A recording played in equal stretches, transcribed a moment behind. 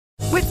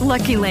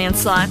Lucky Land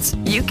Slots,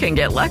 you can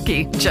get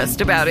lucky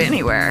just about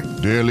anywhere.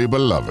 Dearly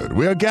beloved,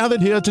 we are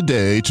gathered here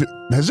today to...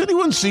 Has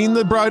anyone seen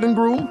the bride and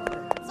groom?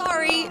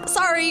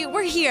 Sorry,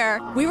 we're here.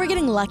 We were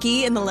getting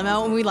lucky in the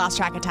limo and we lost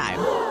track of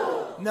time.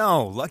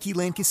 No, Lucky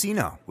Land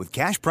Casino, with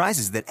cash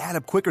prizes that add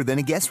up quicker than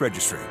a guest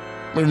registry.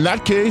 In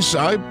that case,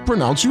 I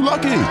pronounce you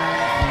lucky.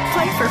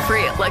 Play for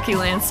free at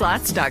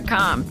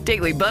LuckyLandSlots.com.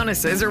 Daily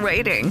bonuses are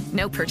waiting.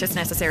 No purchase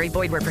necessary.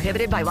 Void where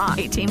prohibited by law.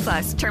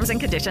 18+. Terms and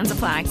conditions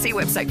apply. See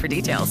website for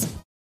details.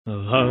 I'll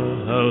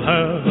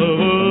have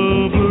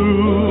a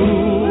blue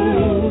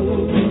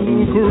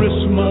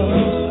Christmas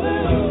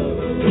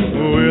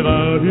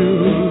without you.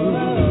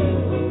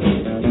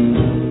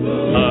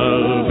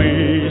 I'll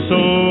be so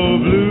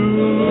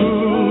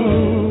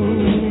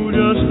blue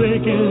just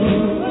thinking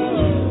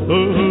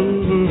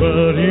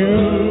about you.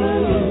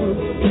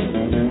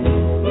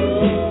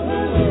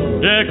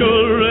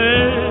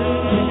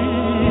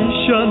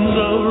 Decorations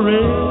of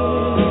red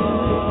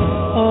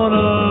on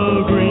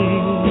a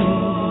green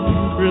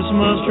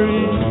Christmas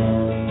tree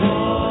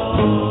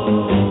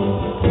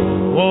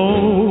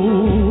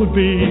won't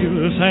be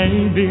the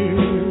same, dear,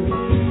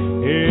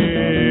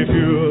 if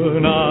you're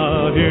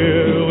not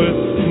here with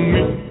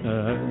me.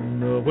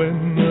 And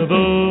when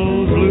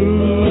those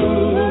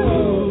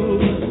blue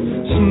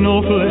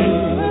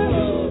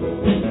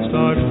snowflakes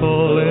start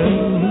falling,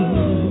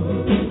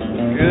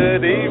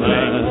 good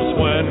evening. That's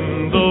when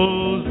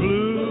those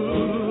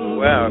blue...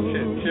 Wow,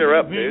 cheer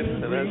up, dude.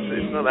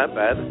 It's not that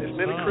bad. It's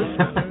nearly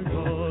Christmas.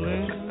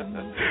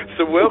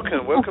 So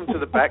welcome to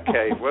the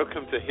Batcave.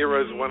 Welcome to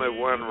Heroes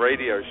 101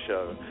 radio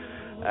show.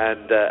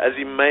 And as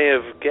you may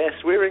have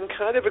guessed, we're in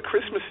kind of a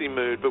Christmassy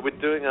mood, but we're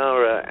doing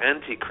our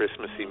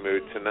anti-Christmassy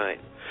mood tonight.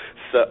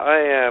 So I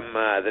am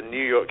the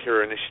New York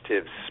Hero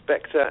Initiative's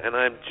Spectre, and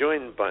I'm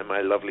joined by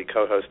my lovely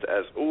co-host,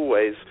 as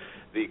always,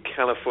 the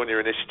California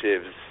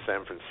Initiative's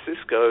San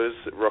Francisco's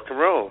Rock and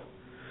Roll.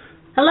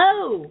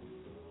 Hello.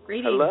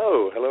 Greetings.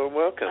 Hello and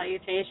welcome.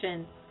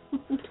 Salutations.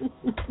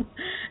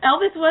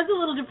 Elvis was a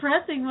little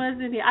depressing,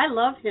 wasn't he? I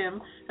love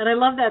him, and I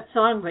love that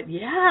song, but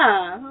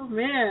yeah, oh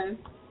man.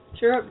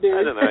 Cheer up, dude.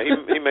 I don't know,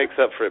 he makes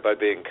up for it by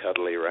being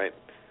cuddly, right?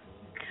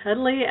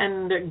 Cuddly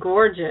and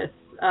gorgeous.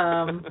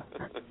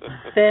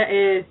 There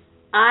is,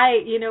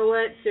 you know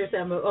what, seriously,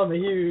 I'm a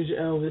huge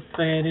Elvis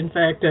fan. In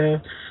fact,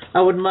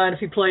 I wouldn't mind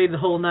if he played the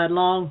whole night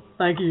long.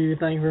 Thank you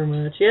very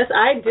much. Yes,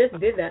 I just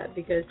did that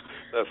because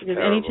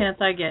any chance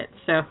I get.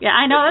 So, yeah,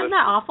 I know, isn't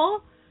that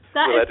awful?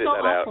 That is so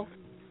awful.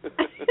 I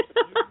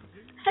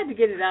had to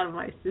get it out of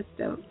my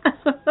system.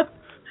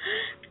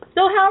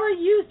 So how are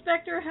you,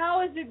 Spectre?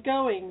 How is it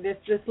going, this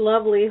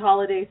lovely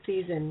holiday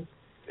season?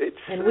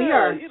 And we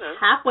are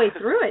halfway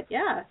through it,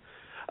 yeah.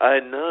 I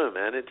know,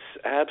 man. It's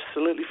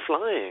absolutely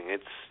flying.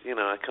 It's,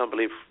 I can't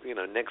believe,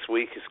 next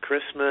week is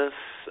Christmas.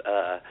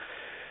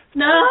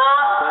 No!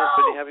 I'm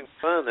really having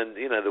fun. And,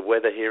 the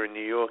weather here in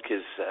New York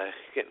is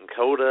getting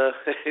colder.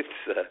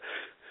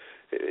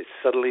 It's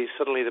suddenly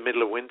the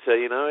middle of winter,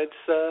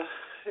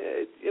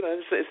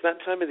 it's that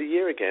time of the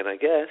year again, I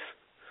guess.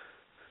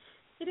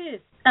 It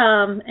is.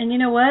 And you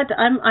know what?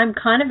 I'm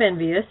kind of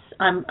envious.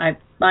 I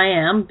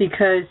am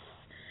because,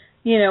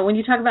 when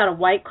you talk about a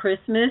white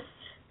Christmas,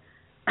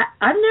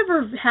 I've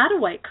never had a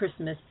white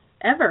Christmas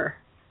ever.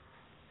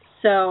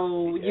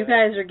 So you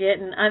guys are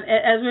getting.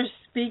 As we're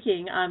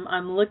speaking,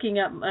 I'm looking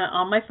up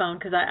on my phone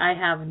because I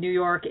have New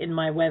York in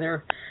my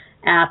weather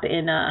app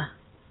in my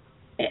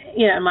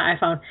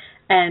iPhone,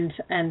 and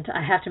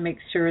I have to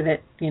make sure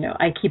that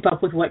I keep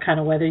up with what kind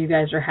of weather you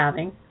guys are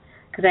having.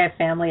 Because I have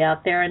family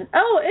out there, and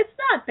it's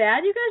not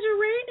bad. You guys are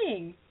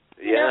raining.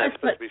 Yeah, it's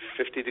supposed to be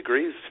 50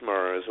 degrees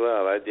tomorrow as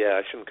well. I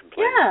shouldn't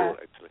complain at all,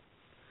 actually.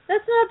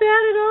 That's not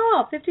bad at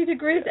all. 50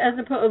 degrees as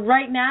opposed.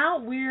 Right now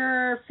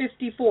we're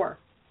 54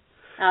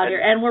 out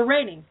here, and we're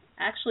raining.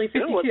 Actually,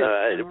 52.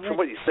 From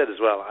what you said as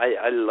well,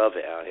 I love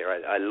it out here.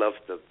 I love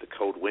the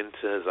cold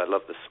winters. I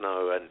love the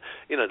snow, and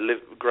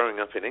growing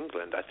up in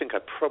England, I think I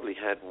probably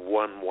had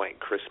one white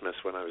Christmas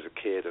when I was a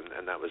kid,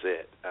 and that was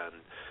it. And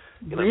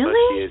really?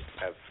 Most years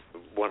have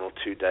 1 or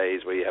 2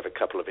 days where you have a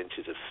couple of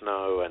inches of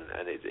snow,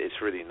 and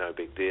it's really no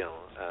big deal.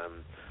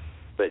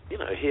 But,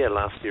 here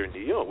last year in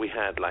New York, we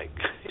had,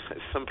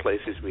 some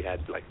places we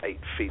had, 8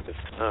 feet of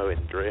snow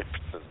in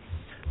drifts, and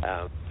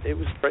it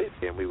was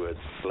crazy, and we were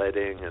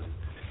sledding, and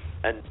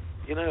I'm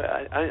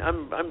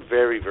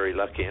very, very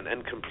lucky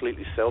and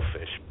completely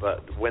selfish,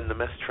 but when the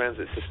mass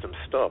transit systems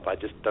stop, I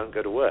just don't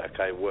go to work.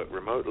 I work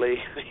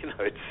remotely.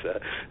 I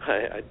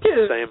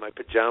stay in my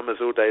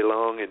pajamas all day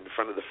long in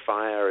front of the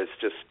fire. It's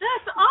just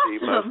That's awesome.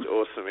 The most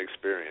awesome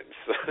experience.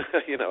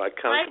 I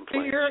can't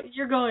complain.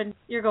 You're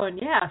going,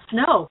 yeah,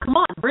 snow. Come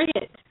on, bring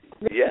it.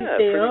 Yeah,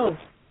 pretty much.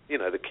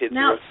 The kids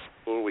are at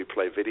school. We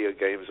play video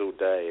games all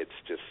day. It's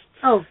just...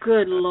 Oh,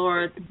 good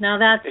Lord. Now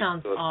that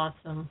sounds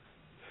awesome.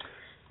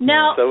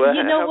 Now, so,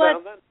 you know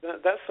what?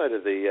 That side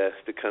of the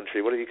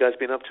country, what have you guys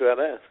been up to out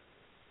there?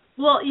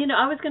 Well,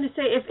 I was going to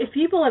say, if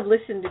people have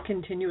listened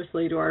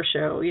continuously to our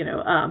show,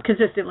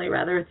 consistently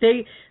rather,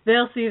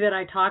 they'll see that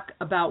I talk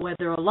about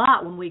weather a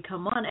lot when we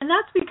come on, and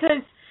that's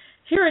because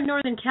here in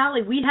Northern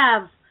Cali, we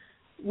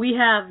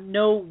have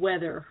no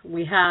weather.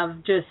 We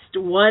have just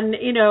one,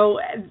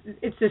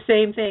 it's the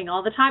same thing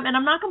all the time. And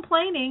I'm not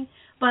complaining,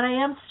 but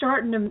I am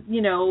starting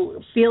to,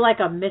 feel like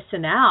I'm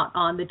missing out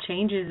on the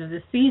changes of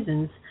the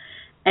seasons.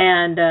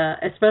 And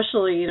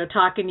especially,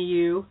 talking to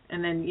you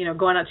and then,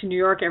 going out to New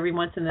York every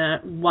once in a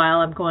while,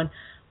 I'm going,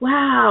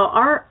 wow,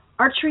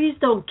 our trees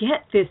don't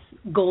get this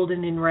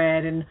golden and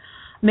red, and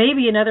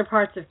maybe in other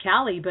parts of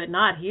Cali, but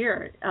not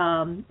here.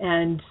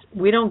 And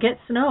we don't get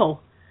snow.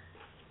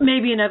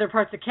 Maybe in other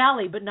parts of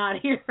Cali, but not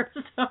here.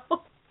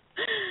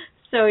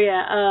 So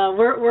yeah,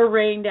 we're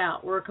rained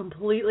out. We're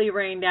completely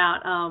rained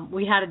out.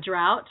 We had a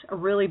drought, a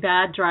really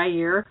bad dry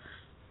year.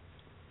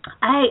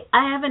 I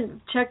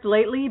haven't checked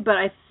lately, but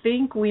I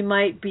think we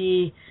might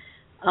be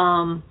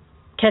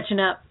catching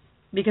up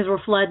because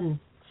we're flooding.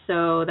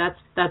 So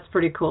that's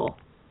pretty cool.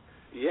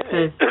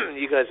 Yeah,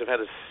 you guys have had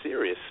a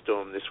serious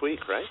storm this week,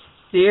 right?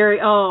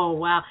 Oh,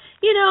 wow.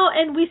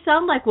 And we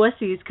sound like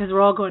wussies because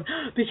we're all going,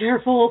 be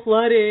careful,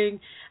 flooding.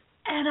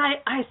 And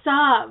I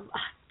saw,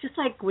 just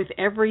like with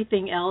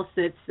everything else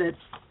that's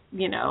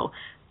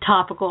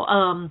topical,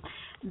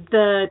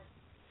 the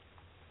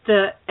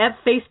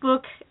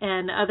Facebook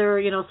and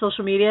other,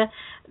 social media,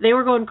 they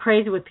were going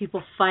crazy with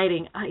people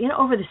fighting,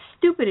 over the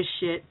stupidest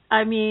shit.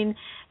 I mean,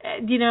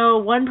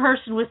 one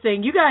person was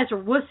saying, you guys are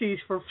wussies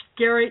for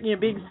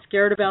being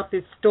scared about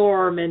this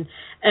storm and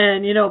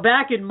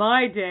back in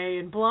my day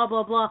and blah,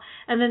 blah, blah.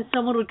 And then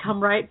someone would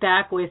come right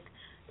back with,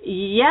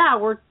 yeah,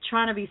 we're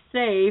trying to be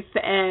safe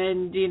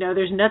and,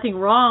 there's nothing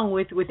wrong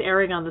with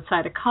erring on the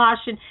side of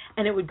caution,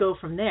 and it would go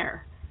from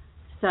there.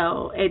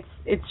 So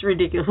it's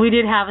ridiculous. We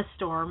did have a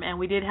storm, and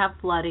we did have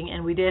flooding,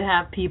 and we did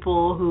have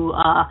people who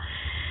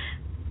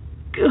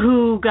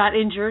got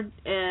injured,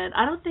 and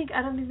I don't think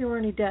there were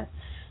any deaths,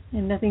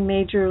 and nothing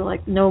major,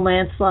 like no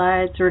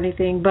landslides or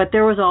anything, but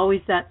there was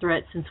always that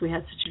threat since we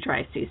had such a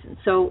dry season.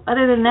 So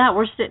other than that,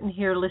 we're sitting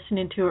here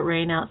listening to it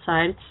rain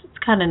outside. It's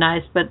kind of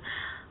nice, but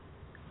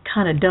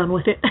kind of done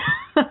with it.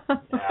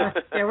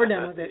 Yeah, we're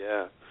done with it.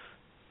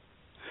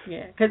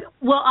 Yeah, because,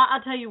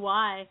 I'll tell you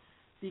why.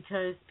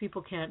 Because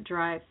people can't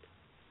drive.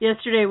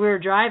 Yesterday we were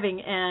driving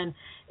and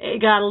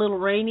it got a little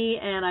rainy,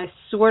 and I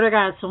swear to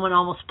God, someone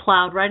almost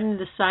plowed right into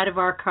the side of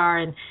our car,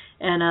 and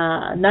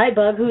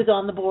Nightbug, who's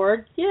on the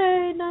board,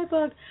 yay,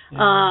 Nightbug,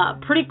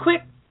 pretty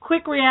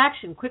quick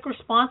reaction, quick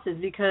responses,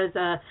 because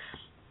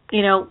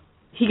he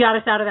got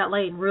us out of that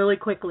lane really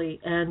quickly,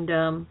 and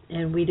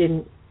we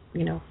didn't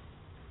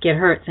get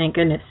hurt, thank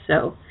goodness.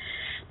 So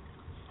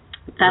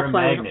that's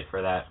why we're a magnet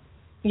for that.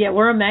 Yeah,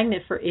 we're a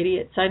magnet for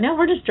idiots. I know,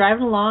 we're just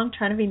driving along,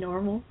 trying to be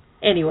normal.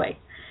 Anyway,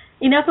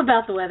 enough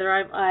about the weather.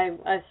 I'm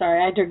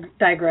sorry, I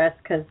digress,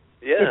 because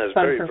it's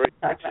fun for me to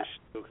talk about.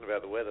 Talking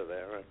about the weather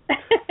there, right?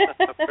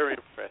 I'm very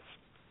impressed.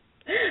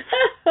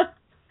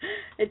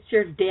 It's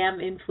your damn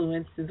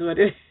influence is what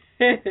it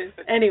is.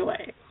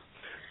 Anyway.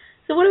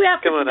 So what do we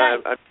have Come for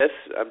tonight?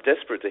 I'm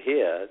desperate to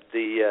hear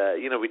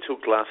we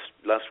talked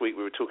last week.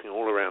 We were talking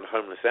all around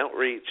homeless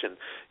outreach, and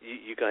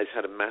you guys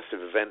had a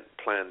massive event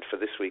planned for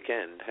this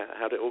weekend.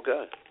 How did it all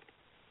go?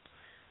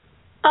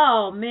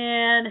 Oh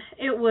man,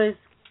 it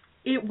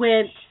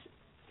went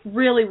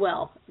really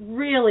well,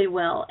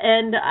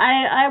 and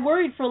I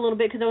worried for a little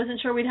bit because I wasn't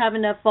sure we'd have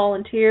enough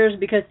volunteers,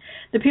 because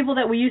the people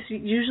that we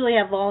usually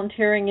have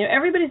volunteering,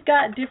 everybody's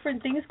got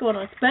different things going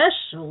on,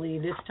 especially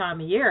this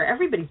time of year.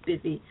 Everybody's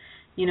busy,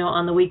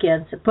 on the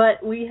weekends.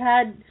 But we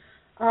had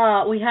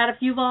a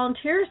few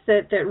volunteers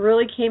that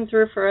really came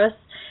through for us,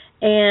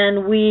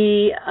 and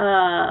we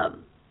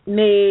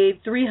made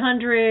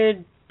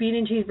 300 bean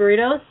and cheese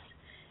burritos,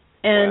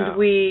 and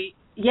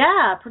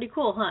wow. Pretty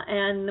cool, huh?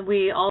 And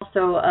we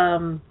also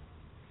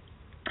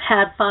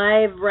had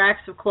 5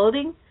 racks of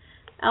clothing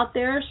out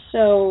there.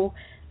 So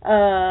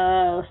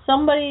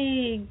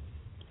somebody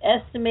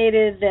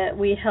estimated that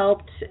we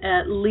helped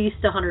at least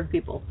 100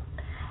 people.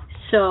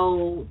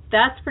 So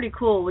that's pretty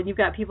cool when you've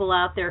got people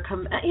out there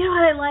come.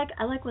 I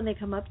like when they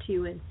come up to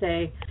you and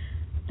say,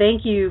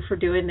 "Thank you for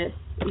doing this."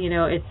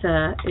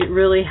 It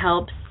really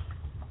helps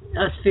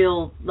us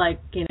feel like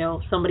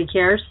somebody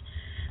cares,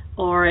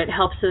 or it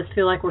helps us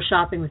feel like we're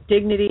shopping with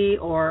dignity,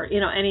 or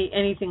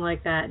anything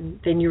like that.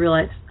 And then you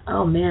realize,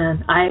 oh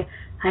man, I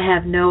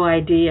have no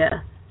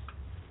idea,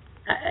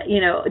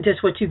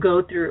 just what you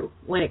go through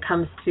when it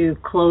comes to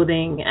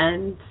clothing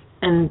and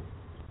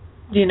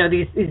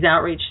these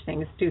outreach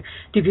things. Do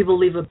people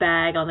leave a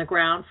bag on the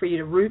ground for you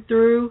to root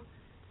through,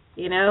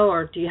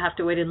 or do you have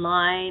to wait in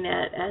line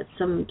at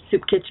some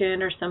soup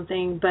kitchen or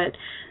something? But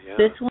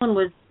this one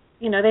was,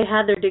 they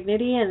had their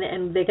dignity,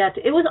 and they got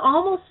to, it was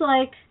almost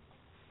like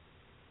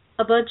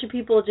a bunch of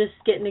people just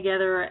getting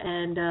together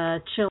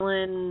and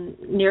chilling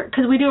near,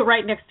 because we do it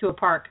right next to a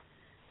park,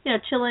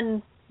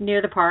 chilling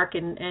near the park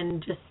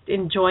and just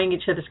enjoying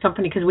each other's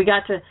company, because we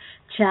got to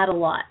chat a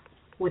lot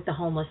with the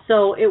homeless.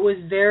 So it was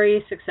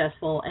very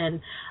successful,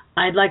 and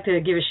I'd like to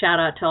give a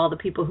shout out to all the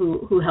people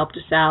who helped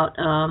us out.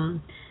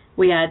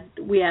 We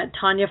had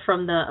Tanya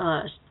from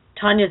the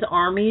Tanya's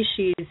Army.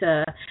 She's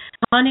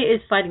Tanya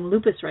is fighting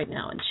lupus right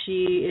now, and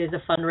she is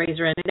a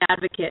fundraiser and an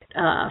advocate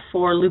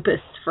for lupus,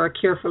 for a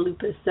cure for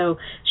lupus. So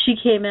she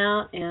came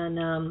out,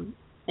 and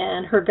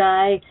her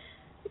guy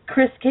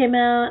Chris came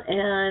out,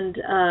 and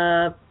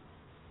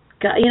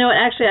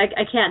actually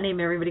I can't name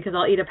everybody because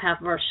I'll eat up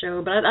half of our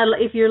show. But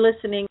if you're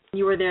listening,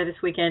 you were there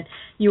this weekend,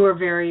 you were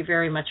very,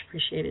 very much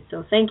appreciated.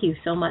 So thank you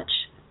so much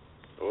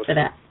for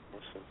that.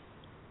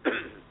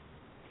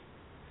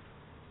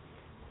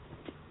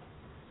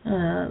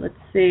 Let's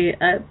see,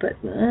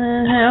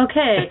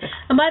 okay.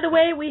 And by the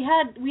way, we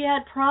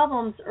had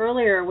problems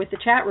earlier with the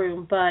chat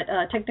room, but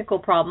technical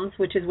problems,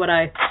 which is what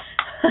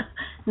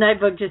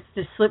Nightbug just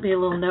slipped me a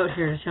little note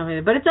here to tell me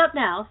that. But it's up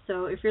now,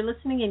 so if you're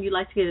listening and you'd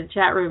like to get in the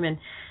chat room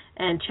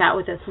and chat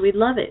with us, we'd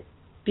love it.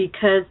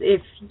 Because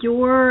if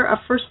you're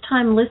a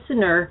first-time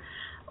listener,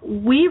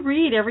 we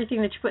read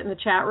everything that you put in the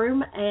chat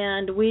room,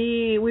 and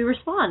we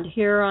respond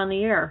here on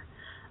the air.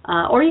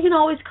 Or you can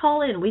always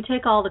call in. We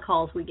take all the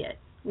calls we get.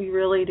 We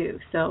really do.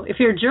 So if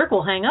you're a jerk,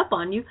 we'll hang up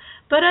on you.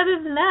 But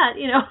other than that,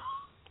 we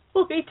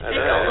take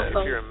all the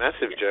phones. If you're a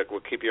massive jerk, we'll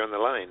keep you on the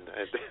line.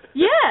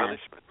 Yeah,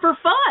 for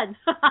fun.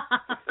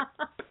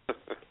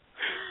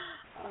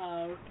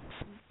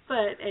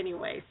 But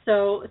anyway,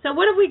 so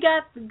what have we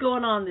got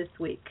going on this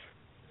week?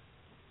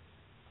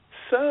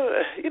 So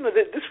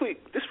this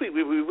week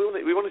we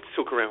wanted to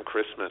talk around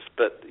Christmas,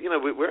 but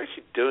we're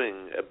actually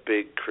doing a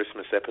big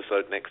Christmas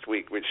episode next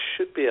week, which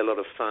should be a lot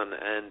of fun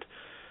and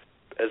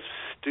as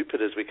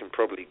stupid as we can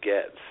probably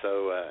get.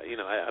 So, I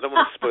don't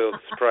want to spoil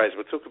the surprise.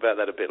 We'll talk about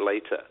that a bit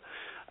later.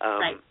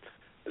 Right.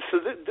 So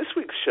this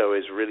week's show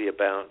is really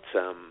about,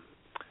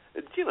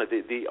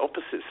 the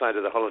opposite side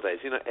of the holidays.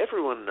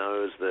 Everyone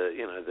knows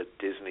the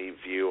Disney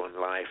view on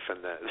life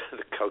and the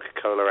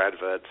Coca-Cola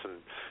adverts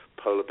and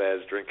polar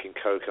bears drinking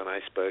Coke on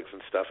icebergs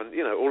and stuff. And,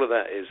 all of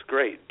that is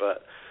great,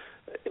 but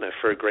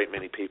for a great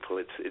many people,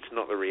 it's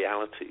not the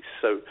reality.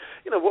 So,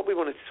 what we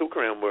wanted to talk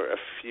around were a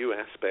few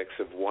aspects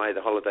of why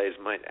the holidays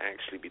might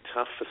actually be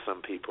tough for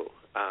some people,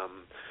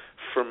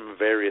 from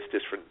various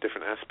different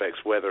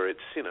aspects. Whether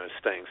it's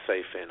staying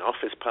safe in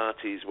office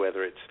parties,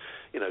 whether it's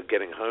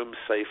getting home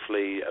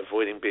safely,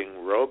 avoiding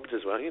being robbed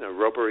as well.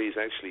 Robberies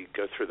actually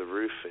go through the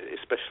roof,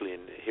 especially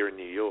here in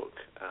New York.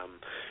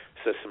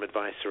 So some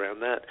advice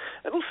around that,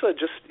 and also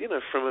just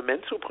from a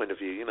mental point of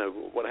view,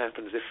 what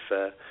happens if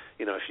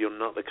you're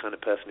not the kind of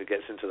person who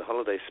gets into the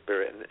holiday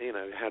spirit, and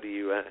how do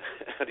you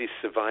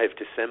survive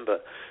December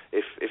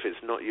if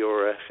it's not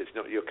your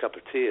cup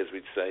of tea, as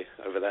we'd say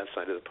over that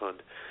side of the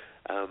pond.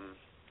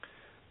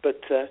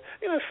 But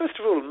first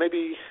of all,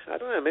 maybe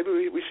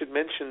we should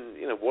mention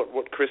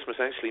what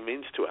Christmas actually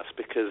means to us,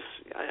 because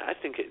I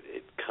think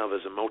it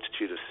covers a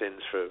multitude of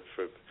sins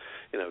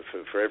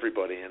for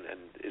everybody, and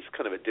it's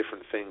kind of a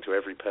different thing to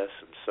every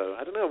person. So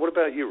I don't know. What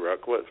about you,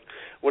 Rock?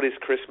 What is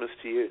Christmas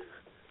to you?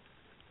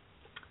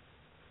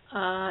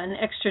 An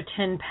extra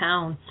 10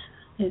 pounds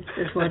is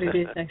what it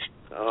is,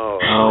 actually. Oh.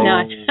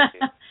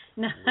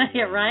 No,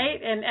 yeah,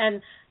 right?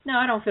 And no,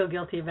 I don't feel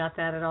guilty about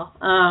that at all.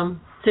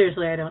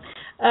 Seriously, I don't.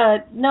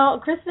 No,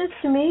 Christmas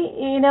to me,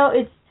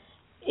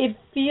 it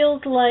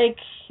feels like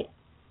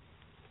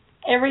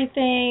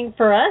everything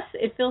for us.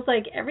 It feels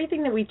like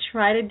everything that we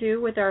try to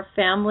do with our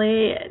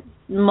family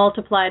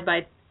multiplied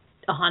by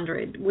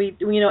 100.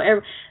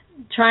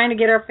 Trying to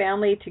get our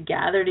family to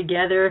gather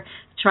together,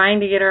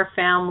 trying to get our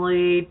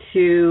family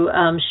to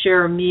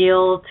share a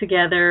meal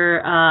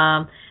together,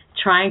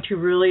 trying to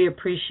really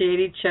appreciate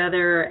each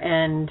other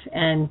and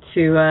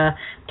to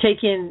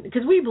take in,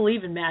 because we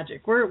believe in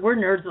magic. We're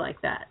nerds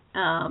like that.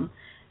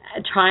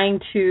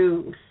 Trying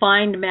to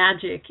find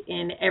magic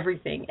in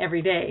everything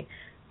every day.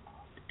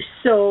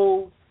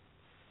 So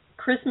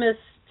Christmas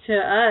to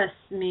us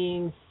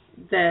means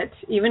that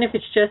even if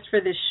it's just for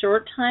this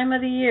short time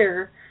of the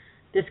year,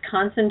 this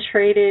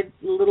concentrated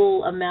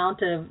little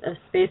amount of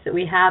space that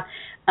we have,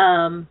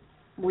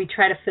 we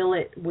try to fill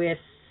it with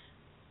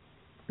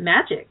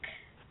magic,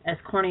 as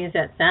corny as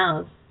that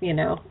sounds,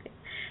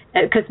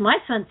 because my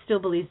son still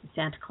believes in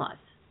Santa Claus.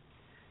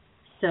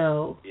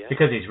 So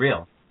because he's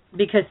real.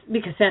 Because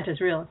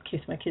Santa's real, in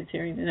case my kid's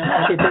hearing.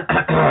 My kid doesn't.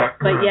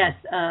 But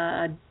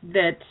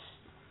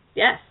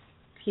yes,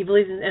 he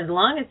believes in, as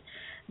long as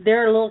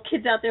there are little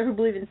kids out there who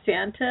believe in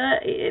Santa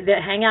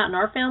that hang out in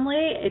our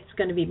family, it's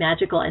going to be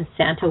magical, and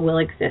Santa will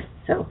exist.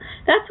 So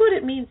that's what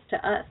it means to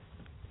us,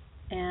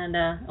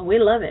 and we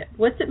love it.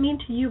 What's it mean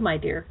to you, my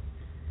dear?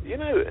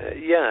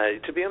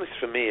 To be honest,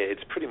 for me,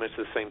 it's pretty much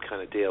the same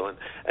kind of deal.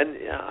 And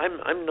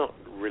I'm not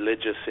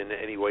religious in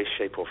any way,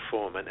 shape, or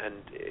form. And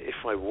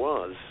if I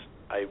was,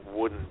 I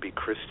wouldn't be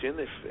Christian,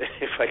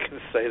 if I can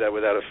say that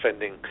without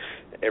offending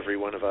every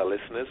one of our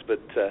listeners.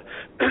 But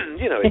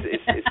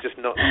it's just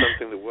not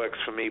something that works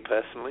for me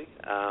personally.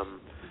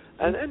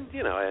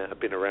 I've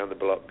been around the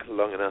block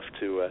long enough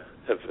to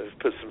have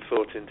put some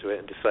thought into it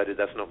and decided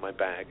that's not my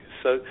bag.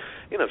 So,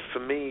 for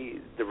me,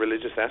 the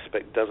religious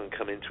aspect doesn't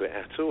come into it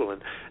at all.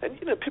 And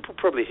people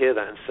probably hear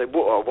that and say,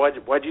 well, why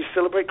do you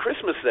celebrate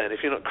Christmas then? If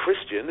you're not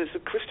Christian, it's a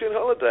Christian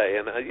holiday.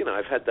 And,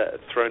 I've had that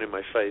thrown in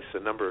my face a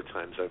number of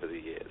times over the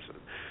years.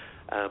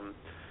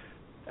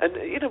 And,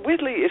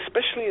 weirdly,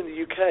 especially in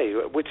the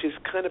UK, which is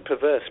kind of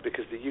perverse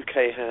because the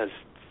UK has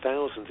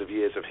thousands of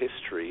years of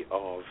history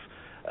of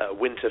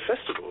winter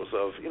festivals,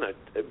 of,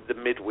 the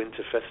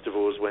midwinter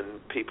festivals when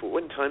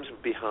times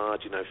would be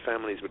hard,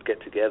 families would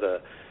get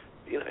together,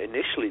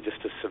 initially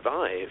just to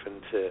survive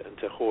and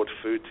to hoard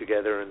food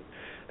together and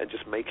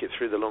just make it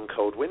through the long,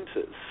 cold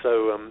winters.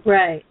 So,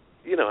 right.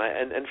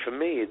 And for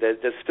me,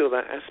 there's still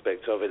that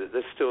aspect of it.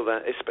 There's still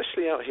that,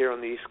 especially out here on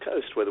the East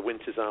Coast where the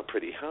winters are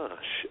pretty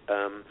harsh,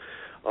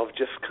 of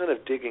just kind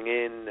of digging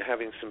in,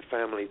 having some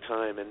family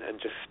time, and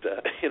just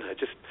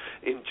just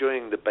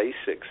enjoying the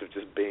basics of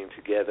just being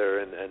together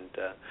and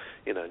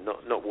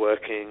not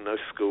working, no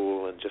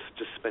school, and just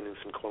spending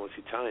some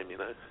quality time.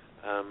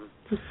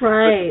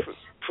 Right.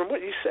 From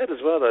what you said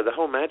as well, though, the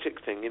whole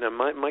magic thing.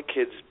 My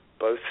kids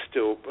both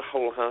still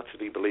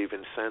wholeheartedly believe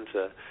in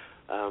Santa.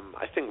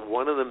 I think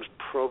one of them's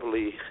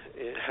probably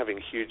having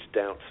huge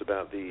doubts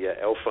about the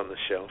elf on the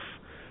shelf,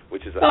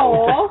 which is a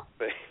whole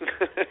thing.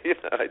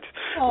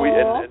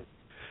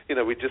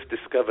 We just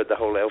discovered the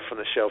whole elf on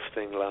the shelf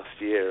thing last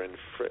year, and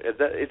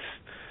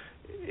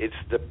it's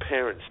the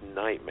parents'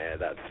 nightmare,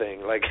 that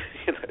thing. Like,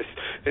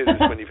 it's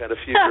when you've had a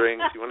few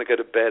drinks, you want to go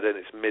to bed, and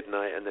it's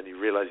midnight, and then you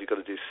realize you've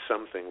got to do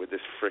something with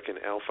this frickin'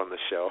 elf on the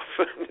shelf,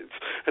 and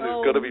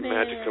it's got to be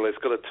magical.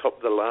 It's got to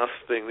top the last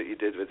thing that you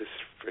did with this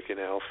frickin'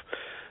 elf.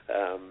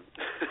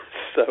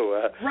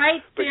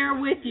 Right there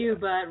with you,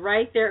 bud.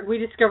 Right there. We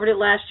discovered it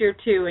last year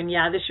too, and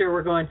this year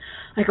we're going.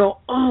 I go,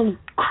 oh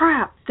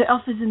crap! The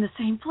elf is in the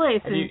same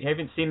place.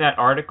 Haven't seen that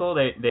article?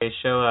 They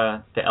show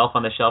the elf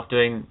on the shelf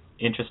doing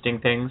interesting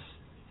things.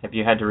 Have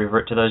you had to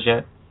revert to those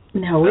yet?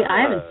 No,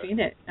 I haven't seen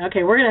it.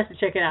 Okay, we're gonna have to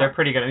check it out. They're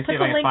pretty good. Let me see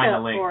if I can find the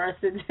link for us.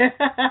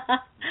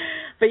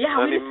 But we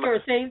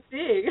discovered the same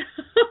thing.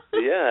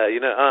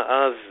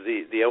 Ours,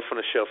 the elf on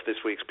the shelf this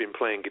week's been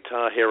playing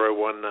Guitar Hero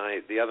one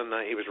night. The other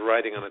night he was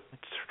riding on a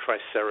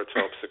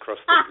Triceratops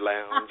across the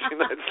lounge.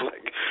 It's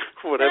like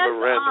whatever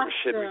random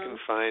shit we can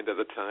find at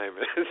the time.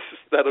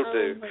 That'll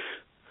do.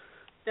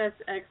 That's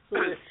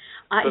excellent.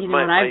 But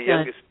my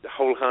youngest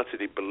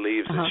wholeheartedly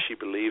believes that she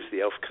believes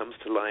the elf comes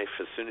to life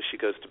as soon as she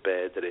goes to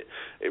bed, that it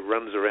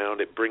runs around,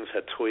 it brings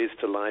her toys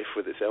to life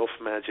with its elf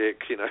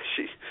magic. She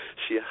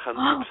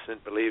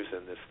 100% believes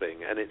in this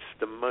thing, and it's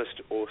the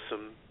most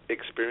awesome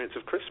experience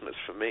of Christmas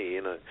for me.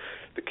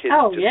 The kids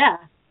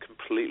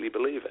completely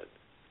believe it.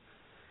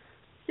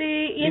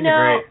 See,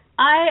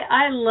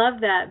 I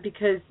love that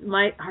because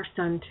our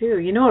son too.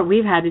 You know what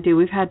we've had to do?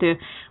 We've had to,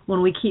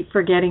 when we keep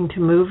forgetting to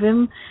move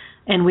him,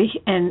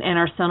 and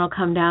our son will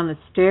come down the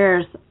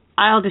stairs,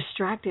 I'll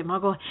distract him. I'll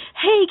go,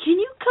 hey, can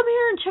you come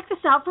here and check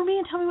this out for me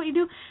and tell me what you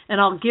do? And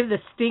I'll give the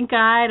stink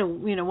eye to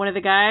one of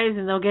the guys,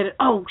 and they'll get it.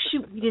 Oh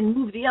shoot, we didn't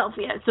move the elf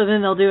yet. So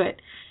then they'll do it.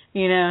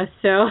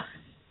 So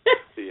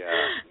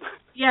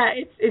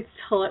it's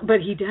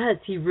but he does.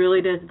 He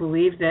really does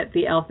believe that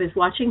the elf is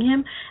watching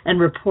him and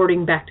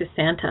reporting back to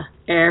Santa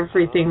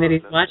everything that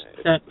he's watching.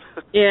 So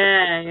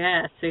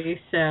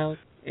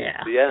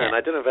and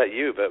I don't know about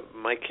you, but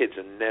my kids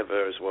are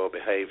never as well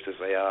behaved as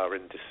they are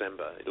in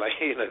December. Like,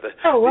 the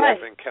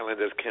advent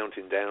calendar's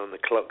counting down, the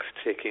clock's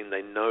ticking,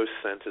 they know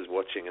Santa's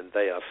watching, and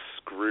they are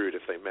screwed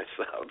if they mess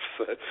up.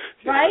 So,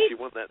 if you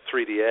want that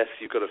 3DS,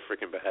 you've got to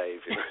freaking behave.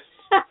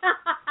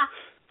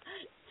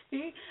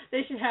 See,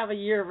 they should have a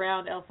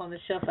year-round elf on the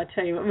shelf, I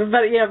tell you.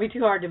 But it'd be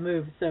too hard to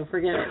move, so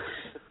forget it.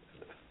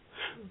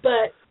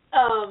 But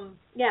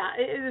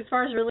as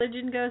far as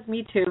religion goes,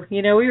 me too.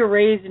 We were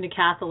raised in a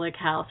Catholic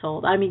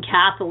household. I mean,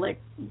 Catholic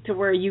to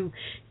where you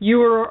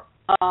were,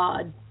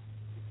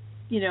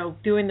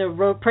 doing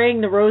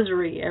praying the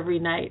rosary every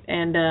night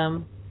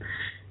and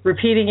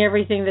repeating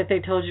everything that they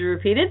told you to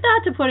repeat. And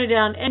not to put it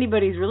down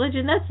anybody's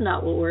religion. That's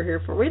not what we're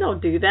here for. We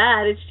don't do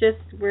that. It's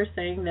just we're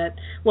saying that.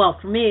 Well,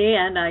 for me,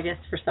 and I guess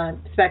for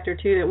Spectre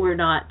too, that we're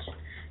not.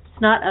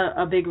 It's not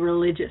a big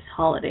religious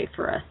holiday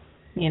for us.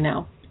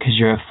 Because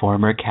you're a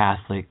former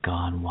Catholic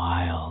gone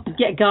wild.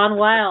 Yeah, gone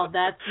wild.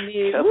 That's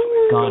me.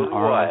 Gone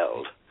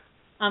wild.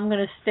 I'm going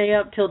to stay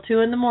up till 2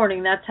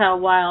 a.m. That's how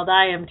wild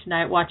I am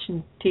tonight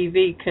watching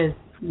TV. Because,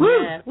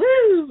 I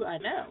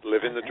know.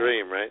 Living the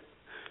dream, right?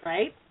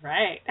 Right.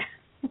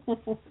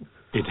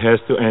 It has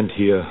to end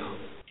here.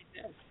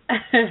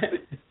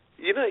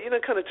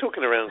 Kind of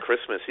talking around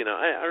Christmas,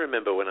 I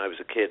remember when I was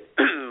a kid,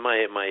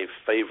 my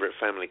favorite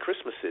family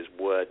Christmases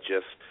were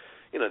just,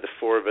 the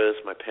four of us,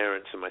 my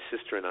parents and my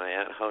sister and I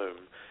at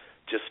home,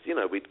 just,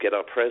 we'd get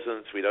our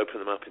presents, we'd open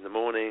them up in the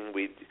morning,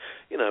 we'd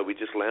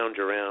just lounge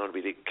around,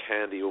 we'd eat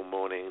candy all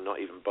morning, not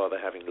even bother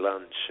having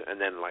lunch,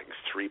 and then like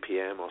 3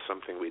 p.m. or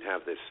something, we'd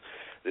have this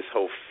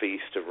whole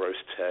feast of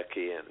roast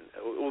turkey and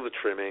all the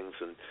trimmings,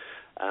 and,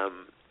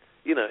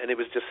 and it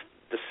was just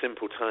the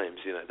simple times,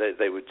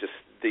 they were just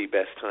the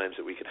best times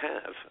that we could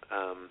have.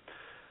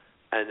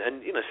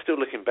 And still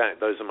looking back,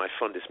 those are my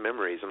fondest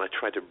memories, and I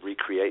try to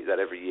recreate that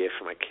every year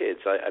for my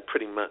kids. I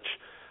pretty much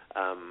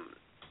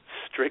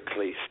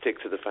strictly stick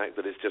to the fact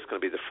that it's just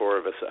going to be the four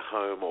of us at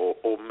home, or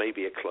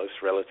maybe a close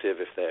relative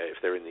if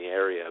they're in the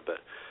area. But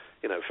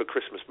for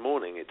Christmas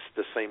morning, it's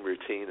the same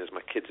routine as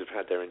my kids have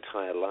had their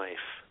entire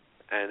life,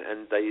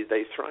 and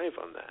they thrive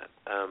on that.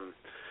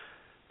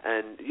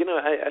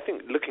 I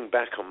think looking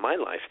back on my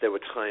life, there were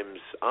times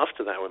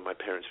after that when my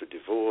parents were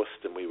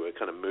divorced and we were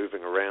kind of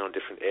moving around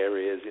different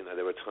areas.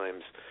 There were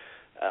times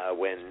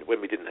when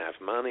we didn't have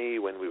money,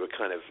 when we were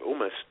kind of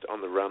almost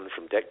on the run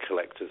from debt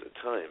collectors at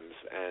times,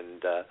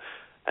 and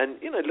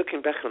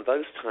looking back on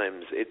those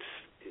times,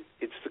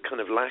 it's the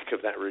kind of lack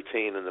of that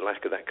routine and the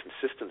lack of that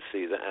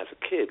consistency that as a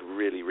kid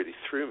really, really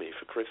threw me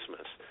for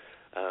Christmas.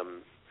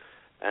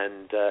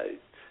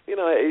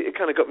 It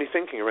kind of got me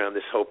thinking around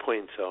this whole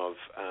point of,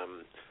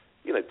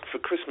 for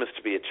Christmas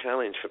to be a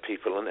challenge for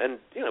people, and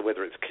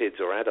whether it's kids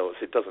or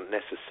adults, it doesn't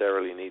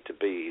necessarily need to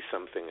be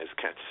something as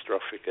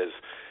catastrophic as,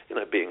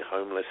 being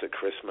homeless at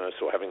Christmas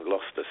or having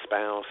lost a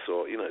spouse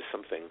or,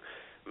 something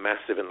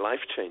massive and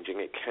life-changing.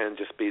 It can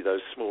just be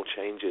those small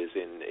changes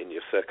in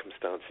your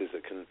circumstances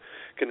that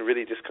can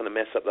really just kind of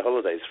mess up the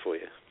holidays for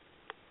you.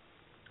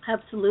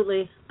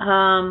 Absolutely.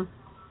 My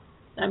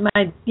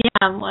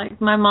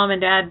mom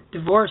and dad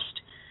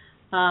divorced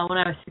when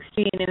I was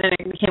 16, and then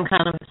it became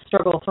kind of a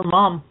struggle for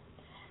Mom.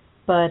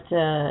 But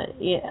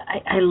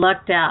I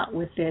lucked out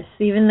with this,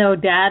 even though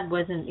Dad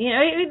wasn't.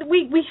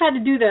 We had to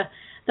do the.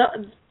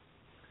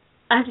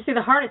 I have to say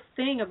the hardest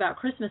thing about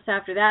Christmas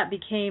after that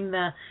became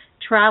the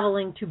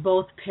traveling to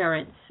both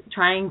parents,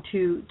 trying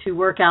to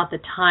work out the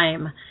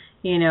time,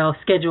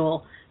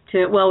 schedule.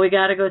 We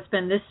got to go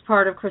spend this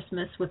part of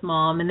Christmas with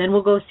Mom, and then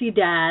we'll go see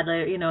Dad.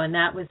 And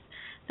that was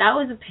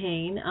a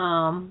pain.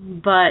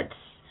 But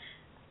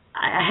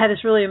I had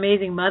this really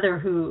amazing mother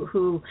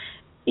who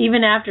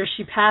even after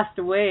she passed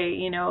away,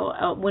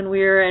 when we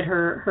were at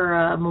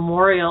her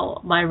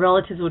memorial, my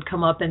relatives would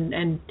come up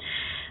and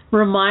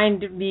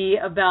remind me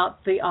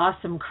about the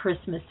awesome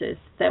Christmases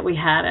that we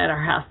had at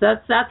our house.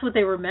 That's what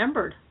they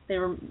remembered. They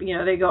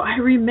go, I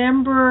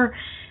remember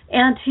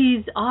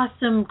Auntie's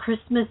awesome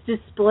Christmas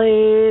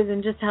displays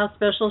and just how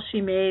special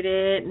she made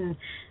it. And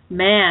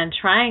man,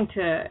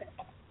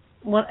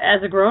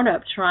 as a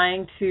grown-up,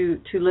 trying to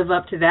live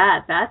up to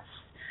that,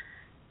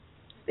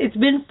 it's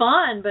been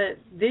fun, but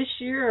this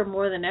year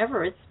more than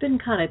ever, it's been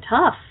kind of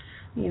tough,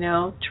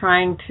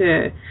 trying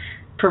to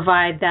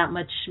provide that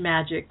much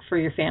magic for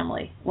your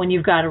family when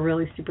you've got a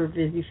really super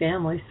busy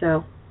family.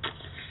 So,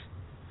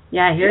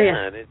 I hear you.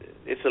 And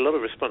it's a lot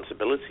of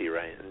responsibility,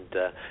 right? And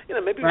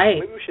maybe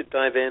we should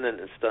dive in and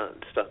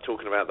start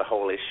talking about the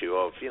whole issue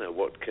of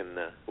what can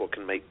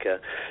make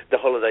the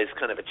holidays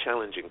kind of a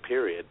challenging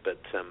period, but.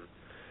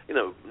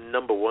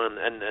 Number one,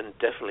 and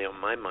definitely on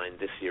my mind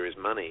this year is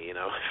money.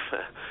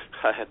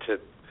 I had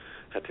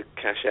to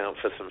cash out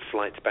for some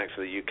flights back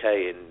to the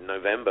UK in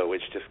November,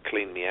 which just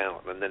cleaned me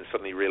out. And then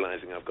suddenly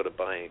realizing I've got to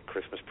buy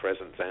Christmas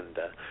presents and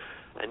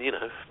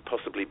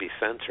possibly be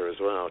Santa as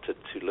well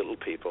to little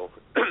people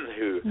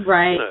who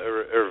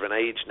are of an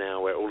age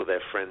now where all of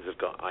their friends have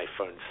got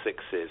iPhone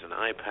 6s and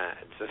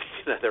iPads.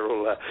 And, they're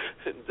all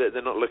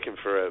they're not looking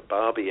for a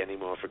Barbie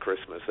anymore for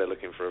Christmas. They're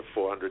looking for a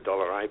 $400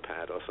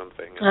 iPad or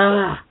something.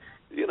 And,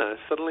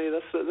 suddenly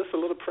that's a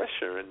lot of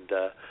pressure.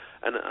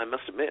 And I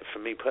must admit, for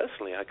me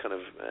personally,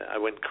 I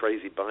went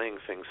crazy buying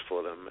things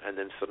for them, and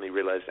then suddenly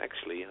realized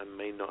actually I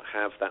may not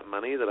have that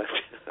money that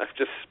I've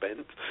just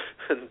spent,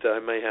 and I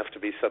may have to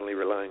be suddenly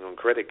relying on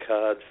credit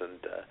cards and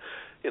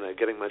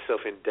getting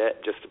myself in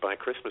debt just to buy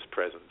Christmas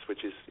presents,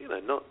 which is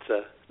not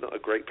a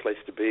great place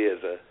to be as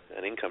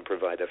an income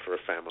provider for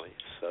a family.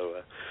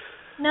 So.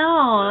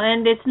 No,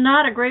 and it's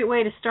not a great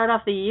way to start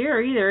off the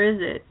year either, is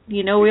it?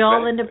 We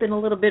all end up in a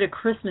little bit of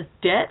Christmas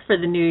debt for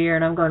the new year,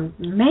 and I'm going,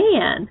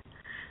 man.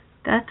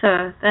 That's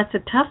a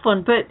tough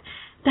one, but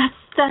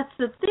that's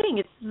the thing.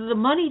 It's the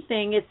money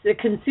thing. It's the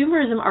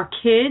consumerism. Our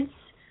kids,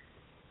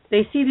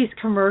 they see these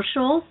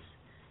commercials,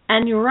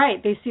 and you're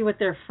right. They see what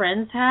their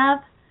friends have.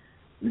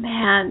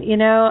 Man,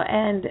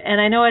 and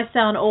I know I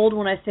sound old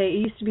when I say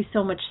it used to be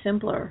so much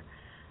simpler.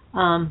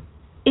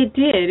 It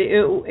did.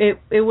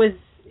 It was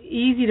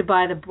easy to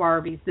buy the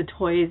Barbies, the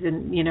toys,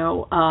 and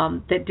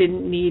that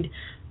didn't need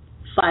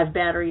 5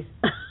 batteries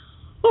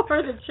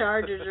or the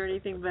chargers or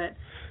anything, but.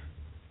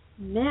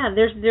 Man,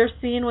 they're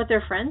seeing what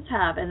their friends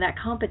have, and that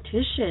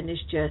competition is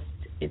just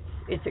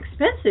it's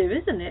expensive,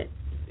 isn't it?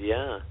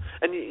 Yeah,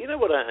 and you know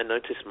what I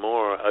notice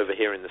more over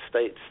here in the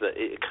States, that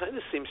it kind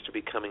of seems to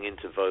be coming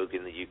into vogue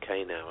in the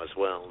UK now as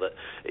well. That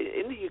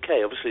in the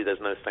UK, obviously,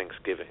 there's no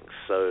Thanksgiving,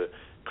 so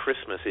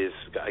Christmas is,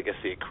 I guess,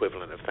 the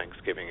equivalent of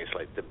Thanksgiving. It's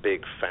like the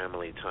big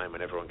family time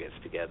when everyone gets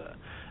together,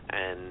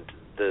 and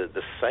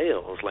the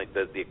sales, like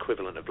the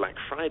equivalent of Black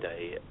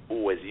Friday,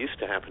 always used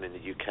to happen in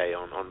the UK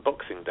on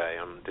Boxing Day,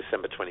 on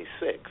December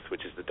 26th,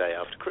 which is the day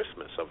after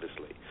Christmas,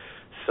 obviously.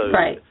 So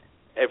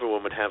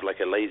everyone would have like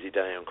a lazy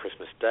day on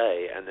Christmas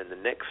Day, and then the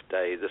next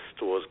day the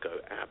stores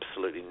go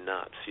absolutely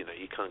nuts. You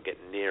can't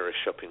get near a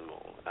shopping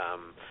mall.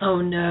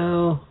 Oh,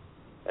 no.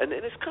 And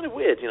it's kind of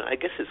weird, I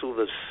guess it's all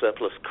the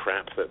surplus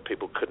crap that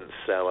people couldn't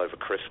sell over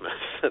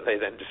Christmas that they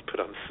then just put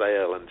on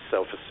sale and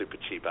sell for super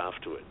cheap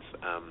afterwards.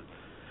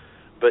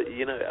 But,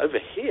 over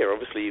here,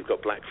 obviously, you've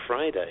got Black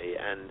Friday,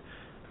 and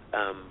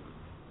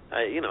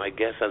I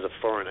guess as a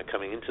foreigner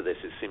coming into this,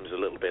 it seems a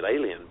little bit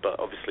alien, but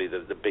obviously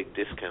the big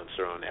discounts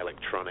are on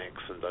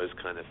electronics and those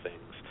kind of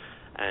things.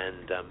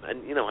 And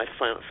I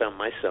found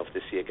myself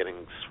this year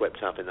getting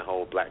swept up in the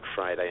whole Black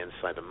Friday and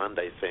Cyber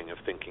Monday thing of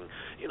thinking,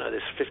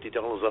 there's $50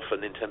 off a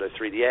Nintendo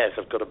 3DS.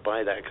 I've got to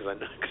buy that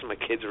because my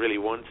kids really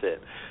want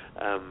it.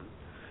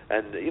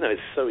 And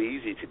it's so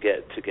easy to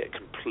get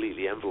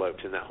completely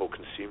enveloped in that whole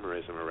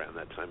consumerism around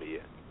that time of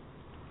year.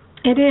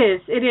 It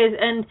is,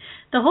 and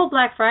the whole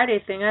Black Friday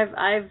thing.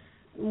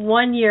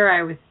 One year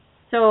I was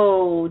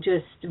so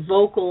just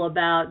vocal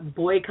about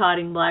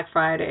boycotting Black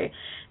Friday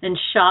and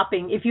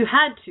shopping, if you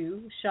had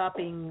to,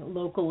 shopping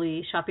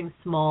locally, shopping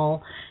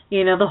small,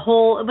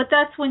 but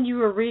that's when you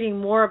were reading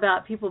more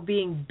about people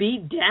being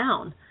beat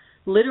down,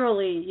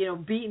 literally,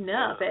 beaten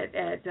up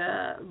at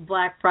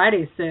Black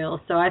Friday sales.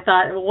 So I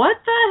thought, what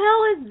the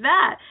hell is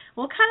that?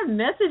 What kind of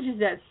message is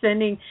that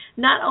sending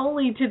not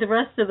only to the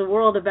rest of the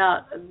world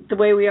about the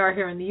way we are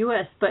here in the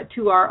U.S., but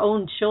to our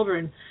own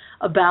children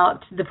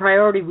about the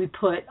priority we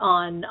put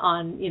on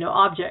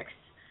objects.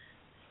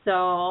 So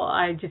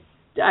I've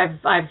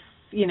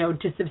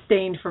just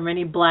abstained from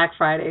any Black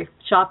Friday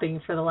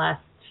shopping for the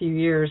last few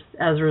years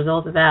as a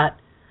result of that.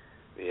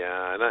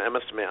 Yeah, and I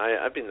must admit,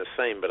 I've been the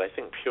same, but I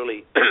think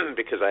purely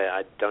because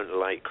I don't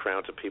like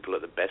crowds of people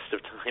at the best of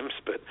times,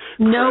 but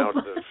crowds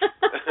of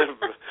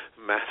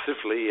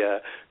massively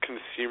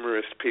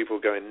consumerist people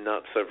going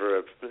nuts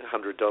over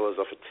 $100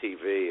 off a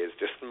TV is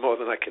just more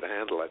than I could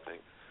handle, I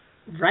think.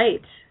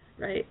 Right.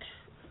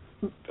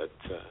 But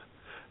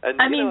I'm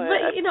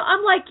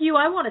like you.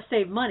 I want to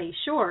save money,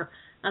 sure,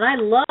 and I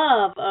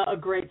love a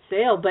great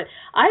sale, but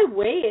I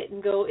weigh it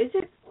and go, is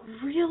it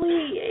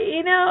really?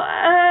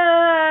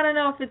 I don't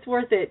know if it's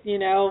worth it.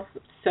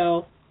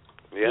 So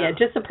yeah,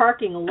 just the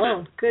parking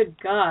alone. Good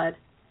God.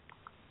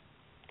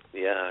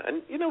 Yeah,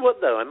 and you know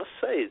what though? I must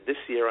say, this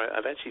year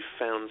I've actually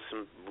found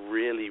some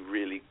really,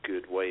 really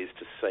good ways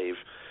to save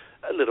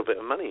a little bit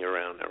of money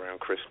around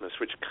Christmas,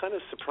 which kind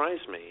of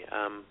surprised me.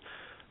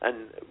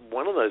 And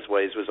one of those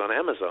ways was on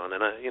Amazon,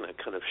 and I,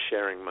 kind of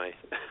sharing my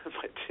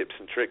tips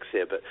and tricks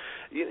here. But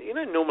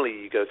normally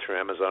you go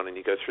through Amazon and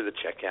you go through the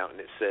checkout,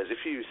 and it says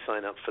if you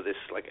sign up for this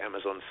like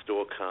Amazon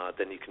store card,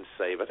 then you can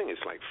save. I think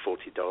it's like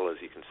 $40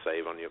 you can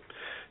save on your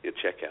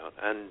checkout.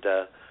 And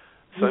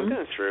so I'm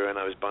going through, and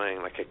I was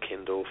buying like a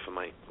Kindle for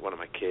one of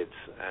my kids,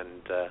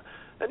 and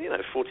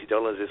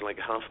 $40 is like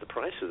half the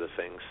price of the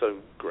thing. So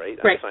great,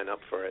 I sign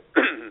up for it.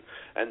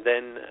 And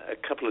then a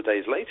couple of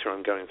days later,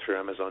 I'm going through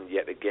Amazon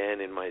yet again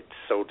in my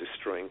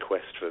soul-destroying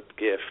quest for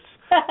gifts,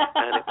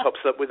 and it pops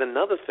up with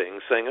another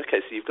thing saying,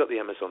 okay, so you've got the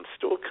Amazon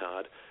store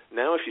card.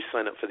 Now if you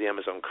sign up for the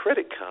Amazon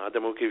credit card,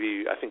 then we'll give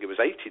you, I think it was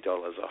 $80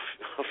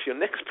 off your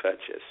next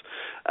purchase.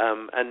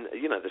 And,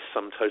 the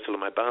sum total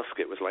of my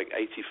basket was like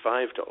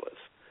 $85.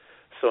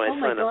 So I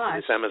sign up for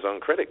this Amazon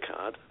credit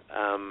card,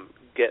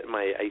 get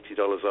my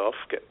 $80 off,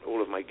 get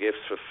all of my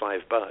gifts for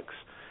 $5,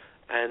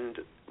 and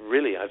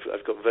really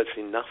I've got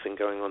virtually nothing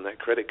going on that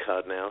credit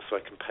card now, so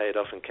I can pay it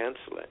off and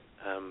cancel it.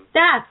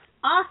 That's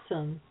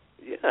awesome.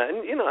 Yeah,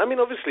 and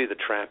obviously the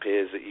trap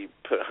is that you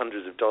put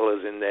hundreds of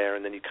dollars in there,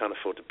 and then you can't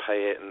afford to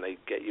pay it, and they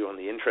get you on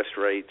the interest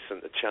rates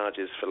and the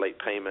charges for late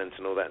payments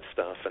and all that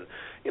stuff. And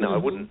I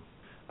wouldn't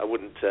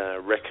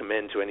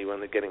recommend to anyone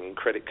that getting in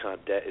credit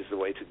card debt is the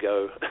way to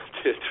go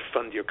to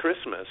fund your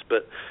Christmas.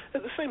 But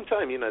at the same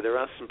time, there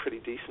are some pretty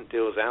decent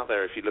deals out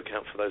there if you look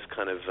out for those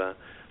kind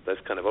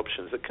of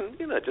options that can,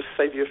 just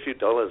save you a few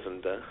dollars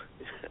and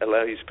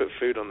allow you to put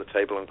food on the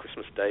table on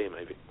Christmas Day,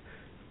 maybe.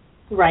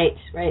 Right.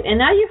 And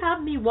now you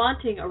have me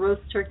wanting a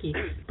roast turkey,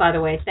 by the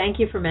way. Thank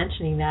you for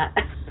mentioning that.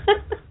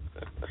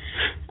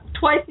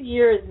 Twice a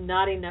year is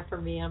not enough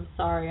for me. I'm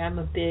sorry. I'm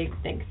a big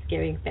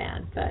Thanksgiving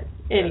fan. But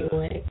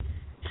anyway.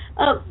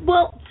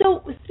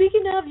 So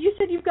speaking of, you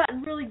said you've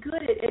gotten really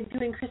good at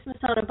doing Christmas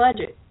on a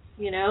budget,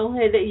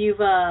 that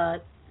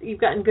you've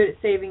gotten good at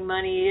saving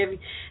money.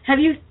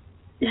 Do you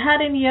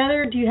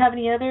have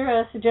any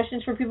other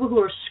suggestions for people who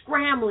are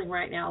scrambling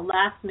right now,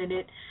 last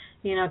minute,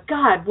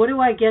 God, what do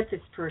I get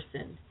this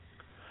person?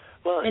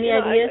 Well, any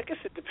ideas? I guess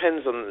it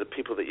depends on the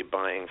people that you're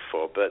buying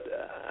for, but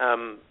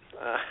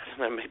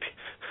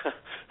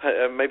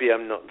maybe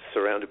I'm not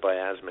surrounded by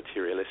as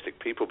materialistic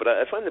people, but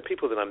I find the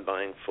people that I'm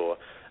buying for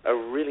are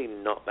really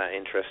not that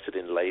interested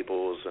in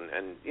labels and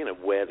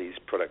where these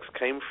products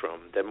came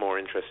from. They're more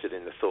interested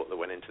in the thought that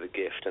went into the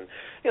gift, and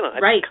I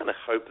kind of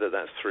hope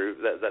that's true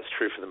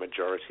for the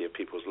majority of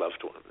people's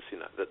loved ones.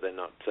 That they're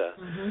not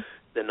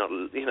they're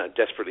not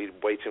desperately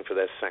waiting for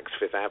their Saks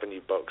Fifth Avenue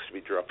box to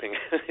be dropping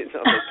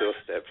on their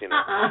doorstep.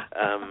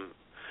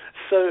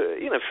 So,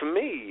 for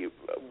me,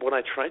 what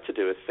I try to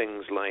do are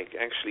things like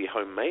actually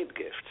homemade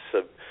gifts.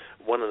 So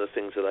one of the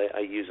things that I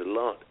use a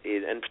lot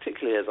is, and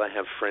particularly as I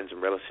have friends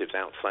and relatives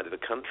outside of the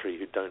country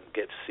who don't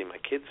get to see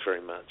my kids very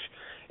much,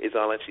 is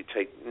I'll actually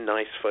take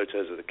nice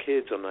photos of the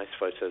kids or nice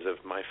photos of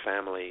my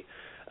family,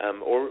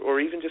 or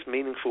even just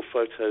meaningful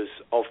photos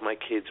of my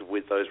kids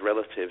with those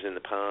relatives in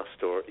the past,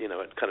 or,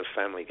 at kind of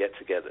family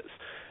get-togethers,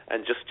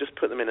 and just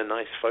put them in a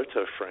nice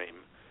photo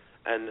frame.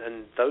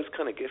 And those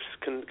kind of gifts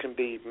can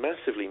be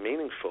massively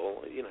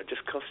meaningful.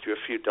 Just cost you a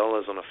few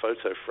dollars on a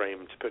photo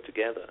frame to put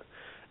together,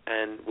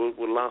 and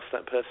will last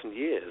that person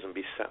years and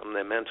be sat on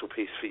their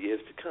mantelpiece for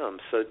years to come.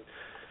 So,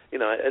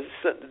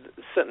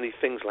 certainly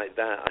things like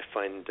that I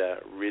find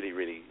really,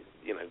 really,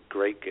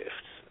 great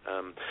gifts.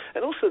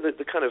 And also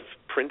the kind of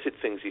printed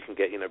things you can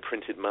get,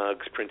 printed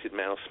mugs, printed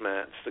mouse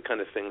mats, the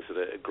kind of things that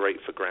are great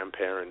for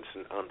grandparents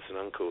and aunts and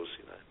uncles.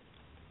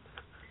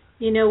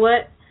 You know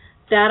what?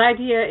 That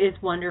idea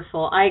is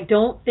wonderful. I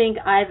don't think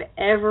I've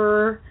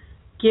ever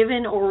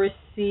given or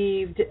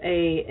received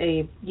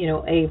a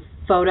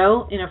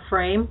photo in a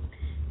frame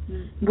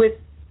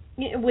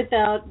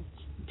without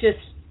just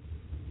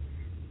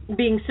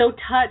being so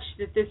touched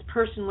that this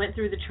person went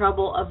through the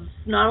trouble of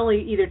not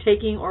only either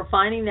taking or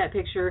finding that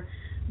picture,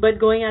 but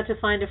going out to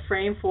find a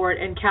frame for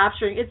it and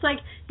capturing. It's like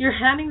you're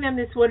handing them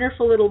this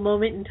wonderful little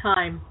moment in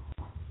time.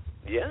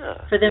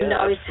 Yeah. For them to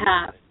always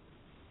absolutely. have.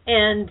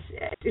 And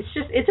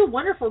it's a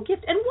wonderful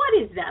gift. And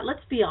what is that?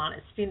 Let's be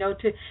honest.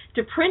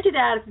 To print it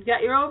out, if you've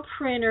got your own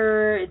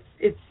printer,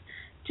 it's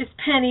just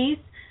pennies.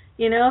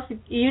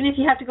 Even if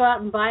you have to go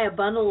out and buy a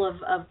bundle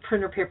of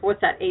printer paper,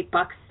 what's that,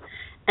 $8?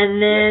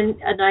 And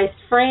then a nice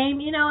frame,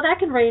 that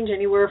can range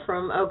anywhere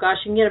from, you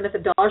can get them at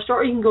the dollar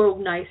store, or you can go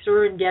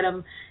nicer and get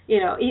them,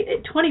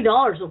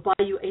 $20 will buy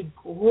you a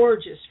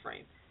gorgeous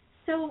frame.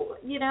 So,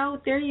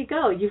 there you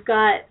go. You've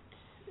got,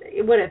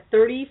 a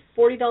 $30,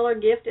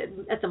 $40 gift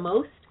at the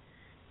most,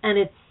 and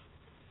it's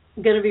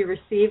going to be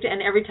received,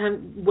 and every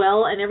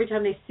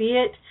time they see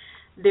it,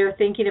 they're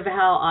thinking of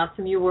how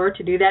awesome you were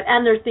to do that,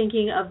 and they're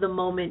thinking of the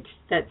moment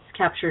that's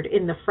captured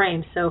in the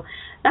frame. So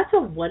that's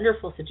a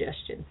wonderful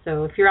suggestion.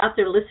 So if you're out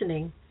there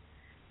listening,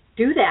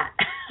 do that.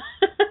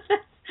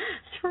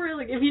 That's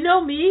really, if you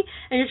know me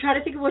and you're trying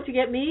to think of what to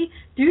get me,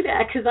 do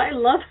that, because I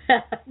love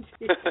that.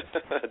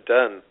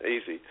 Done.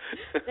 Easy.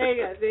 There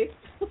you go, see?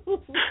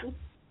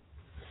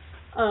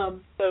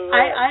 So,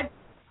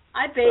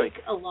 I bake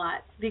a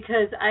lot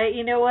because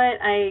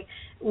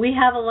we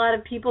have a lot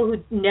of people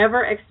who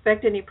never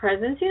expect any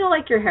presents,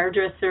 like your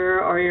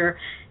hairdresser or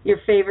your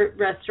favorite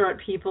restaurant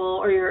people,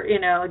 or your,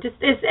 just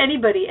it's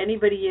anybody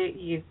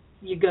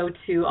you go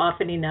to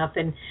often enough.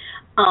 And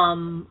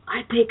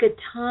I bake a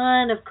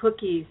ton of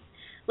cookies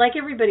like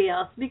everybody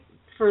else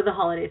for the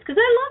holidays, because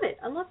I love it.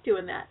 I love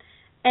doing that.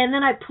 And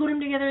then I put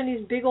them together in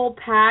these big old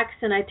packs,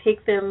 and I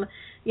take them,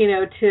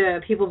 to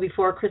people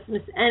before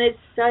Christmas, and it's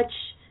such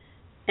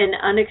an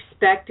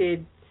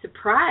unexpected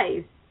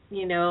surprise,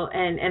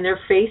 and their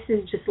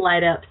faces just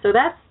light up. So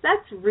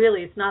that's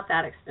really, it's not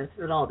that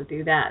expensive at all to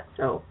do that.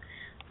 So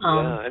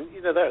yeah, and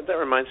that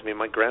reminds me,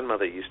 my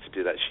grandmother used to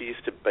do that. She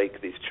used to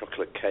bake these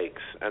chocolate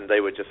cakes, and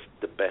they were just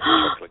the best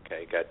chocolate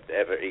cake I'd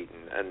ever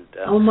eaten. And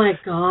oh my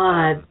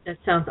God, that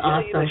sounds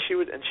awesome. She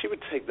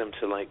would take them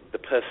to the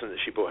person that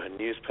she bought her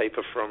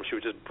newspaper from. She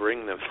would just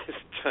bring them this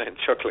giant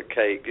chocolate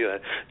cake.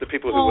 The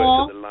people who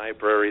worked at the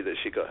library that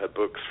she got her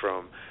books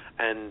from.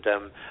 And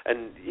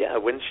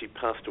when she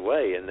passed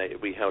away and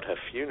we held her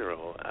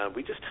funeral,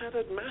 we just had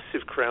a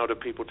massive crowd of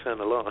people turn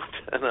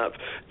up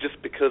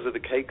just because of the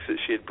cakes that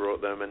she had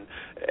brought them, and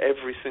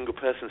every single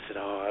person said,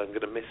 "Oh, I'm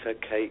going to miss her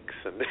cakes."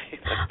 And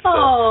that's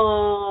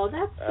so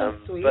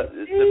sweet. But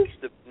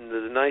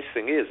the nice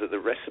thing is that the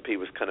recipe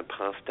was kind of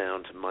passed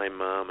down to my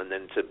mom and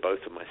then to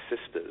both of my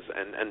sisters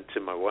and to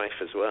my wife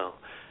as well.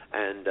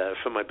 And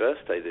for my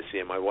birthday this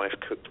year, my wife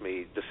cooked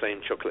me the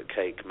same chocolate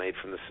cake made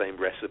from the same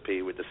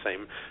recipe with the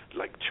same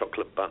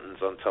chocolate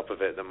buttons on top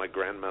of it that my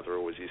grandmother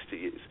always used to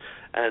use.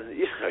 And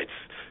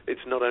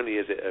it's not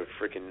only is it a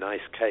freaking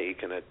nice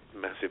cake and a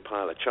massive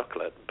pile of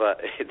chocolate,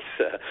 but it's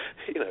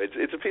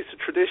it's a piece of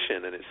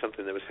tradition, and it's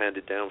something that was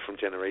handed down from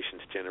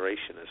generation to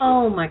generation as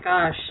well. Oh my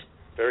gosh!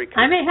 Very cool.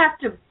 I may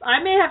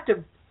have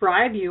to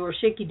bribe you or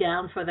shake you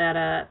down for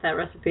that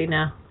recipe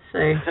now. So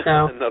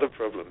not a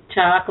problem.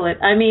 Chocolate.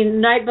 I mean,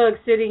 Nightbug's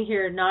sitting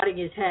here nodding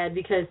his head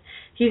because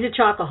he's a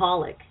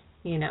chocoholic.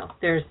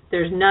 There's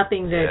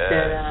nothing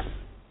that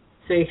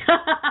so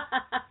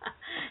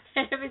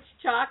if it's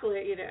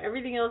chocolate,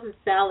 everything else is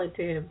salad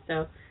to him.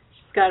 So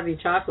it's got to be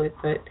chocolate.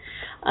 But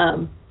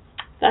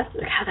that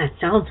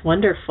sounds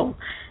wonderful.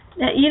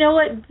 Now, you know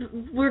what?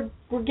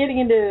 We're getting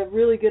into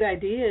really good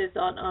ideas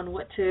on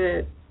what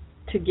to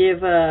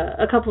give.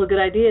 A couple of good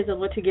ideas on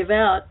what to give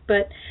out,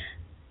 but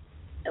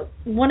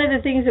one of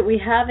the things that we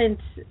haven't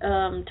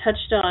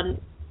touched on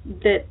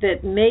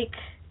that make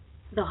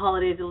the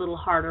holidays a little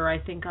harder, I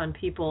think, on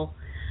people,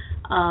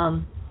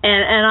 and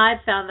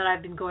I've found that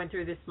I've been going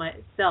through this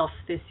myself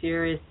this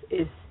year, is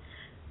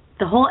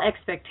the whole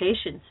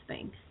expectations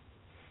thing.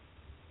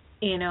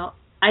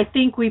 I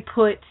think we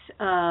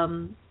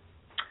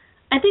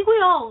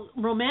all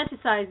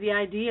romanticize the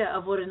idea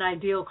of what an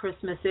ideal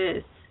Christmas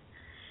is.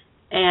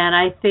 And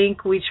I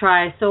think we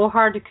try so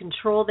hard to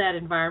control that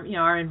environment,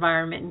 our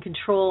environment, and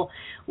control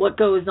what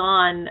goes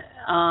on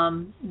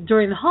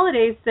during the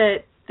holidays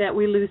that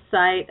we lose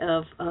sight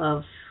of.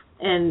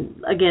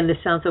 And again, this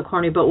sounds so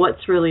corny, but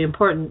what's really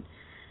important.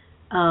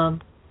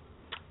 And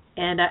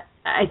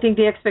I think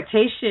the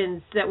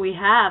expectations that we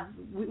have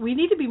we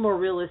need to be more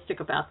realistic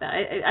about that.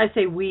 I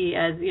say we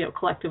as,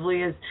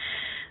 collectively, as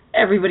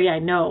everybody I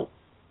know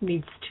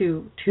needs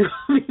to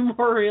be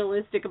more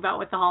realistic about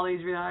what the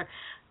holidays really are,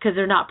 because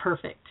they're not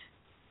perfect.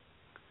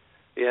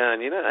 Yeah,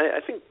 and I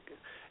think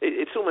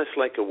it's almost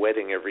like a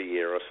wedding every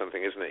year or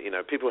something, isn't it?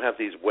 People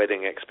have these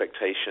wedding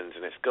expectations,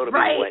 and it's got to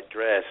be a wet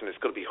dress, and it's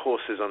got to be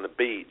horses on the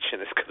beach, and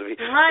it's got to be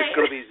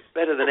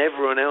better than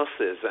everyone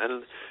else's.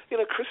 And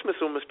Christmas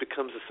almost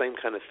becomes the same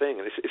kind of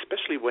thing, and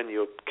especially when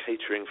you're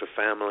catering for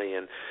family,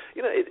 and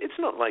it's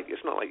not like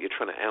you're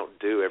trying to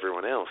outdo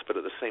everyone else,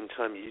 but at the same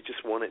time, you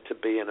just want it to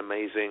be an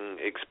amazing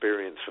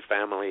experience for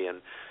family,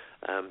 and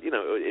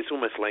it's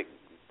almost like,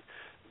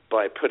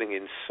 by putting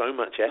in so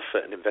much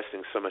effort and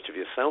investing so much of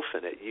yourself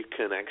in it, you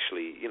can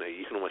actually,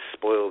 you can almost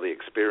spoil the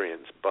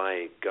experience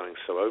by going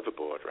so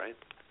overboard, right?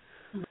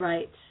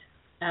 Right.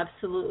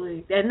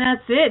 Absolutely. And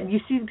that's it. You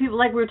see people,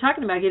 like we were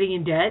talking about, getting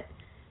in debt,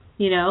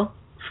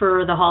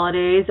 for the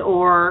holidays,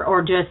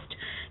 or just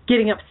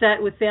getting upset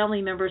with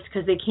family members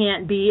because they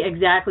can't be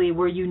exactly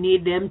where you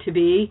need them to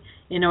be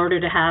in order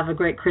to have a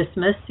great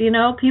Christmas.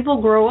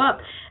 People grow up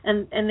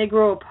and they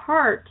grow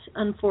apart,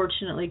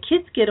 unfortunately.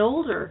 Kids get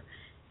older.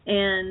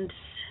 And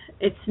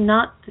it's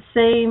not the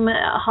same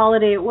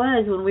holiday it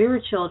was when we were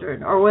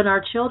children, or when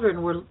our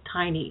children were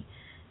tiny,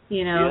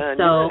 Yeah,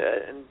 so.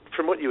 And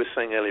from what you were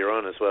saying earlier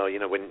on as well,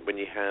 when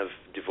you have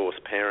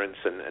divorced parents,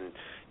 and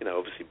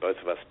obviously both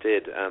of us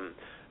did.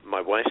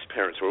 My wife's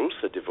parents were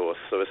also divorced,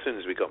 so as soon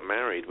as we got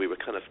married, we were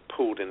kind of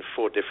pulled in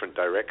 4 different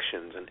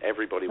directions, and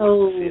everybody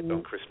wanted to see us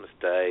on Christmas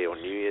Day or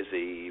New Year's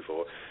Eve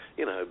or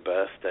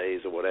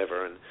birthdays or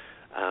whatever, and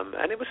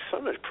it was so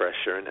much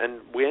pressure,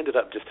 and we ended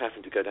up just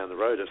having to go down the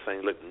road of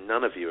saying, look,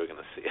 none of you are going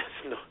to see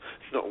us.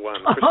 Not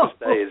one. Christmas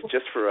Day is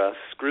just for us.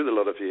 Screw the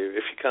lot of you.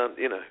 If you can't,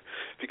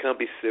 if you can't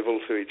be civil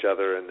to each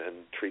other and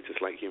treat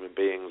us like human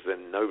beings,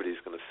 then nobody's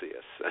going to see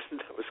us. And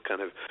that was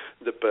kind of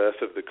the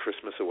birth of the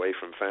Christmas away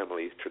from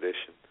family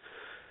tradition.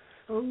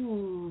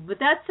 Oh, but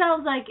that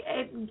sounds like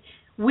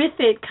with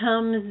it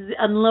comes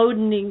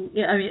unloading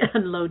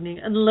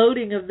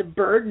of the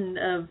burden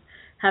of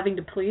having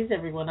to please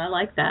everyone. I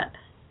like that.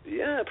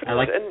 Yeah, pretty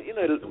much.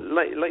 And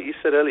like you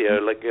said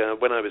earlier,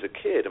 when I was a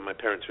kid and my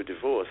parents were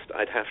divorced,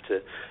 I'd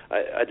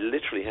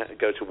literally have to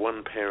go to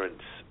one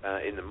parent's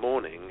in the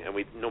morning, and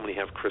we'd normally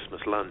have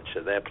Christmas lunch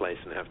at their place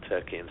and have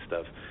turkey and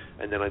stuff,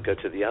 and then I'd go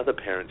to the other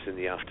parents in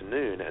the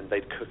afternoon, and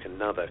they'd cook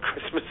another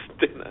Christmas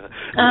dinner,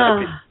 and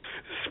I'd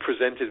be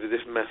presented with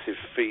this massive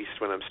feast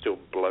when I'm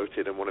still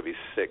bloated and want to be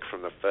sick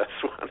from the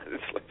first one. And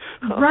it's like,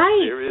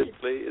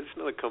 seriously, it's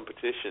not a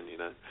competition,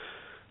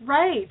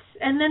 Right,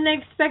 and then they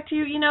expect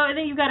you, and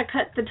then you've got to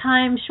cut the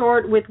time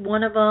short with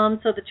one of them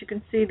so that you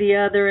can see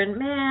the other, and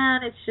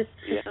man,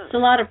 it's a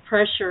lot of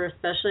pressure,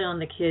 especially on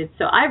the kids.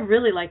 So I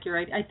really like your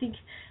idea. I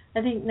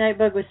think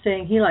Nightbug was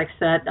saying he likes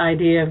that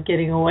idea of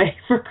getting away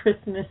for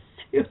Christmas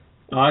too.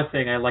 Oh, I was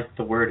saying I like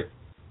the word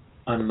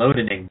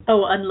unloading.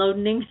 Oh,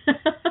 unloading.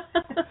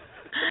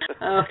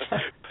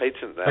 Okay.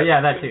 Patent that. Oh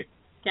yeah, that too.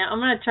 Yeah, I'm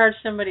going to charge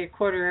somebody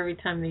 $0.25 every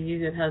time they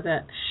use it. How's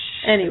that?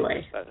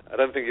 Anyway. I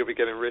don't think you'll be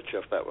getting rich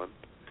off that one.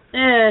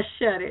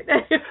 Shut it.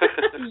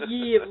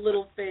 Ye of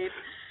little faith.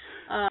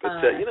 But,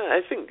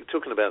 I think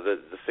talking about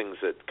the things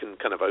that can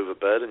kind of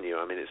overburden you,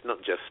 I mean, it's not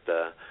just,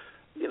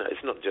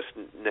 it's not just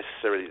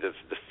necessarily the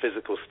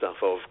physical stuff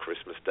of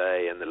Christmas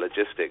Day and the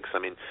logistics. I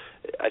mean,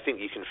 I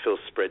think you can feel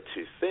spread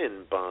too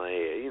thin by,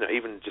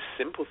 even just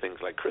simple things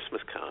like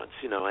Christmas cards.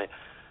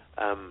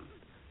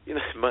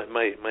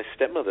 My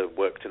stepmother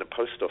worked in a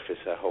post office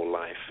her whole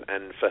life,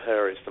 and for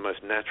her it's the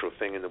most natural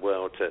thing in the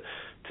world to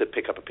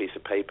pick up a piece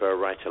of paper,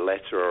 write a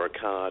letter or a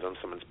card on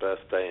someone's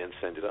birthday and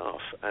send it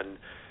off. And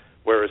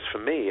whereas for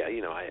me,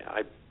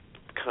 I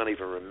can't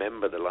even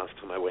remember the last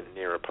time I went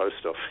near a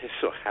post office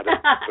or had a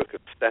book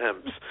of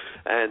stamps.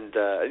 And,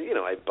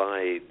 I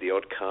buy the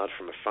odd card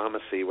from a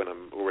pharmacy when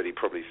I'm already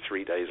probably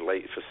 3 days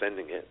late for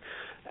sending it.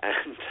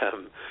 And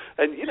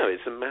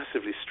it's a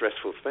massively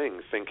stressful thing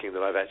thinking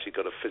that I've actually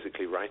got to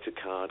physically write a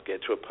card,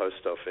 get to a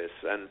post office.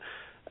 And,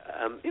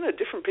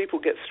 different people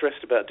get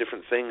stressed about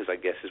different things, I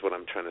guess, is what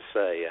I'm trying to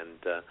say. And,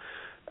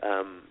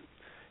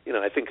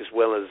 I think as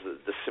well as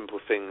the simple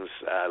things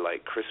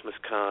like Christmas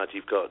cards,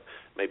 you've got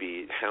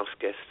maybe house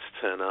guests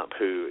turn up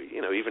who,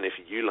 even if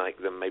you like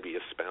them, maybe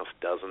your spouse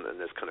doesn't, and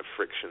there's kind of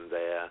friction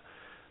there.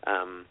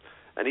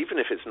 And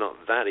even if it's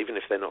not that, even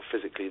if they're not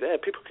physically there,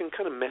 people can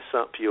kind of mess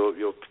up your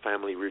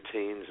family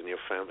routines and your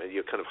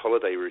kind of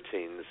holiday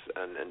routines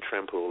and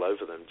trample all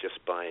over them just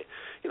by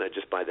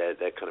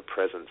their kind of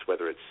presence,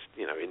 whether it's,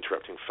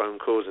 interrupting phone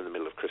calls in the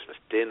middle of Christmas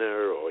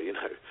dinner or,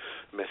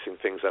 messing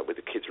things up with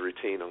the kids'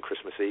 routine on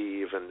Christmas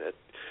Eve. And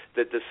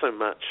there's so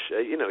much,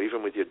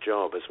 even with your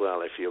job as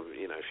well, if you're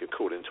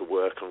called into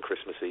work on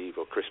Christmas Eve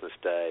or Christmas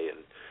Day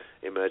and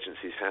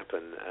emergencies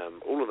happen,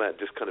 all of that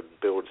just kind of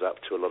builds up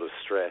to a lot of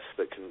stress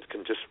that can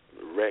just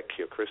wreck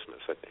your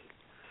Christmas, I think.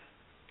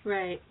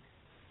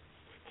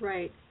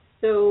 Right.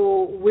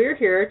 So we're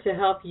here to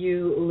help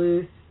you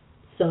lose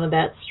some of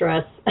that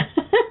stress.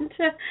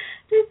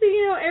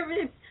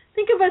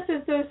 think of us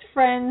as those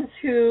friends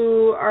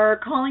who are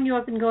calling you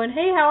up and going,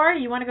 hey, how are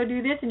you? You want to go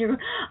do this? And you're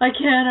going, I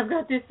can't. I've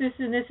got this, this,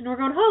 and this. And we're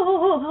going,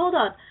 hold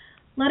on.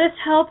 Let us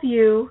help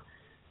you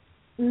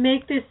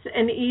make this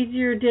an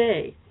easier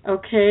day.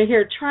 Okay,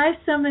 here, try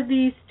some of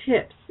these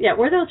tips. Yeah,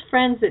 we're those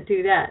friends that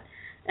do that,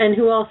 and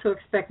who also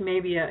expect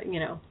maybe a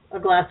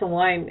glass of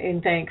wine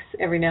in thanks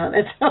every now and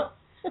then. So.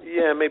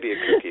 Yeah, maybe a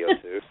cookie or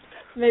two.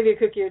 Maybe a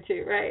cookie or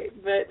two, right?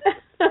 But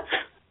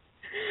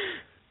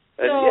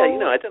I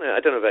don't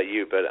know about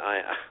you, but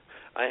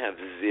I have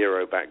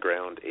zero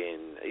background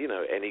in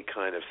any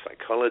kind of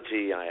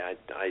psychology. I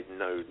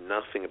know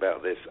nothing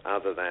about this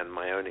other than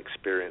my own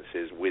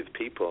experiences with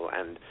people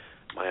and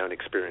my own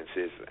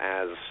experiences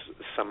as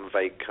some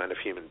vague kind of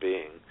human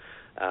being.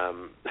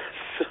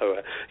 So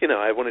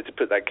I wanted to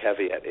put that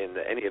caveat in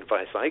that any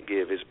advice I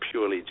give is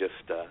purely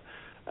just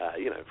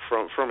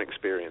from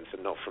experience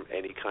and not from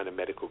any kind of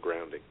medical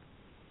grounding.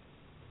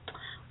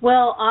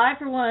 Well, I,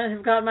 for one,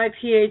 have got my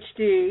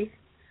PhD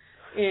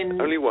in...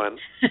 Only one.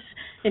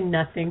 in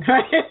nothing,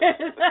 right?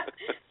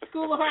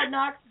 School of Hard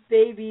Knocks,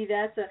 baby,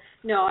 that's a...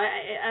 No,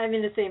 I'm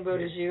in the same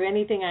boat as you.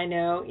 Anything I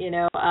know,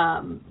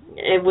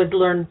 it was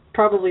learned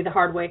probably the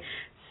hard way.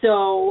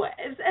 So,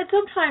 and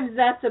sometimes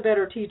that's a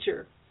better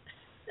teacher.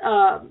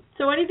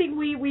 So anything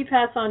we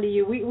pass on to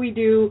you, we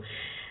do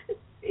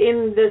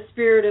in the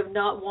spirit of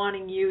not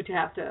wanting you to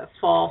have to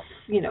fall,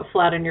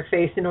 flat on your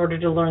face in order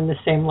to learn the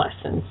same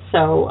lessons.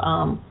 So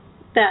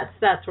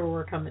that's where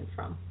we're coming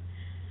from.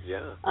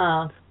 Yeah.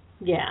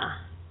 Yeah.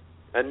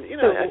 And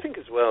I think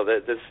as well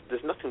that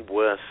there's nothing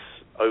worse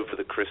over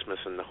the Christmas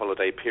and the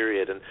holiday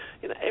period, and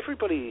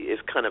everybody is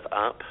kind of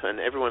up and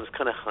everyone's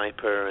kind of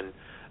hyper, and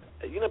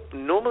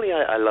normally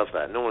I love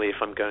that. Normally,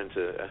 if I'm going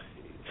to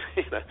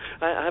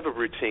I have a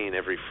routine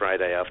every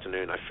Friday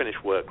afternoon. I finish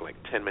work like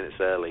 10 minutes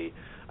early.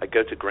 I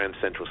go to Grand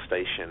Central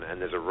Station,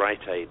 and there's a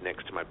Rite Aid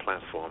next to my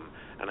platform,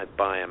 and I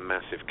buy a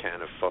massive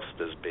can of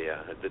Foster's beer,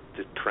 the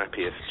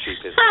crappiest,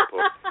 cheapest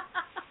import.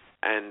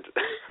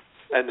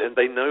 And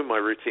they know my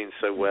routine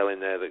so well in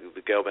there.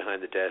 The girl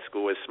behind the desk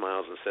always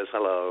smiles and says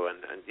hello,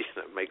 and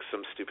makes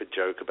some stupid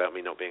joke about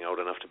me not being old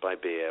enough to buy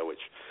beer,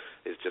 which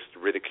is just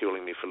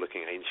ridiculing me for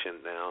looking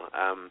ancient now.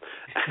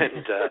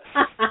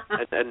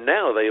 And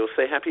now they all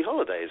say happy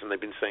holidays, and they've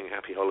been saying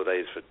happy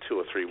holidays for 2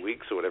 or 3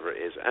 weeks or whatever it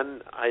is,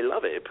 and I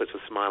love it. It puts a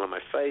smile on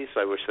my face.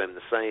 I wish them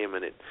the same,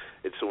 and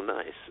it's all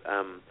nice.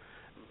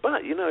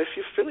 But, if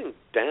you're feeling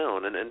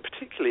down, and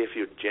particularly if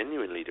you're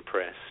genuinely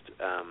depressed,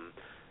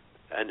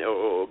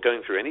 or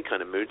going through any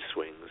kind of mood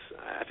swings,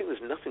 I think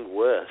there's nothing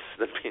worse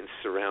than being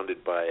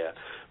surrounded by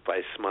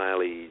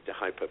smiley,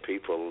 hyper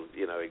people,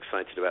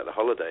 excited about the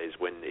holidays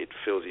when it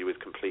fills you with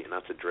complete and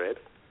utter dread.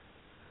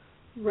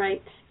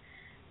 Right.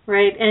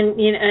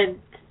 And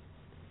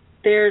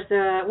there's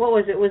what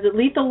was it? Was it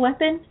Lethal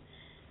Weapon?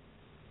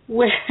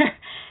 Where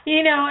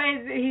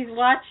he's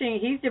watching.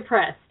 He's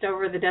depressed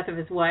over the death of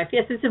his wife.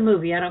 Yes, it's a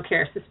movie. I don't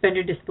care. Suspend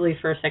your disbelief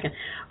for a second.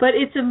 But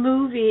it's a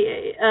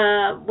movie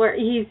where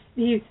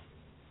he's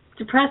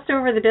depressed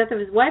over the death of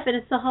his wife, and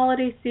it's the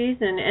holiday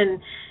season,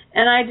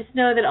 and I just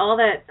know that all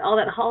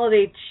that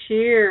holiday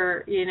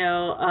cheer,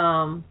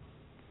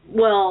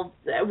 well,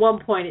 at one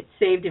point it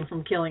saved him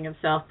from killing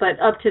himself, but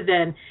up to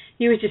then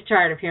he was just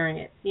tired of hearing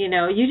it. You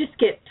just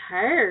get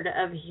tired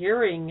of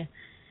hearing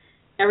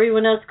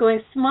everyone else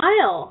going,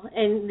 smile,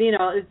 and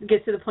it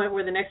gets to the point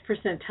where the next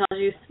person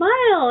tells you,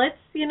 smile, it's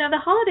the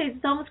holidays,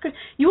 it's almost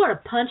Christmas. You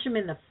want to punch them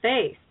in the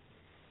face.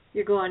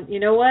 You're going, you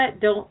know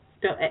what? Don't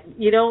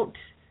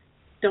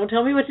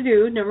tell me what to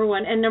do, number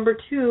one. And number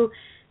two,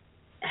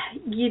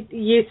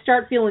 you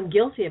start feeling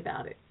guilty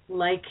about it.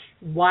 Like,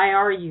 why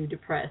are you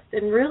depressed?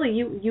 And really,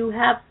 you don't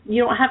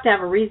have to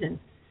have a reason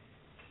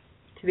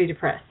to be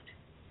depressed.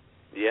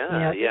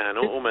 Yeah, and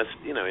almost,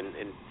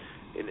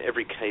 in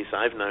every case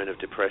I've known of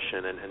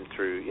depression, and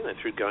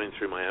through going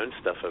through my own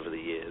stuff over the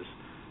years,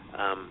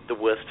 the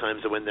worst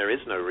times are when there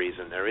is no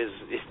reason.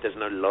 There's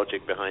no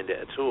logic behind it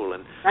at all.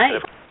 And right.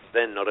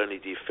 Then not only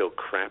do you feel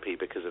crappy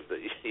because of the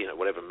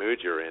whatever mood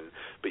you're in,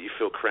 but you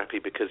feel crappy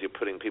because you're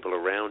putting people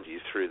around you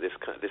through this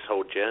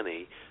whole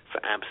journey for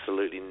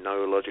absolutely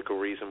no logical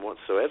reason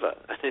whatsoever,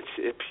 and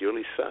it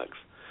purely sucks.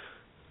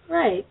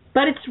 Right,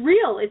 but it's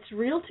real. It's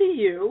real to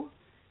you,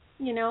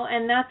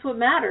 and that's what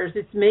matters.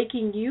 It's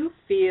making you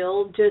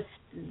feel just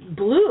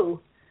blue,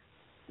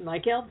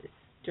 like Elvis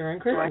during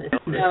Christmas.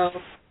 So,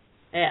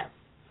 yeah.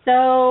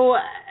 So,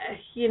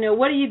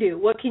 what do you do?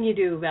 What can you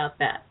do about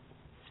that,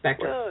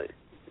 Spectre? Well,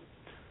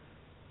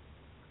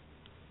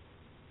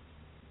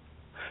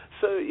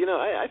 so,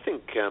 I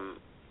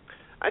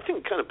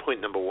think kind of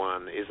point number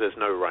one is there's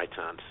no right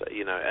answer,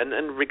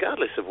 and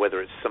regardless of whether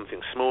it's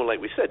something small,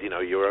 like we said,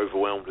 you're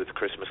overwhelmed with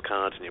Christmas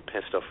cards and you're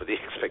pissed off with the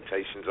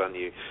expectations on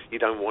you. You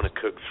don't want to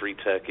cook 3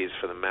 turkeys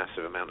for the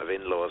massive amount of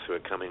in-laws who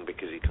are coming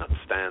because you can't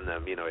stand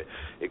them.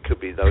 It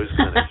could be those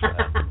kind of,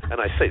 and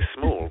I say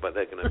small, but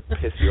they're going to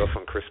piss you off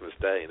on Christmas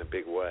Day in a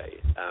big way.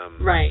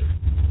 Right.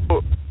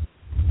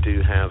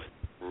 Do have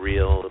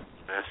real,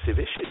 massive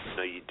issue.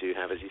 You do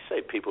have, as you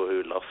say, people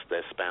who lost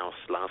their spouse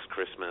last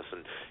Christmas,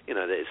 and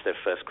it's their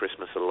first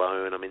Christmas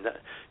alone. I mean,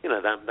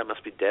 that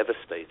must be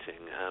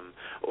devastating.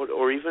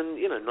 Or even,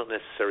 not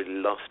necessarily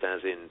lost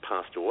as in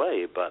passed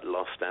away, but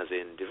lost as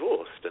in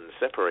divorced and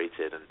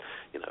separated, and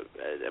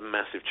a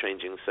massive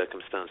changing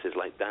circumstances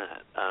like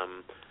that.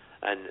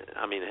 And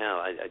I mean,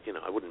 hell,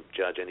 I wouldn't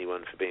judge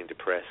anyone for being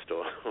depressed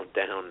or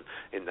down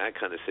in that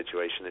kind of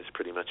situation. It's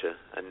pretty much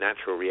a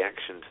natural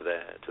reaction to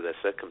their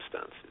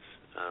circumstances.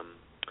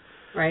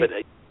 Right. But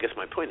I guess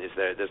my point is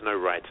there's no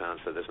right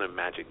answer. There's no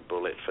magic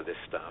bullet for this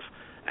stuff.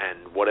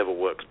 And whatever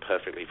works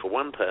perfectly for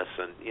one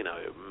person, it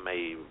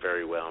may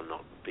very well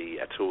not be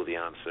at all the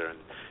answer.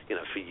 And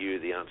for you,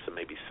 the answer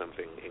may be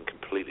something in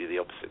completely the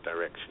opposite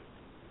direction.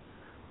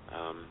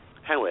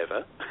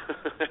 However,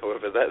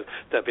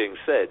 that being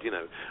said,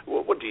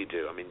 what do you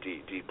do? I mean, do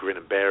you grin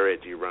and bear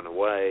it? Do you run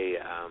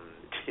away?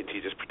 Do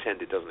you just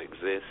pretend it doesn't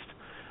exist?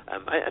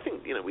 I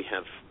think we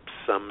have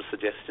some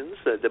suggestions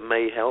that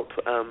may help,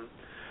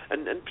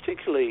 and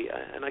particularly,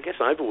 and I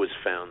guess I've always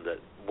found that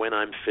when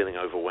I'm feeling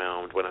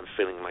overwhelmed, when I'm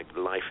feeling like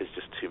life is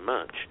just too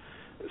much,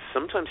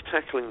 sometimes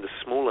tackling the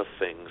smaller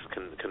things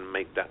can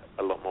make that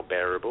a lot more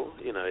bearable.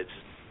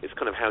 It's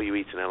kind of how you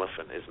eat an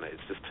elephant, isn't it?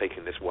 It's just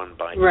taking this one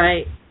bite.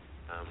 Right.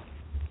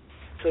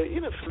 So,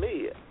 for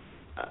me,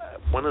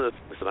 one of the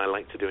things that I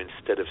like to do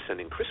instead of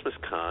sending Christmas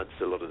cards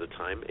a lot of the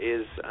time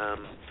is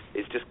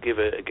just give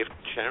a gift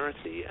to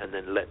charity and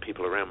then let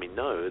people around me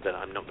know that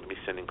I'm not going to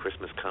be sending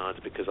Christmas cards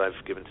because I've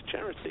given to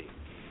charity.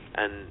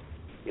 And,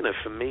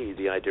 for me,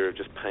 the idea of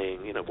just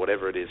paying,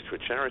 whatever it is to a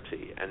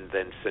charity and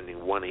then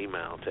sending one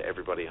email to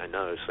everybody I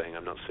know saying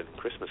I'm not sending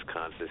Christmas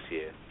cards this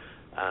year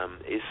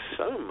is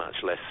so much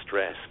less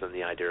stress than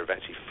the idea of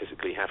actually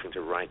physically having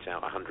to write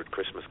out 100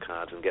 Christmas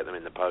cards and get them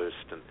in the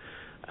post, and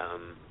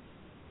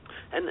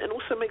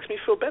also makes me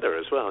feel better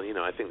as well.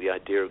 I think the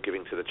idea of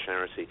giving to the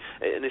charity,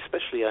 and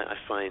especially I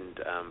find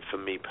for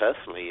me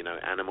personally,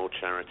 animal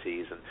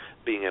charities and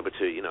being able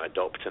to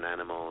adopt an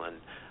animal, and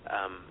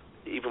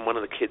even one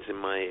of the kids in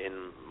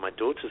my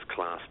daughter's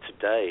class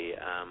today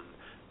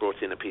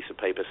brought in a piece of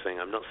paper saying,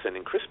 I'm not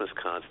sending Christmas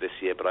cards this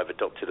year, but I've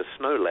adopted a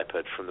snow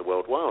leopard from the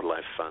World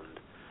Wildlife Fund.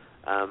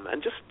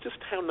 And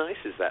just how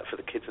nice is that for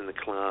the kids in the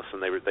class?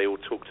 And they all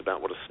talked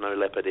about what a snow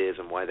leopard is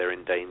and why they're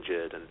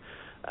endangered. And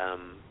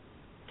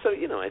so,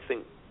 I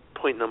think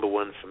point number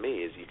one for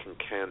me is you can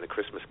can the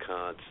Christmas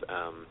cards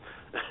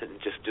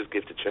and just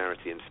give to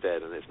charity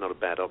instead, and it's not a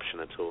bad option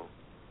at all.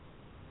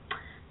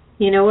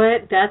 You know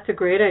what? That's a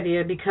great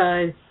idea,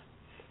 because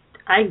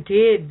I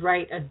did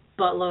write a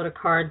buttload of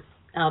cards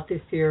out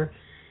this year,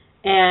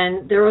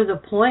 and there was a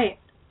point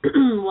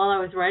while I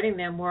was writing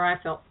them where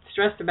I felt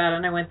stressed about it,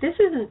 and I went, this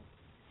isn't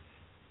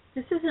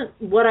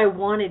what I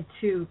wanted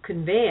to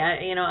convey.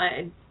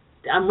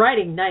 I'm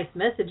writing nice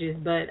messages,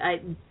 but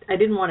I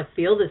didn't want to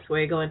feel this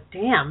way, going,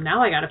 damn,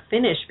 now I got to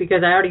finish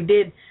because I already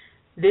did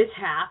this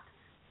half,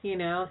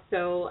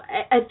 so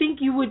I think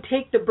you would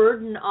take the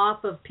burden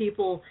off of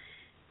people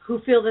who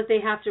feel that they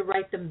have to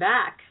write them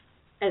back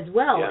as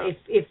well. Yeah.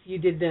 If you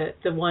did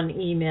the one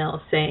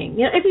email saying,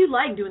 if you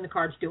like doing the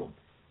cards, do them.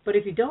 But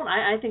if you don't,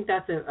 I think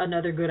that's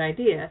another good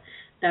idea.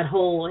 That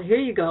whole, here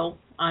you go,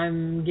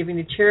 I'm giving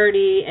to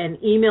charity,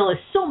 and email is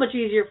so much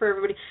easier for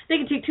everybody. They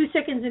can take 2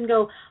 seconds and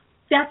go,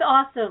 that's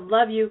awesome,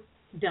 love you,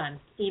 done.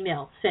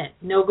 Email, sent.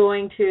 No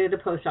going to the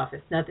post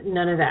office,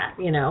 none of that,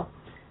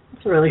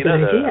 It's a really good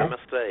idea. I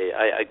must say,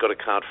 I got a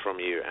card from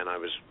you, and I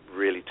was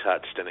really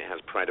touched, and it has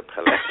Pride of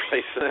Palette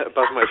placed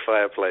above my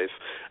fireplace.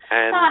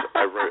 And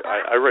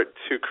I wrote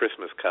 2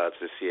 Christmas cards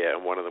this year,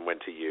 and one of them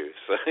went to you.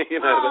 So,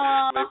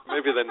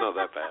 maybe they're not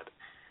that bad.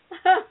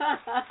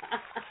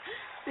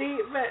 See,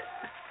 but...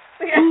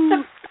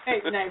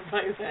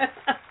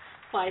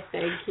 Why,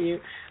 thank you.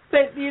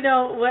 But you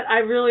know what? I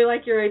really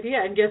like your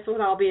idea, and guess what?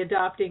 I'll be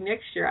adopting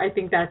next year. I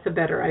think that's a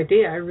better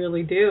idea. I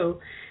really do.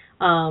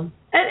 And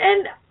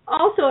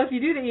also, if you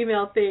do the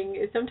email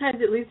thing,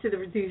 sometimes it leads to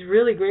these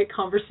really great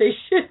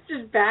conversations,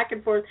 just back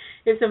and forth.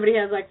 If somebody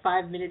has like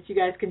 5 minutes, you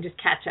guys can just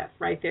catch up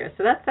right there.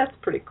 So that's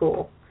pretty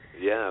cool.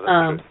 Yeah,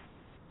 that's true.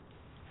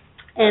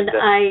 And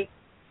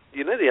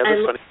the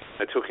other funny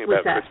thing, talking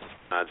about Christmas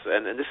cards,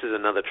 and this is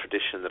another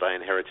tradition that I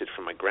inherited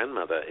from my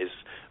grandmother, is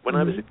when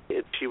I was a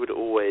kid, she would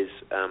always,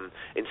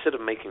 instead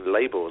of making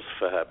labels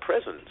for her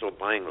presents or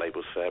buying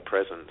labels for her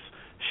presents,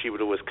 she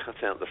would always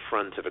cut out the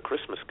front of a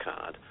Christmas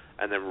card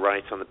and then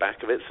write on the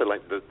back of it, so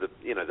like the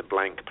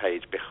blank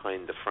page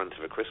behind the front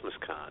of a Christmas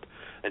card,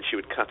 and she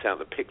would cut out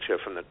the picture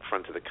from the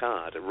front of the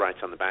card and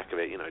write on the back of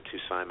it, to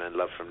Simon,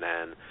 love from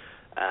Nan,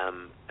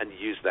 and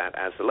use that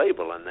as the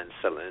label, and then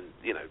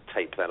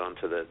tape that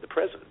onto the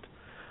present.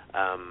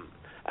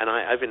 And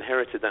I've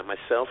inherited that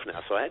myself now,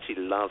 so I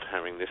actually love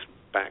having this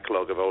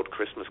backlog of old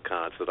Christmas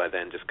cards that I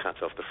then just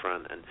cut off the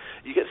front. And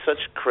you get such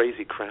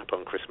crazy crap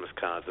on Christmas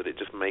cards that it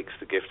just makes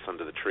the gifts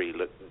under the tree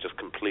look just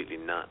completely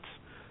nuts.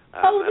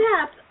 That's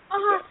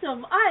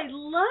awesome. I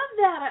love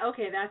that.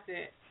 Okay, that's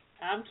it.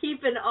 I'm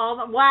keeping all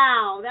the...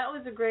 Wow, that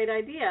was a great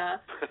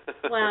idea.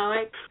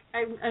 Wow,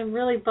 I'm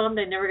really bummed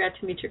I never got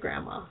to meet your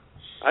grandma.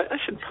 I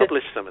should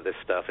publish some of this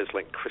stuff. It's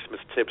like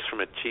Christmas tips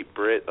from a cheap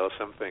Brit or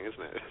something,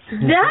 isn't it?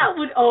 That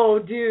would, oh,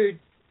 dude.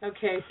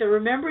 Okay, so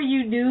remember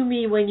you knew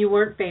me when you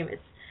weren't famous.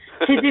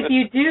 Because if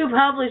you do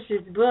publish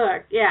this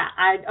book, yeah,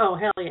 hell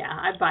yeah,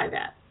 I'd buy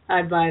that.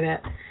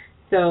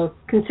 So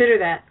consider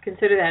that.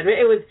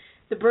 It was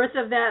the birth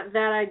of that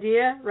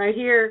idea right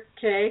here,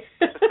 Kay.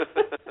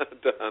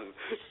 Done.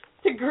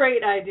 It's a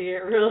great idea,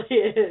 it really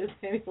is.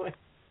 Anyway,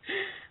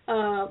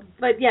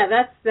 but yeah,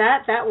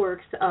 that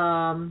works.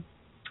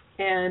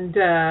 And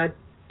I'm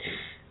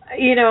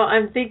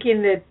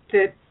thinking that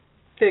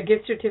the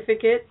gift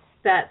certificates,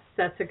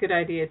 that's a good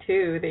idea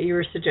too that you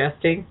were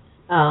suggesting.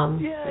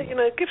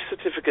 Gift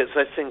certificates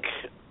I think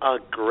are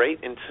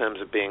great in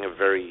terms of being a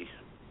very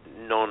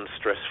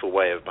non-stressful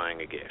way of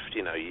buying a gift.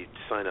 You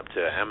sign up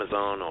to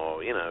Amazon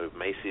or,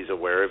 Macy's or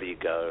wherever you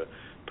go,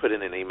 put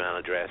in an email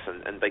address,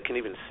 and they can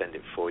even send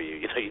it for you.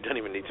 You don't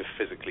even need to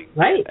physically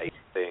get a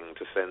thing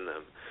to send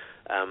them.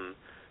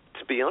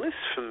 To be honest,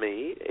 for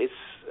me, it's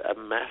a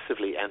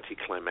massively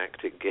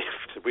anticlimactic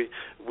gift. We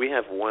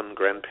have one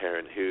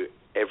grandparent who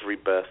every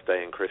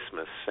birthday and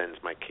Christmas sends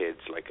my kids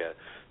like a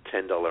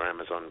 $10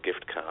 Amazon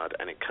gift card,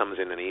 and it comes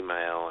in an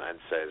email and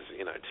says,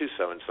 to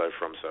so-and-so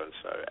from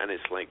so-and-so. And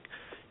it's like,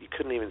 you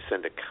couldn't even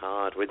send a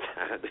card with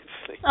that.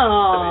 It's like,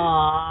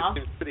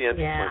 it's pretty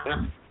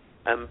anticlimactic.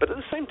 Yeah. But at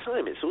the same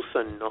time, it's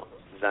also not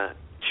that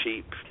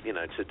cheap,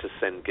 to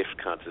send gift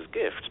cards as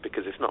gifts,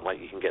 because it's not like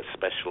you can get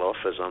special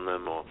offers on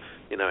them or,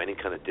 any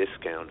kind of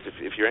discounts.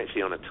 If you're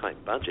actually on a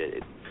tight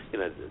budget,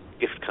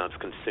 gift cards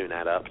can soon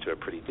add up to a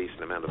pretty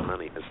decent amount of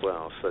money as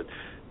well. So,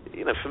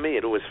 for me,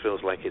 it always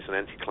feels like it's an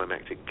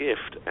anticlimactic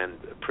gift and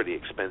a pretty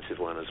expensive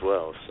one as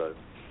well. So,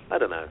 I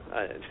don't know.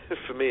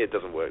 For me, it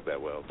doesn't work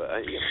that well. But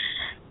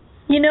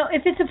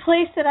if it's a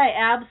place that I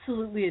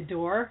absolutely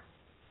adore,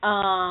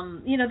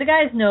 the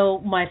guys know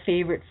my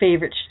favorite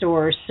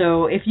stores.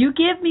 So if you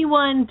give me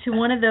one to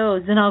one of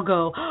those, then I'll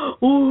go,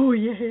 oh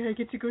yeah, I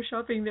get to go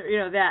shopping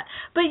there. That.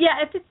 But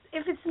yeah,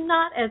 if it's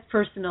not as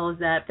personal as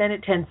that, then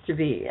it tends to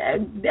be,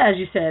 as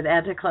you said,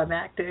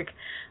 anticlimactic.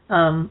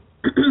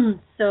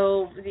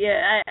 So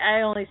yeah,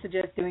 I only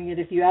suggest doing it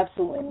if you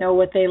absolutely know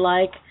what they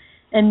like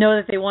and know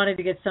that they wanted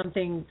to get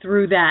something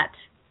through that,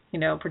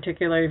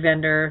 particular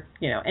vendor,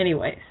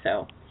 anyway.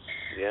 So,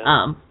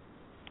 yeah.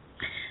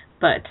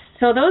 But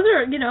so those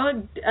are,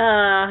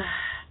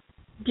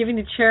 giving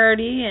to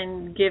charity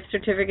and gift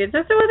certificates.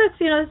 That's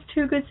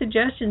two good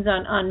suggestions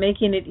on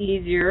making it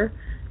easier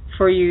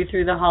for you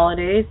through the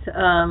holidays.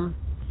 Now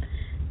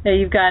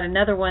you've got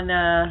another one,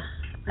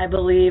 I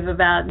believe,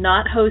 about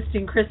not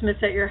hosting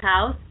Christmas at your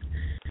house.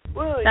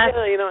 Well,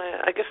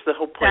 I guess the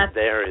whole point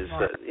there is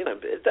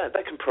that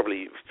that can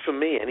probably, for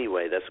me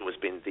anyway, that's always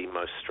been the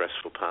most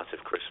stressful part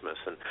of Christmas,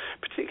 and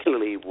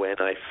particularly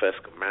when I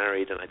first got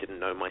married and I didn't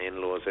know my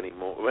in-laws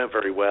anymore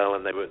very well,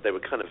 and they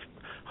were kind of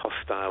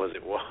hostile as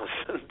it was,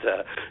 and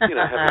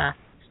having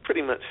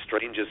pretty much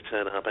strangers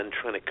turn up and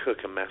trying to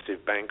cook a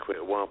massive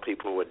banquet while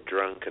people were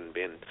drunk and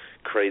being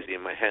crazy in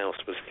my house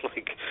was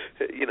like,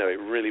 it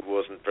really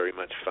wasn't very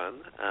much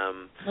fun.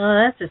 Well,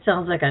 that just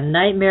sounds like a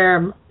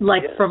nightmare,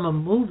 from a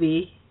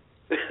movie.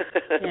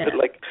 Yeah. But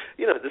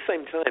at the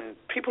same time,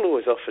 people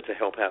always offer to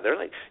help out. They're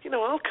like,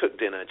 I'll cook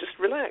dinner. Just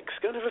relax.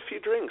 Go and have a few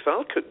drinks.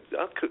 I'll cook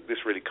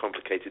this really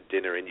complicated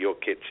dinner in your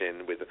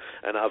kitchen with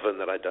an oven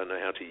that I don't know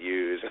how to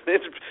use. And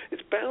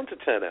it's bound to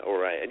turn out all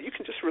right. And you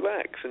can just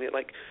relax. And you're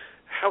like,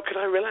 how can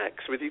I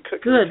relax with you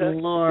cooking? Good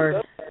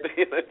Lord.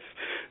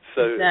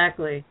 So,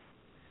 exactly.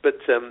 But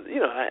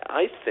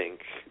I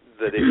think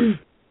that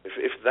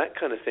if that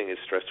kind of thing is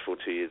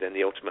stressful to you, then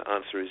the ultimate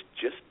answer is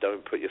just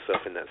don't put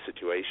yourself in that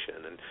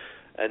situation.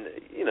 And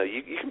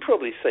you can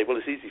probably say, well,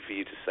 it's easy for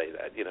you to say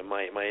that.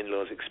 My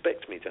in-laws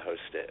expect me to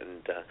host it,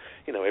 and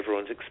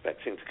everyone's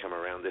expecting to come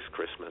around this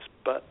Christmas.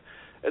 But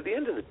at the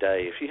end of the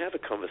day, if you have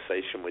a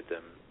conversation with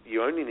them,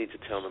 you only need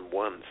to tell them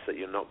once that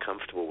you're not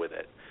comfortable with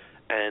it,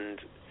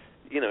 and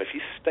if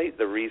you state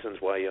the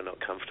reasons why you're not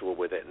comfortable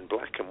with it in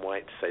black and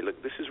white, say,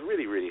 look, this is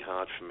really, really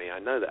hard for me. I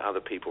know that other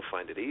people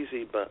find it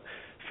easy, but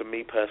for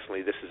me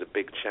personally, this is a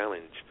big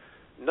challenge.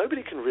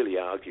 Nobody can really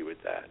argue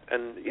with that.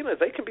 And,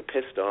 they can be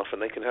pissed off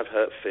and they can have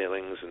hurt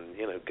feelings and,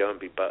 go and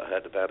be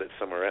butthurt about it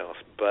somewhere else.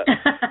 But,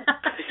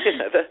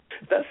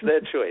 that's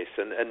their choice.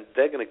 And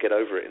they're going to get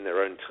over it in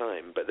their own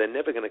time. But they're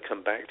never going to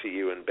come back to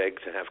you and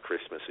beg to have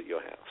Christmas at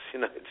your house.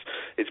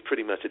 It's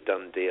pretty much a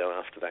done deal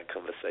after that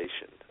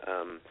conversation.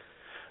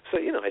 So,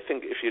 I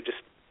think if you're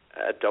just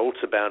adult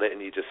about it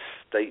and you just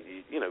state,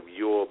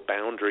 your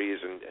boundaries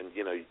and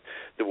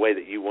the way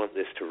that you want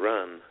this to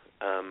run,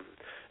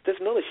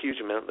 there's not a huge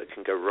amount that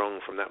can go wrong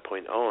from that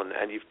point on,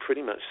 and you've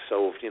pretty much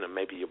solved,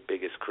 maybe your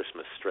biggest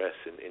Christmas stress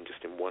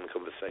in one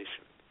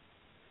conversation.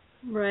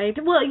 Right.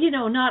 Well,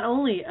 not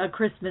only a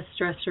Christmas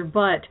stressor,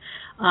 but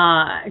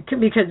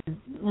because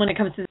when it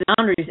comes to the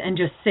boundaries and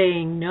just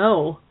saying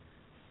no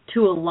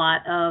to a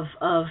lot of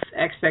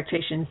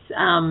expectations,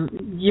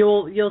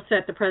 you'll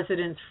set the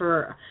precedence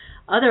for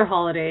other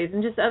holidays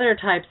and just other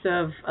types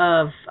of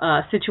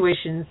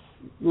situations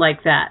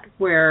like that,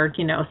 where,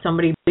 you know,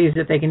 somebody believes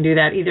that they can do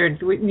that either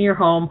in your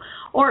home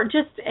or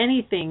just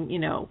anything, you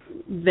know,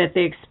 that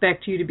they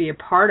expect you to be a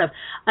part of.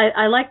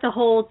 I like the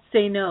whole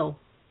say no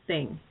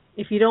thing.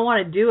 If you don't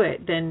want to do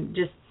it, then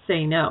just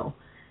say no.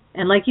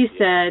 And like you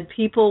said,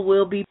 people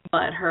will be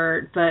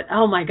butthurt, but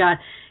oh my God,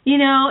 you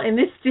know, in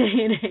this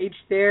day and age,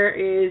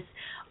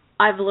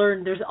 I've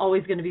learned there's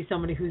always going to be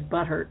somebody who's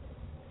butthurt.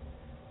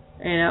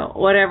 You know,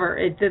 whatever.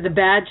 The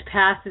badge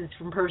passes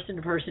from person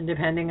to person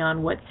depending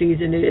on what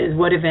season it is,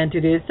 what event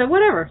it is. So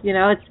whatever, you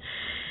know, it's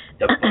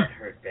the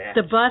butthurt badge.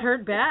 The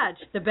butthurt badge.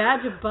 The badge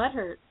of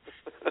butthurt.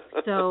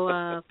 So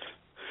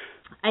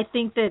I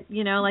think that,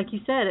 you know, like you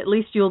said, at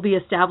least you'll be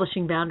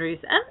establishing boundaries.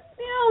 And,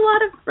 you know, a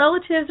lot of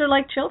relatives are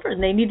like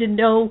children. They need to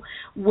know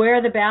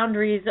where the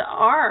boundaries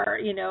are,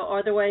 you know,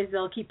 otherwise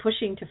they'll keep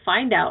pushing to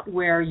find out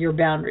where your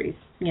boundaries,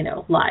 you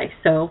know, lie.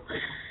 So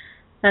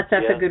that's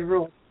a good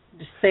rule.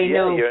 Just say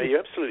no. You're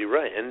absolutely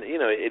right, and you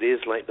know it is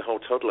like the whole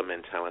toddler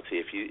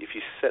mentality. If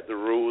you set the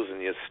rules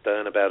and you're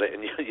stern about it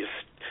and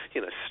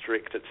you're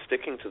strict at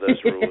sticking to those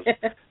rules,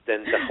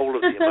 then the whole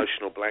of the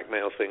emotional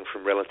blackmail thing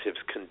from relatives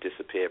can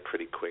disappear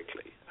pretty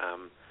quickly.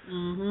 And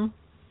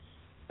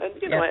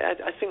you know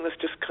I think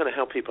that's just kind of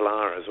how people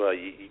are as well.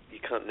 You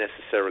can't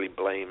necessarily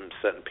blame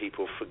certain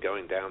people for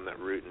going down that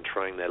route and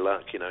trying their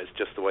luck. You know, it's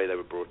just the way they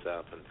were brought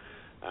up and.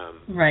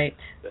 Right.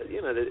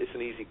 You know, it's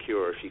an easy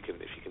cure if you can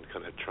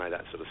kind of try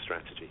that sort of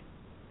strategy.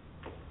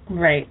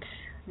 Right.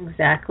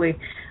 Exactly.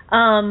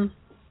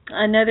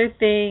 Another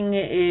thing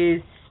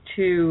is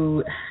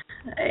to,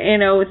 you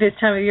know, this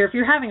time of year, if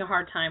you're having a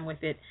hard time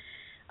with it,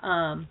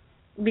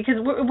 because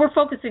we're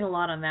focusing a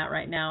lot on that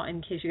right now,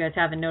 in case you guys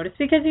haven't noticed,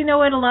 because you know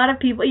what, a lot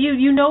of people,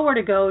 you know where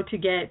to go to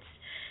get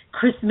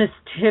Christmas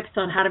tips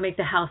on how to make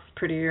the house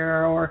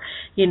prettier, or,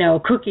 you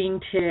know, cooking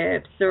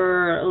tips,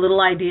 or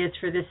little ideas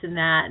for this and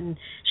that. And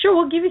sure,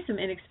 we'll give you some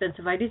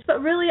inexpensive ideas,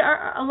 but really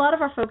a lot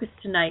of our focus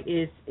tonight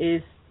is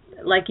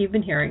like you've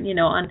been hearing, you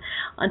know, on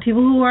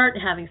people who aren't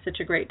having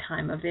such a great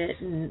time of it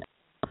and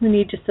who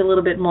need just a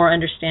little bit more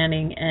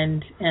understanding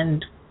and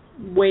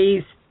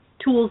ways,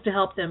 tools to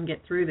help them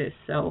get through this.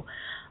 So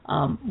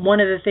one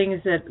of the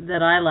things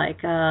that I like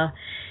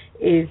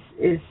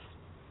is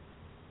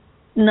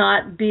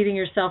not beating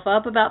yourself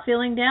up about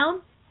feeling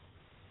down.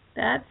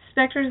 That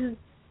Spectre's,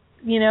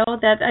 you know,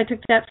 that I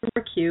took that from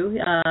your cue,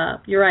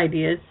 your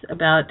ideas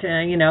about,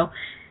 you know,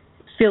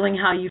 feeling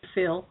how you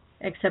feel,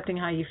 accepting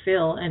how you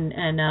feel, and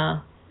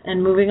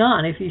moving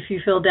on. If you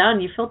feel down,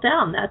 you feel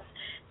down.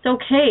 It's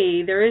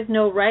okay. There is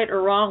no right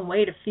or wrong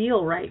way to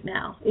feel right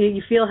now.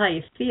 You feel how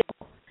you feel.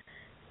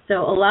 So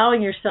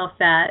allowing yourself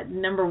that,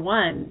 number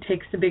one,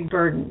 takes the big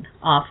burden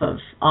off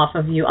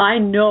of you. I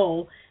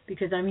know,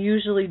 because I'm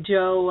usually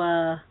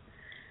Joe,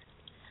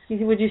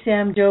 would you say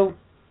I'm Joe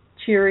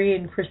cheery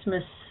in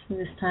Christmas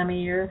this time of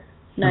year?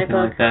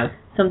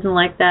 Something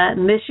like that.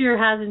 And this year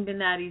hasn't been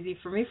that easy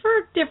for me for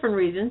different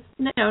reasons.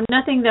 No,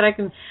 nothing that I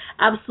can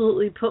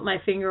absolutely put my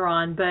finger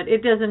on, but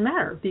it doesn't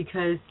matter,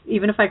 because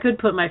even if I could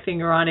put my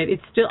finger on it,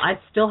 it's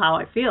still how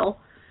I feel.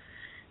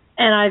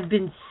 And I've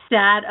been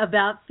sad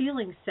about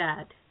feeling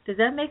sad. Does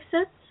that make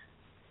sense?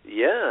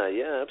 Yeah,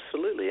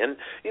 absolutely. And,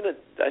 you know,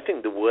 I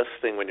think the worst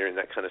thing when you're in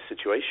that kind of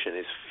situation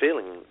is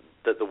feeling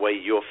that the way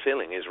you're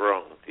feeling is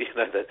wrong. You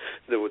know, that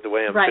the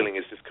way I'm feeling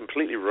is just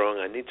completely wrong.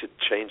 I need to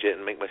change it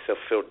and make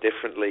myself feel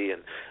differently,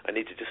 and I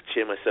need to just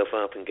cheer myself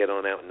up and get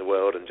on out in the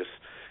world and just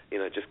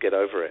get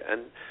over it.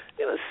 And,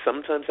 you know,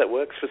 sometimes that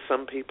works for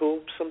some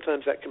people.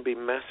 Sometimes that can be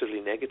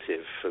massively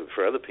negative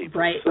for other people.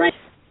 Right.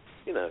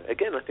 You know,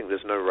 again, I think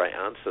there's no right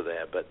answer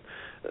there, but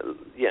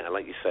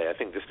like you say, I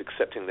think just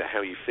accepting that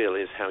how you feel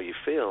is how you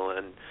feel,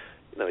 and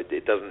you know,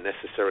 it doesn't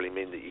necessarily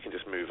mean that you can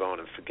just move on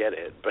and forget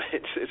it, but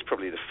it's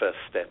probably the first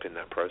step in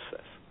that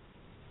process.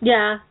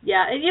 Yeah,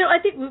 and you know, I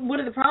think one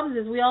of the problems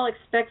is we all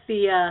expect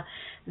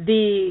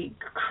the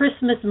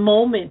Christmas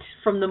moment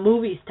from the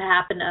movies to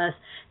happen to us,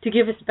 to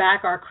give us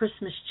back our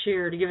Christmas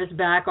cheer, to give us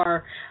back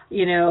our,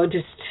 you know,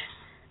 just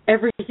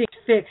everything's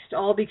fixed,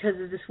 all because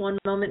of this one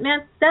moment. Man,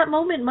 that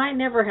moment might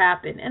never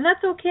happen, and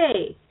that's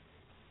okay.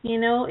 You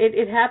know,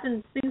 it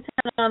happens. Things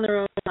happen on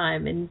their own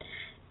time, and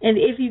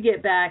if you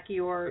get back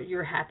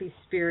your happy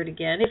spirit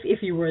again, if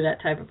you were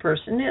that type of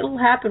person, it'll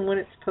happen when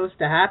it's supposed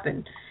to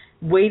happen.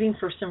 Waiting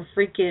for some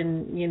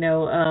freaking, you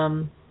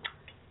know,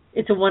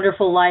 It's a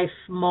Wonderful Life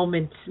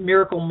moment,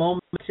 miracle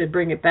moment to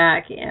bring it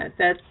back. Yeah,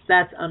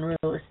 that's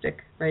unrealistic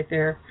right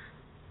there.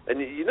 And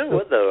you know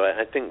what, though?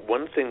 I think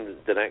one thing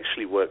that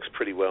actually works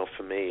pretty well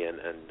for me, and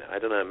I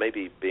don't know,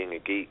 maybe being a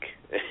geek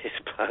is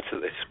part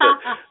of this, but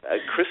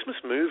Christmas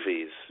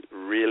movies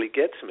really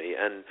get to me.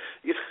 And,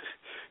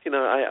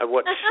 I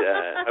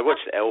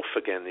watched Elf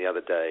again the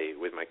other day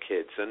with my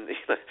kids, and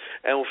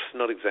Elf's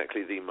not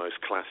exactly the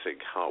most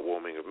classic,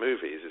 heartwarming of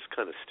movies. It's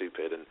kind of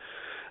stupid, and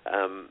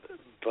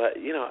but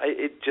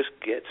it just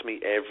gets me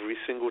every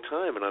single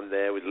time, and I'm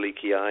there with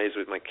leaky eyes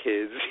with my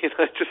kids,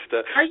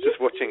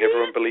 just watching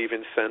everyone believe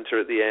in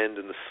Santa at the end,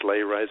 and the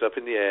sleigh rise up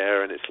in the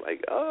air, and it's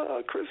like,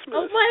 oh, Christmas.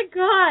 Oh my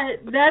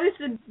God,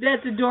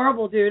 that's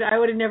adorable, dude. I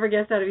would have never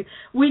guessed that of you.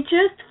 We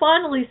just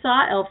finally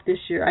saw Elf this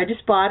year. I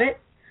just bought it.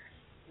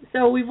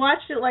 So we've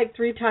watched it like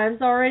 3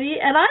 times already,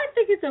 and I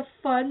think it's a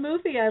fun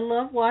movie. I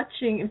love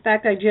watching. In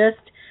fact, I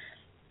just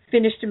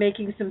finished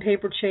making some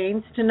paper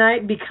chains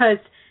tonight because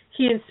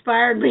he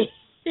inspired me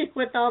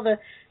with all the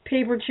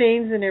paper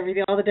chains and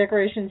everything, all the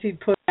decorations he'd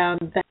put down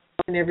the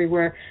house and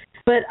everywhere.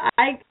 But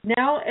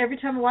now every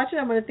time I watch it,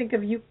 I'm going to think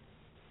of you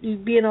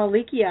being all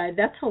leaky-eyed.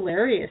 That's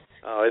hilarious.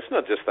 Oh, it's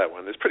not just that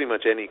one. It's pretty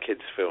much any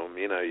kid's film.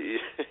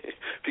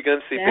 If you go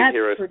and see Big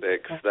Hero 6,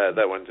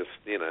 that one just,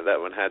 that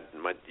one had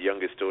my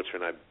youngest daughter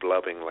and I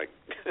blubbing like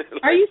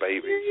Are you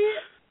babies.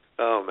 Serious?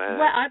 Oh, man.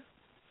 Well,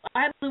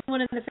 I'm the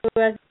one in the family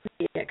who hasn't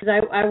seen it because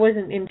I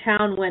wasn't in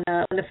town when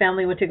the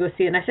family went to go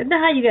see it, and I said,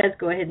 "Nah, you guys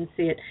go ahead and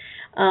see it."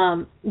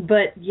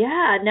 But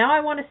yeah, now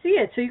I want to see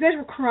it. So you guys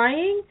were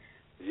crying?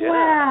 Yeah.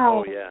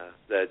 Wow. Oh yeah.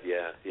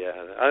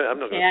 I'm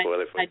not going to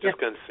spoil it for you.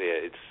 Just go and see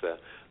it. It's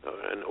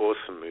an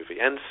awesome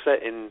movie, and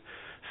set in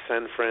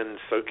San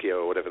Francisco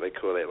or whatever they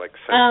call it, like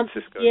San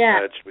Francisco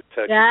merged with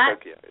Turkey,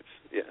 Tokyo.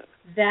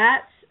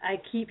 I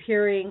keep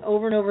hearing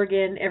over and over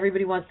again.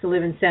 Everybody wants to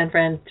live in San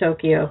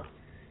Francisco.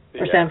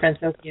 Or San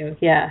Francisco,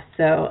 yeah.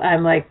 So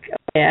I'm like,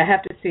 okay, I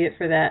have to see it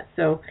for that.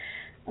 So,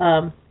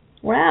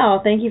 wow,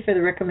 thank you for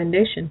the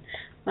recommendation.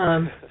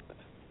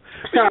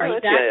 Sorry.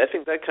 I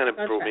think that kind of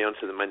brought me on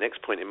to my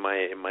next point in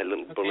my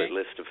little bullet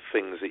list of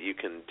things that you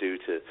can do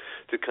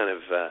to kind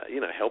of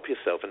help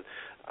yourself. And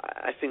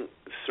I think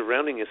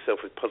surrounding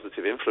yourself with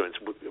positive influence,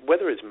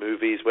 whether it's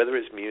movies, whether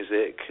it's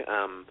music,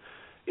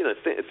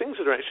 things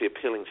that are actually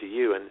appealing to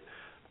you. And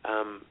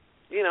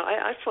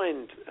I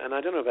find, and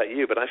I don't know about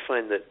you, but I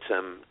find that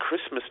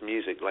Christmas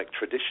music, like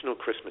traditional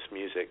Christmas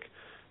music,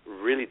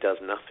 really does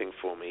nothing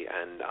for me.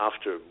 And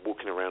after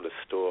walking around a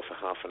store for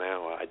half an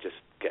hour, I just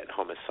get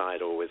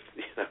homicidal with,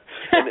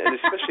 and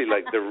especially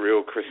like the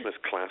real Christmas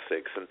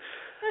classics. And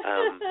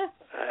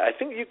I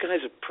think you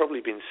guys have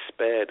probably been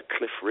spared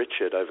Cliff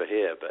Richard over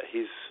here, but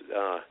he's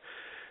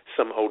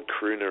some old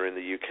crooner in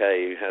the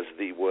UK who has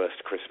the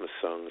worst Christmas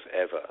songs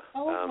ever.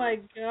 Oh my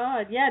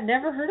God! Yeah,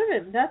 never heard of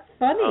him. That's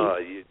funny. Oh,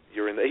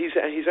 you're in.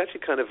 He's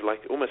actually kind of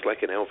like almost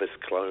like an Elvis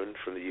clone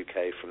from the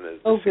UK from the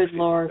 60s good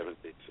Lord. and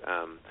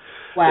 70s.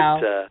 Wow.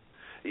 But,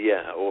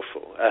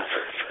 awful.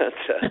 But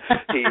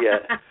he.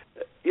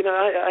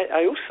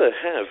 I also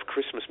have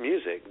Christmas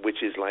music,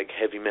 which is like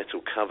heavy metal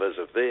covers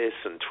of this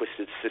and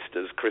Twisted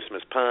Sister's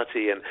Christmas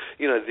Party and,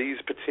 these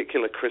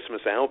particular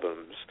Christmas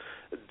albums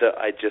that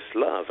I just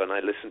love and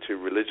I listen to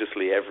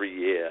religiously every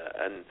year.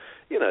 And,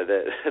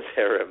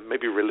 they're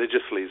maybe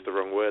religiously is the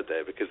wrong word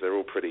there because they're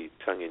all pretty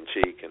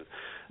tongue-in-cheek and,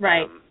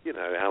 right.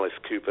 Alice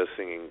Cooper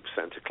singing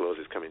Santa Claus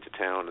is Coming to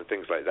Town and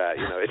things like that.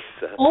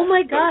 It's oh,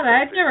 my God,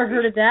 I've never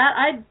heard of that.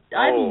 I'd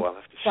I'll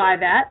have to buy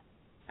that.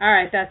 All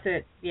right, that's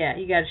it. Yeah,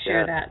 you got to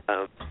share that.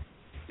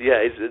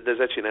 There's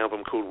actually an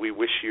album called We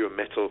Wish You a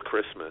Metal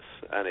Christmas,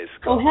 and it's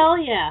got hell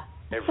yeah.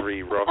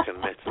 every rock and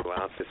metal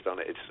artist on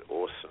it. It's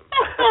awesome.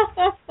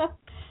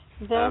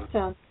 That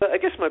sounds but I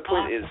guess my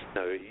point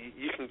awesome. is,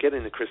 you can get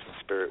in the Christmas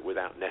spirit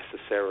without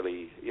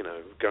necessarily,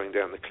 going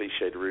down the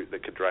cliched route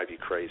that could drive you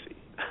crazy.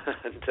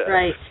 And,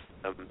 right.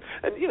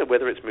 And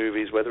whether it's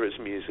movies, whether it's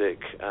music,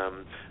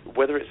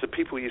 whether it's the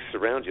people you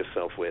surround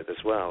yourself with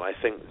as well. I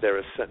think there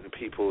are certain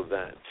people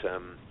that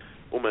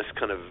almost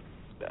kind of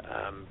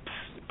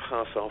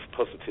pass off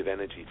positive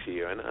energy to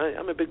you, and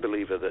I'm a big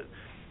believer that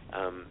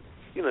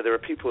there are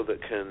people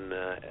that can,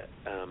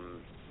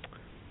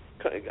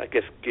 I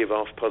guess, give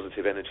off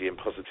positive energy and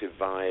positive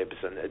vibes,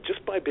 and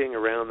just by being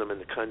around them and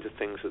the kinds of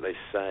things that they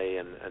say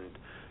and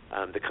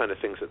the kind of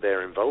things that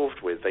they're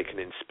involved with, they can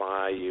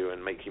inspire you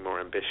and make you more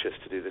ambitious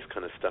to do this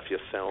kind of stuff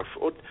yourself,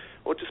 or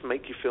just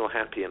make you feel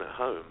happy and at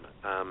home.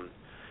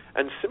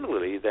 And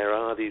similarly, there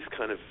are these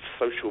kind of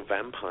social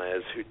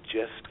vampires who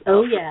just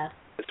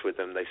with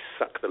them, they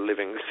suck the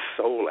living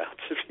soul out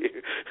of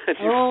you, and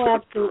you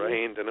feel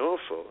drained and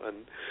awful.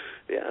 And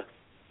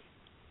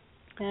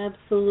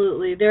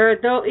absolutely.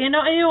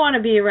 You want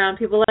to be around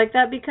people like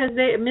that because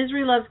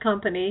misery loves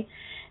company.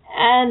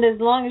 And as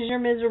long as you're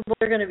miserable,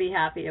 you're going to be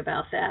happy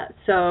about that.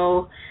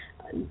 So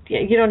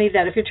you don't need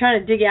that. If you're trying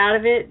to dig out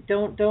of it,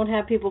 don't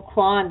have people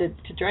clawing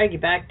to drag you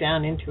back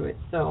down into it.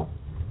 So,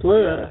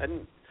 yeah,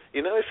 and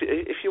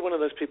if you're one of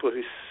those people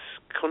who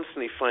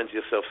constantly finds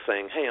yourself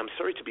saying, "Hey, I'm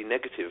sorry to be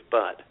negative,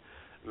 but,"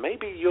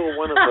 maybe you're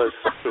one of those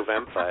social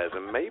vampires,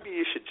 and maybe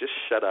you should just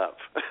shut up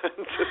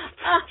and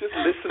just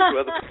listen to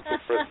other people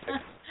for a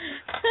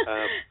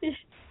second.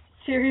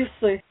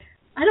 Seriously.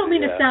 I don't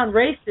mean to sound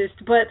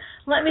racist, but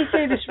let me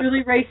say this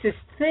really racist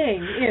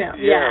thing,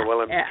 Yeah,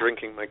 well, I'm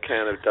drinking my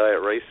can of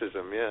diet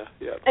racism, yeah.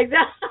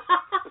 Exactly.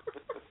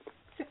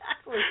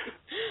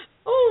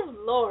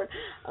 Lord.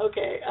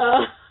 Okay.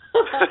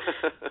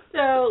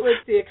 So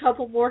let's see, a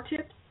couple more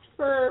tips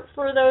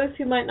for those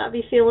who might not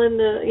be feeling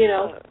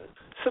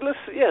So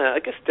I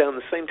guess down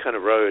the same kind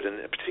of road,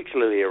 and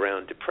particularly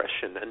around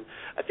depression. And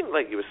I think,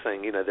 like you were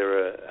saying,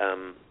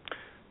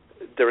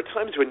 there are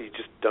times when you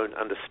just don't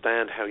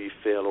understand how you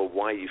feel or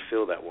why you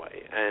feel that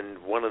way. And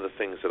one of the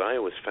things that I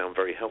always found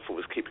very helpful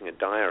was keeping a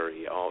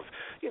diary of,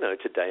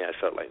 today I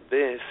felt like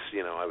this,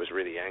 I was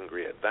really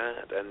angry at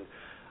that, and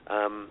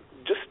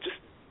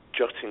just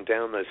jotting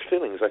down those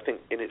feelings, I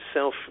think in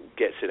itself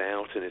gets it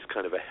out and is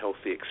kind of a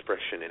healthy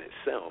expression in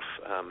itself.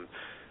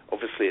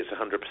 Obviously, it's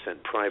 100%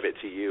 private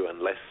to you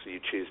unless you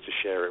choose to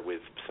share it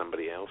with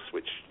somebody else,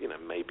 which,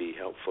 may be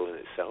helpful in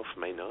itself,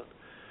 may not.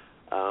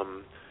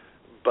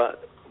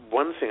 But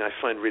one thing I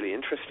find really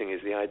interesting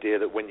is the idea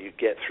that when you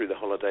get through the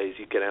holidays,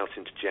 you get out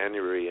into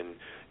January and,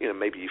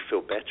 maybe you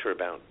feel better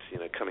about,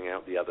 coming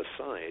out the other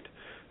side.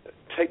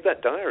 Take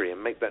that diary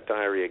and make that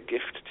diary a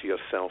gift to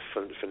yourself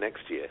for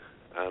next year.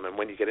 And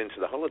when you get into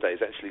the holidays,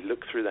 actually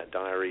look through that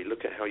diary,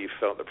 look at how you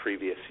felt the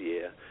previous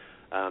year.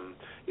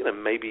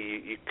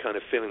 Maybe you're kind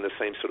of feeling the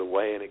same sort of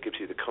way, and it gives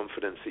you the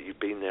confidence that you've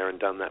been there and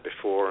done that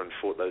before and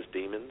fought those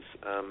demons.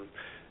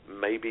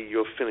 Maybe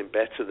you're feeling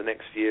better the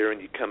next year, and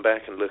you come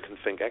back and look and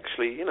think,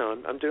 actually,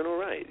 I'm doing all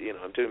right.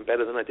 I'm doing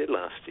better than I did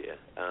last year.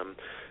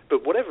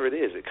 But whatever it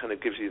is, it kind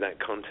of gives you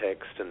that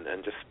context and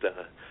just,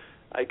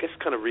 I guess,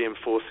 kind of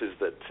reinforces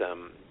that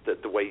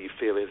that the way you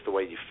feel is the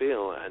way you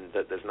feel, and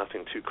that there's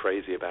nothing too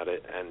crazy about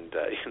it, and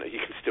you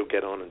can still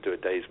get on and do a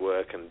day's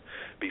work and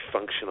be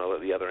functional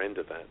at the other end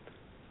of that.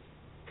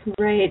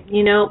 Right.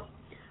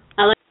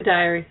 I like the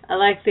diary. I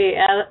like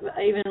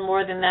even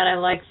more than that, I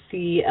like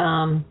the,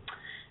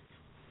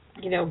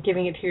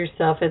 giving it to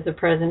yourself as a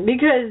present,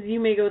 because you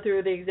may go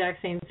through the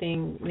exact same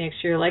thing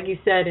next year, like you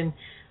said, and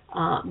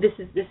this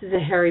is a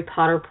Harry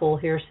Potter pull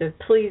here, so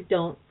please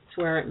don't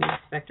swear at me,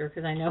 Spectre,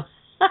 because I know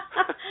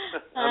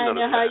I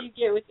know how you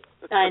get with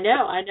it. I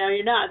know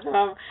you're not.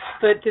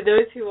 But to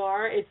those who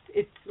are,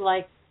 it's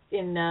like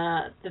in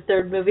the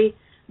third movie,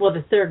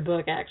 the third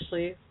book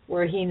actually,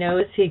 where he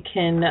knows he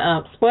can,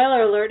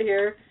 spoiler alert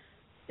here,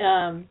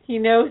 he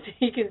knows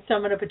he can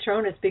summon a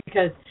Patronus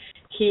because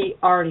he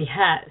already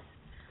has.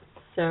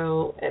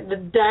 So the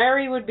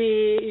diary would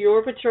be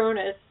your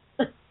Patronus.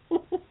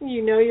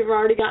 You've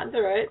already gotten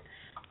through it.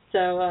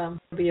 So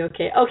it'll be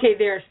okay. Okay,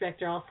 there,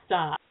 Spectre, I'll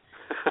stop.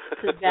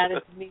 So that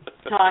is me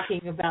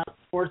talking about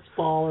sports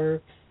ball or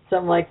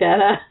something like that,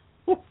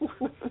 huh?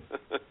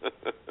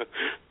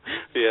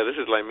 Yeah, this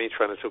is like me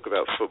trying to talk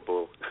about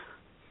football.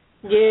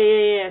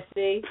 Yeah,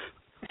 see?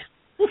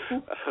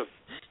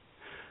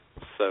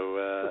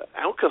 So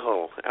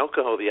alcohol,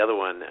 the other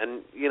one.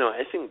 And,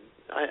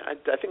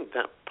 I think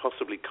that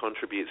possibly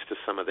contributes to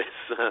some of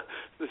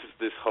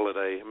this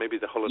holiday. Maybe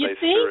the holiday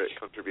spirit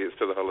contributes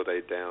to the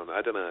holiday down.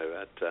 I don't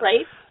know.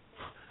 Right.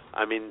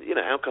 I mean,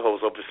 alcohol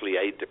is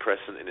obviously a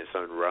depressant in its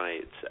own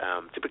right.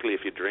 Typically,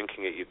 if you're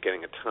drinking it, you're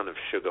getting a ton of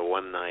sugar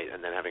one night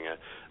and then having a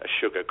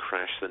sugar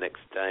crash the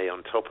next day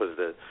on top of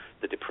the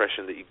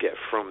depression that you get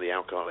from the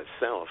alcohol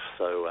itself.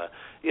 So,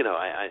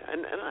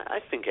 I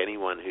think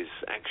anyone who's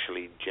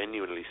actually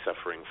genuinely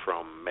suffering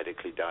from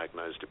medically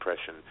diagnosed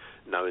depression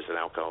knows that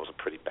alcohol is a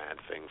pretty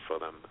bad thing for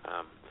them.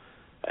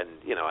 And,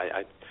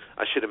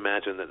 I should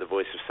imagine that the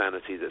voice of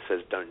sanity that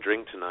says don't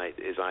drink tonight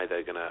is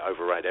either going to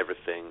override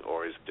everything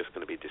or is just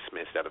going to be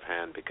dismissed out of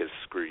hand because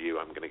screw you,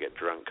 I'm going to get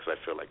drunk because I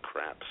feel like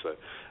crap. So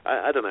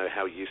I don't know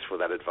how useful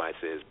that advice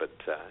is, but,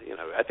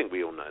 I think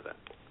we all know that.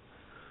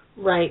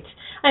 Right.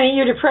 I mean,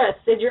 you're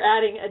depressed and you're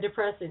adding a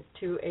depressant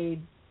to a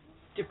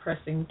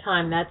depressing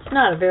time. That's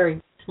not a very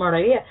smart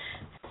idea.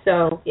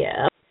 So,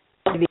 yeah,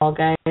 all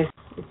guys,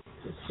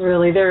 it's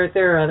really, there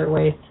are other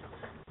ways.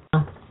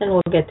 And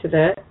we'll get to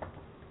that.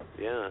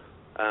 Yeah.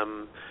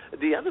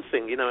 The other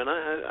thing, and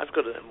I've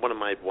got one of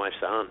my wife's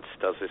aunts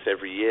does this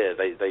every year.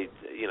 They,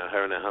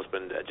 her and her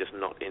husband are just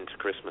not into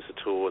Christmas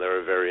at all. There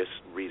are various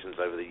reasons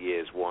over the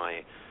years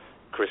why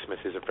Christmas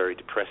is a very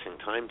depressing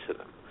time to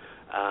them.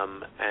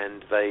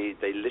 And they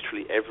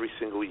literally every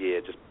single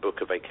year just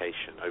book a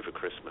vacation over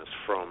Christmas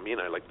from,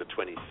 like the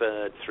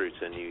 23rd through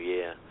to New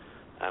Year.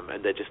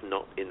 And they're just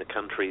not in the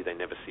country. They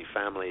never see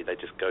family. They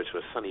just go to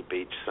a sunny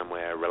beach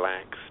somewhere,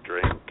 relax,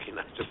 drink,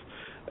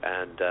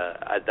 And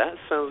that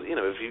sounds,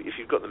 if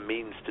you've got the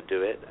means to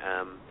do it,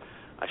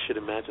 I should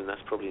imagine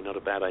that's probably not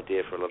a bad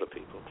idea for a lot of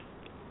people.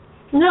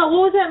 No,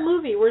 what was that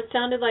movie where it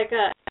sounds like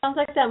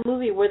that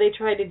movie where they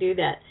tried to do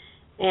that,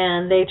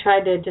 and they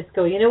tried to just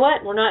go, you know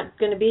what, we're not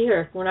going to be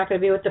here. We're not going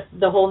to be with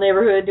the whole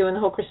neighborhood doing the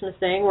whole Christmas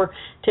thing. We're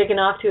taking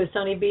off to a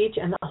sunny beach,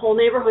 and the whole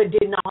neighborhood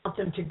did not want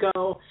them to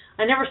go.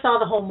 I never saw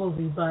the whole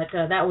movie, but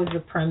that was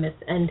the premise.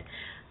 And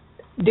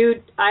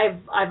dude,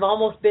 I've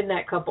almost been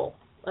that couple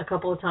a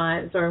couple of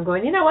times, or I'm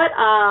going, you know what,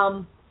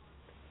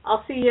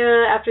 I'll see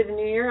you after the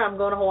New Year. I'm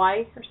going to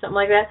Hawaii or something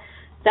like that.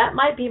 That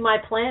might be my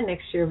plan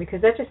next year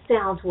because that just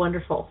sounds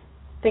wonderful.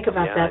 Think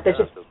about that. That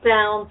just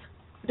sounds,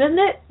 doesn't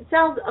it? It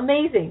sounds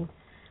amazing.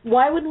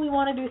 Why wouldn't we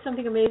want to do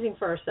something amazing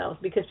for ourselves?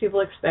 Because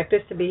people expect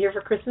us to be here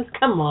for Christmas?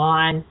 Come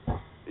on.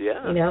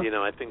 Yeah, You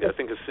know? I think as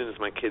soon as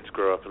my kids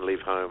grow up and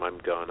leave home, I'm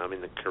gone. I'm in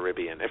the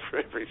Caribbean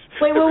every Wait.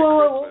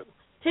 Christmas.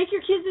 Take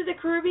your kids to the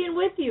Caribbean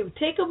with you.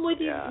 Take them with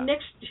you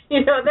next.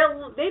 They'd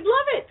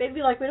love it. They'd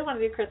be like, we don't want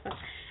to do Christmas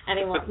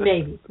anymore.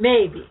 Maybe.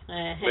 Maybe.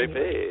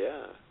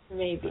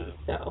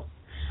 So.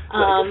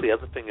 I guess the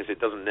other thing is it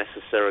doesn't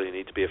necessarily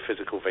need to be a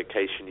physical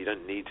vacation. You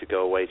don't need to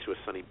go away to a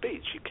sunny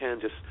beach. You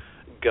can just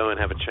go and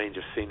have a change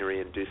of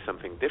scenery and do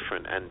something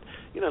different. And,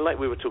 like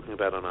we were talking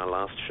about on our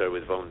last show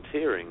with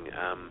volunteering,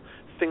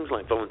 things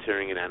like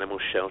volunteering in animal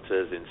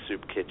shelters, in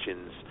soup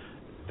kitchens,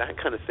 that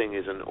kind of thing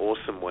is an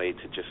awesome way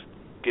to just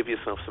give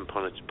yourself some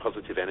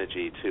positive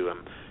energy to,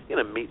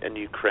 meet a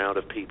new crowd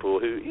of people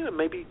who,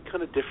 may be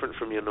kind of different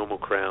from your normal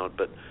crowd,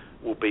 but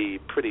will be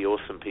pretty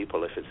awesome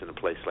people if it's in a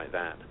place like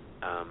that.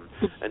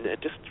 And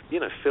just,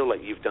 feel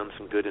like you've done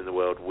some good in the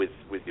world with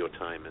your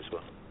time as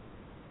well.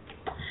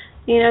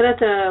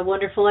 That's a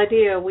wonderful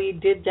idea. We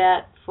did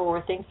that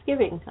for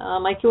Thanksgiving.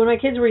 When my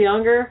kids were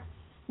younger,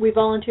 we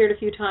volunteered a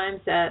few times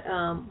at,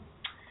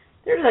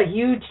 there's a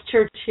huge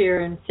church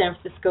here in San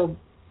Francisco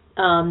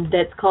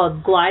that's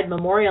called Glide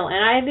Memorial,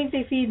 and I think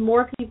they feed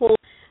more people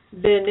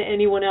than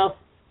anyone else,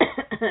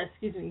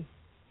 excuse me,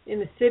 in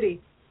the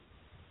city.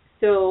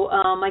 So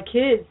my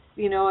kids,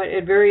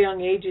 at very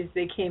young ages,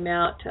 they came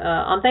out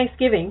on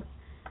Thanksgiving,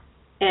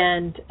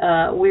 and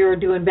we were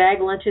doing bag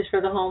lunches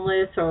for the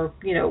homeless, or,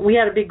 we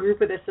had a big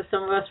group of us, so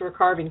some of us were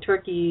carving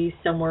turkeys,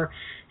 some were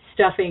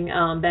stuffing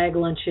bag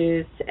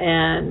lunches,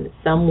 and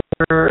some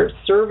were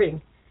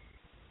serving.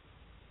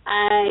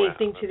 I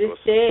think to this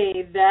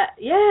day that,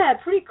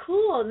 pretty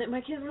cool. And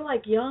my kids were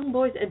like young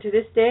boys, and to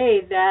this day,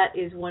 that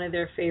is one of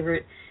their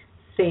favorite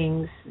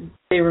things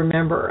they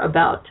remember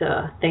about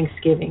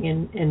Thanksgiving.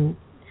 And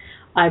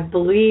I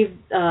believe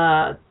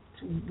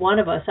one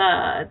of us,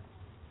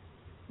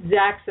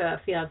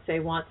 Zach's fiance,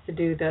 wants to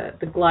do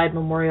the Glide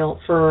Memorial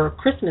for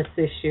Christmas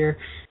this year,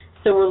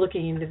 so we're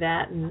looking into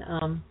that,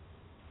 and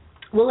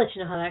we'll let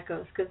you know how that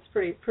goes, because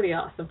it's pretty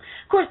awesome.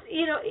 Of course,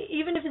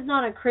 even if it's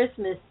not on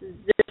Christmas,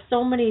 there's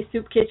so many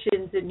soup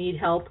kitchens that need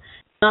help,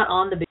 not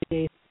on the big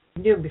days. You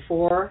can do it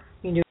before,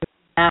 you can do it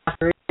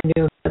after, you can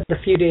do it the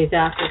few days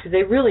after, because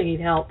they really need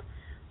help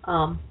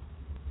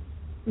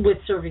with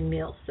serving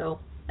meals. So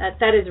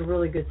that is a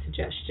really good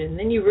suggestion.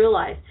 Then you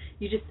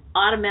just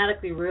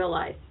automatically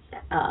realize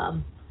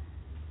that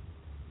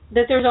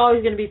there's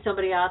always going to be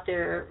somebody out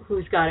there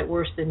who's got it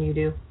worse than you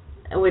do,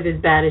 with as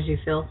bad as you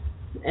feel.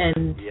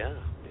 And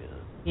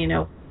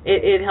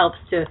it helps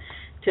to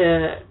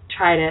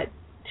try to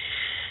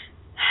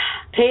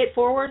pay it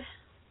forward.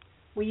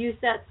 We use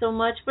that so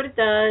much, but it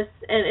does,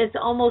 and it's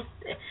almost,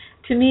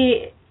 to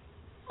me,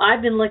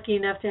 I've been lucky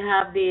enough to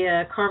have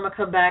the karma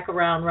come back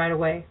around right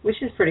away,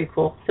 which is pretty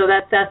cool. So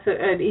that's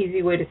an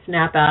easy way to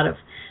snap out of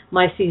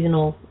my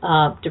seasonal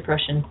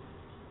depression.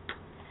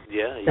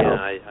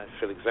 I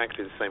feel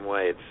exactly the same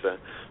way. It's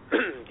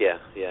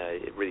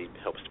it really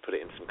helps to put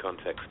it in some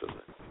context, doesn't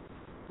it?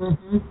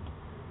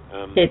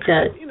 Mm-hmm. It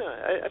does.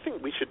 I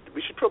think we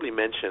should probably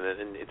mention it,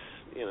 and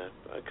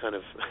it's kind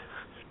of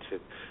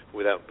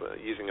without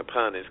using a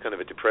pun, it's kind of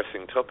a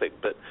depressing topic.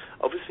 But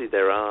obviously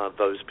there are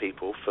those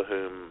people for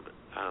whom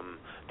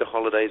the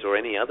holidays or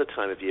any other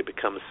time of year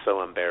becomes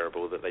so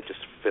unbearable that they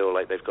just feel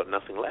like they've got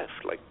nothing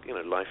left. Like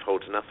life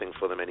holds nothing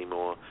for them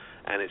anymore,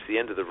 and it's the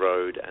end of the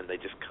road, and they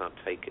just can't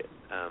take it.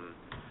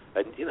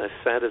 And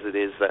sad as it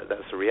is,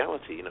 that's a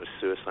reality.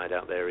 Suicide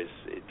out there is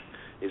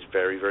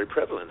very, very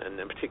prevalent, and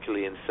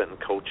particularly in certain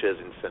cultures,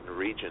 in certain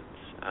regions.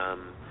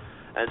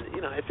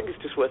 And I think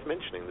it's just worth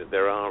mentioning that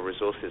there are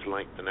resources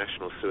like the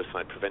National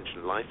Suicide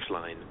Prevention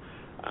Lifeline,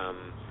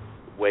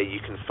 where you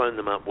can phone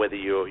them up whether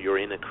you're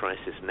in a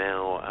crisis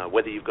now,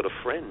 whether you've got a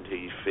friend who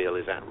you feel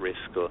is at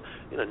risk, or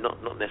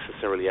not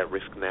necessarily at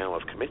risk now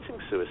of committing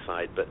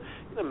suicide, but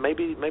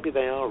maybe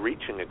they are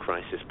reaching a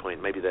crisis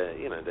point. Maybe they're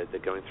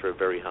going through a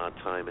very hard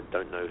time and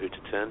don't know who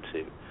to turn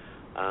to.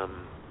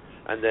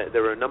 And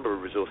there are a number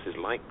of resources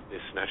like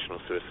this National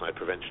Suicide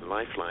Prevention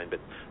Lifeline, but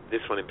this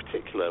one in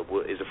particular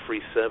is a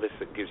free service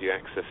that gives you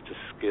access to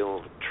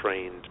skilled,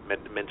 trained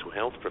mental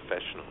health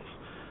professionals.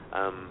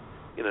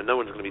 No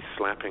one's going to be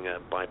slapping a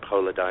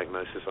bipolar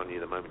diagnosis on you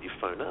the moment you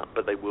phone up,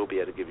 but they will be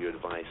able to give you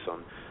advice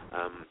on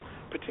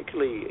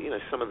particularly,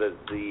 some of the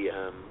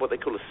what they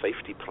call a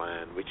safety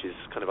plan, which is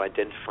kind of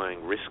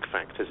identifying risk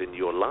factors in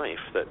your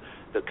life that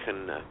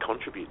can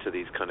contribute to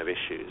these kind of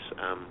issues,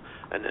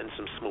 and then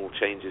some small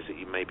changes that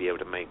you may be able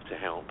to make to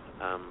help,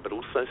 but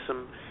also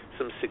some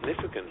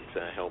significant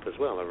help as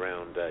well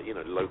around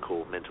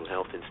local mental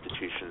health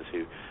institutions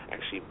who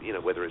actually,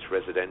 whether it's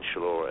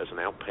residential or as an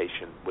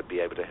outpatient, would be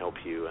able to help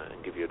you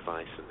and give you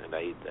advice and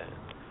aid there.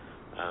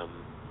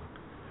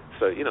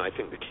 So I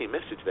think the key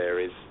message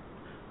there is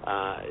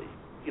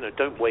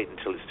don't wait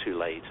until it's too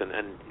late. And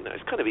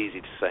it's kind of easy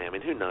to say. I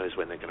mean, who knows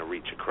when they're going to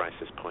reach a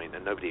crisis point,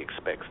 and nobody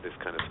expects this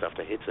kind of stuff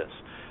to hit us.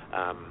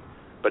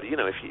 But,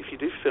 if you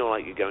do feel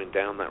like you're going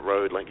down that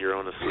road, like you're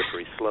on a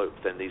slippery slope,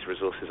 then these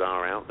resources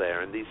are out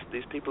there, and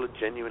these people are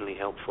genuinely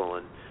helpful,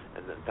 and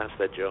that's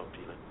their job,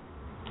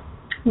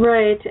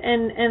 Right,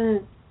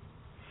 and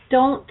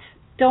don't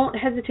don't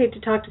hesitate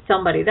to talk to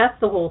somebody. That's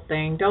the whole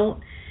thing.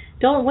 Don't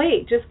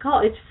wait. Just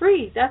call. It's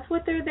free. That's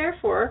what they're there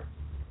for.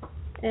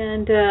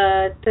 And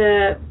as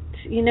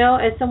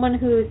someone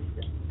who's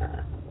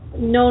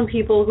known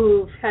people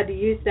who've had to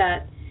use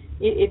that,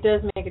 it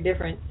does make a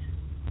difference.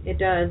 It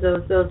does.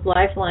 Those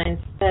lifelines.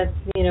 That's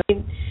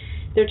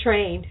they're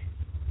trained,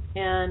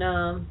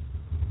 and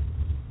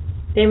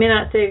they may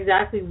not say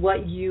exactly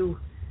what you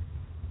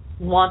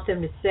want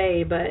them to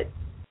say, but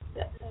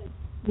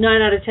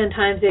 9 out of 10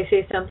 times they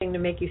say something to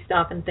make you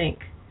stop and think.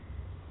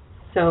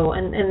 So,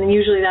 and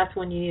usually that's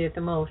when you need it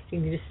the most. You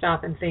need to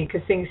stop and think,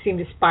 because things seem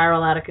to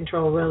spiral out of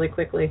control really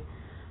quickly.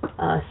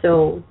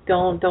 So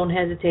don't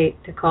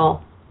hesitate to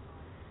call.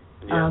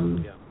 Yeah.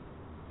 And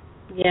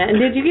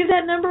did you give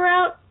that number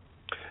out?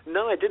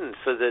 No, I didn't.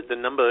 So the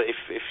number,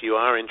 if you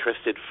are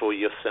interested for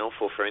yourself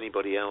or for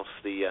anybody else,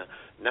 the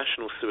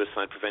National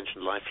Suicide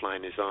Prevention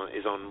Lifeline is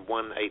on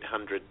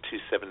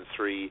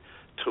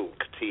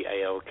 1-800-273-TALK,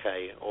 TALK,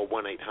 or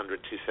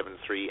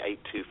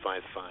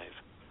 1-800-273-8255.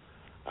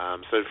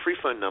 So a free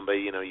phone number,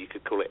 you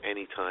could call it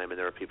any time, and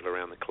there are people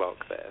around the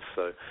clock there.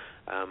 So,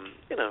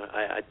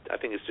 I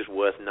think it's just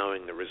worth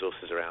knowing the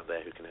resources are out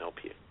there who can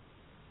help you.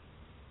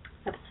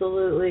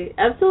 Absolutely.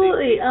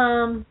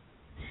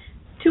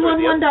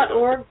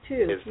 211.org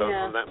too.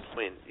 On that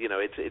point,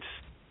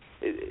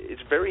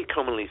 it's very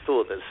commonly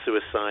thought that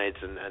suicides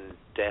and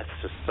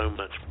deaths are so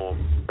much more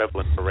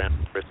prevalent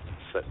around Christmas.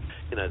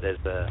 That there's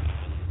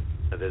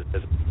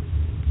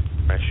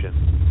depression,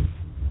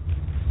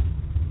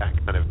 that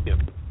kind of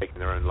taking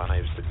their own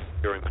lives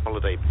during the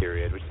holiday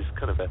period, which is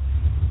kind of a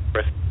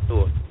depressing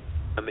thought.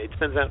 It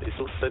turns out it's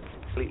also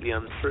completely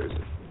untrue.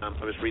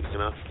 I was reading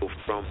an article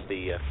from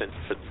the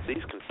Centers for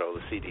Disease Control,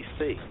 the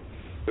CDC,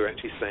 who are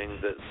actually saying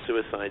that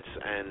suicides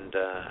and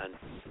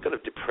kind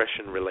of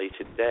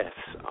depression-related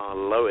deaths are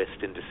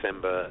lowest in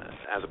December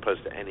as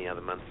opposed to any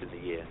other month in the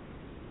year.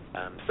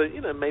 So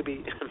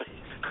maybe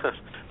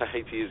I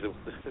hate to use the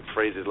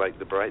phrases like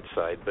the bright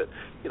side, but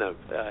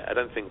I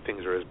don't think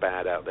things are as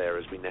bad out there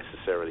as we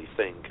necessarily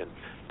think. And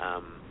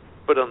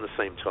but on the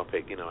same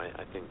topic,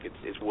 I think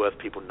it's worth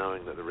people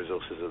knowing that the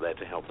resources are there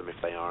to help them if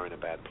they are in a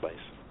bad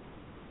place.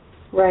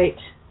 Right,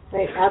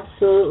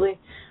 absolutely.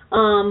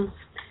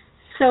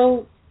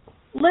 So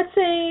let's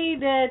say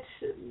that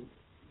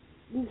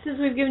since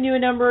we've given you a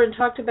number and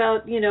talked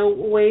about,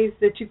 ways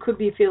that you could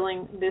be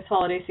feeling this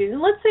holiday season,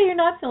 let's say you're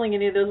not feeling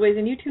any of those ways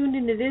and you tuned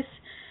into this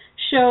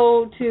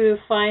show to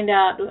find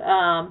out,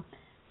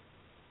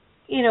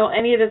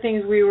 any of the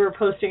things we were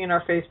posting in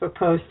our Facebook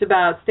post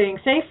about staying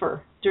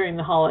safer during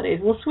the holidays.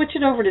 We'll switch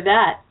it over to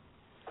that.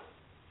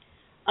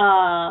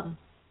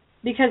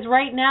 Because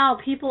right now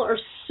people are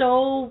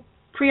so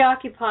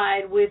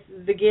preoccupied with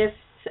the gifts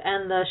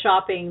and the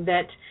shopping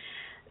that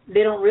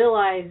they don't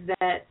realize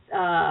that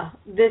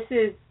this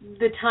is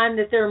the time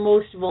that they're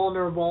most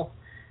vulnerable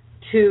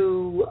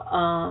to,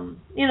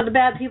 the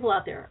bad people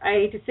out there. I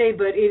hate to say,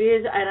 but it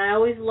is, and I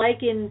always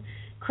liken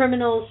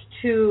criminals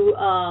to,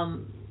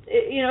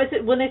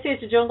 when they say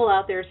it's a jungle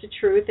out there, it's the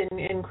truth,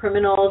 and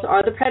criminals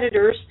are the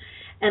predators,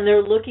 and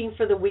they're looking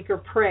for the weaker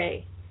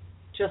prey,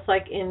 just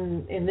like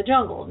in the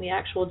jungle, in the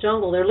actual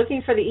jungle. They're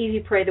looking for the easy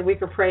prey, the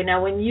weaker prey.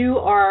 Now, when you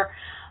are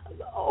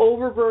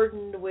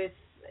overburdened with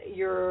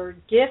your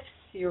gifts,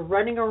 you're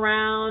running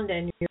around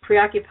and you're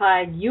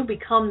preoccupied, you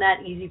become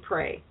that easy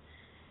prey.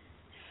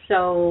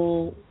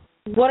 So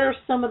what are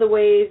some of the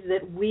ways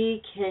that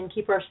we can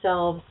keep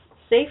ourselves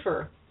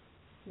safer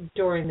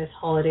during this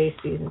holiday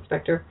season,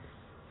 Spectre?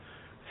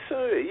 So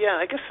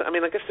I guess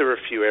there are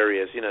a few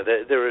areas.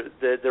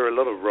 There are a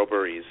lot of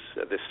robberies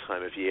at this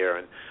time of year,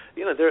 and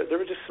there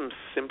are just some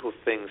simple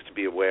things to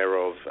be aware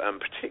of,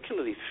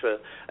 particularly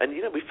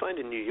we find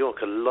in New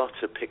York a lot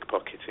of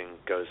pickpocketing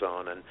goes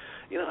on, and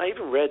I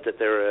even read that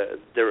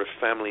there are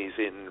families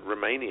in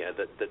Romania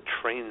that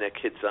train their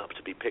kids up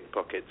to be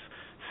pickpockets.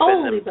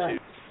 Literally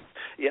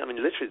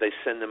they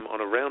send them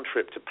on a round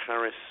trip to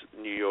Paris,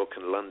 New York,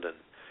 and London.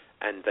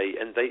 And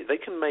they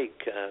can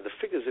make the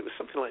figures. It was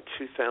something like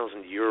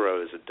 2,000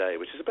 euros a day,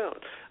 which is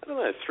about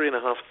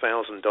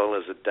 $3,500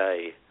 a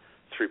day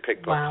through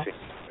pickpocketing.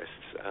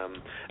 Wow.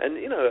 And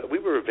we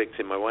were a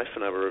victim. My wife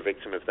and I were a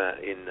victim of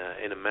that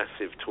in a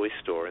massive toy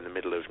store in the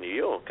middle of New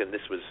York. And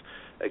this was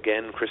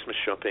again Christmas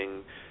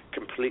shopping,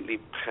 completely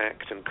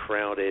packed and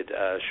crowded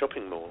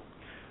shopping mall.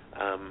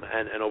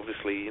 And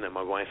obviously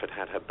my wife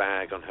had her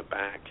bag on her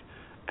back,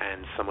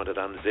 and someone had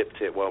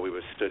unzipped it while we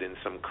were stood in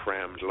some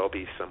crammed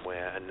lobby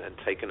somewhere and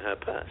taken her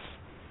purse.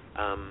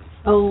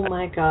 Oh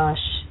my gosh!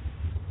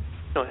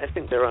 I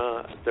think there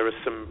are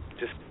some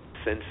just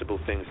sensible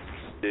things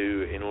to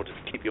do in order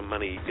to keep your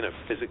money,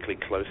 physically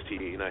close to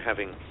you.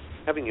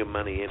 Having your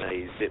money in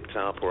a zipped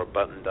up or a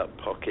buttoned up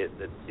pocket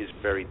that is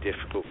very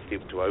difficult for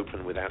people to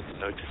open without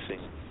noticing.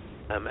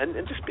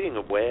 And just being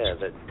aware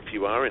that if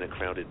you are in a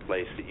crowded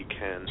place that you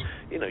can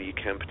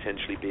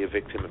potentially be a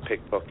victim of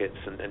pickpockets,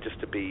 and just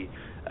to be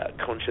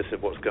conscious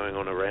of what's going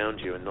on around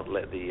you and not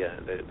let the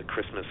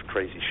Christmas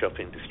crazy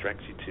shopping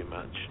distract you too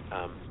much.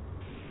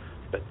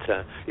 But,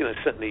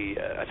 certainly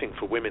I think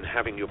for women,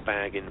 having your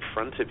bag in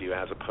front of you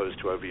as opposed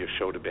to over your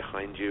shoulder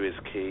behind you is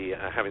key.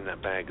 Having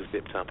that bag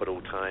zipped up at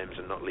all times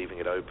and not leaving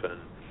it open.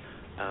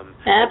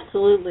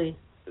 Absolutely.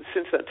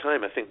 Since that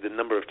time, I think the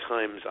number of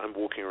times I'm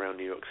walking around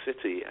New York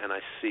City and I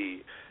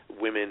see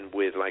women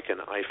with like an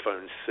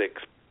iPhone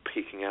 6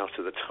 peeking out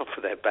of the top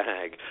of their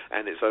bag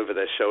and it's over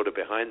their shoulder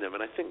behind them,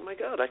 and I think, my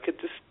God, I could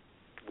just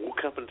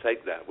walk up and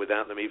take that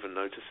without them even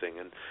noticing.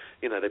 And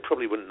they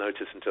probably wouldn't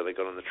notice until they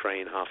got on the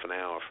train half an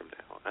hour from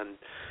now. And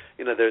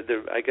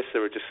I guess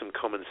there are just some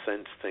common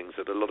sense things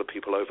that a lot of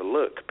people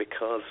overlook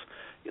because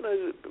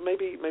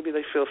maybe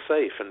they feel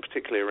safe, and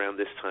particularly around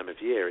this time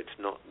of year, it's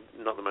not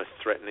the most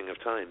threatening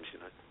of times.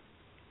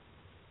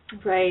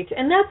 Right,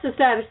 and that's the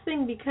saddest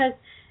thing, because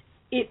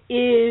it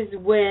is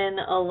when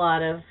a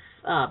lot of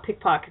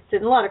pickpockets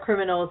and a lot of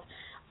criminals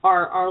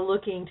are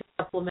looking to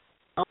supplement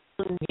their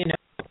own,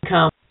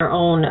 income, their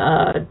own,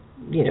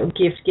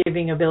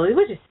 gift-giving ability,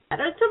 which is sad.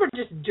 Some are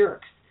just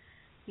jerks,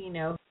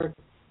 for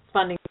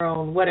funding their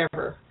own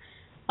whatever.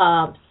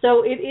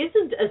 So it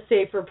isn't a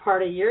safer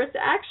part of year. It's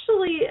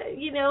actually,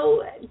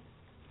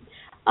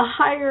 a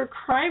higher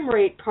crime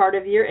rate part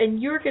of year,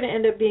 and you're going to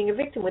end up being a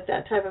victim with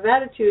that type of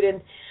attitude.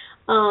 And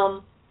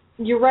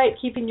you're right,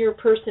 keeping your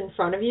purse in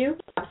front of you,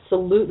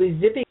 absolutely,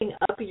 zipping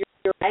up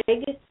your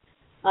bag,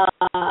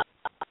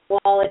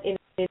 wallet.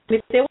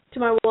 If they want to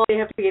my wallet, they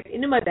have to get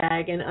into my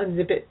bag and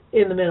unzip it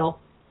in the middle.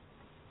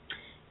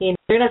 They're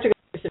going to have to go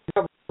through some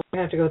trouble. They're going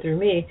to have to go through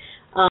me.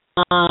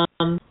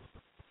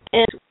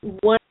 And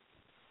one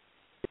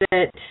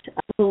that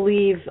I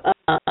believe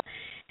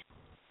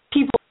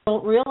people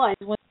don't realize,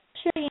 when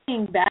they're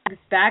carrying bags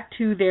back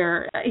to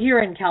here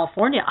in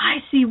California,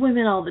 I see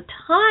women all the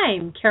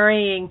time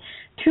carrying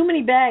too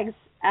many bags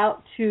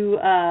out to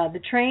the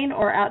train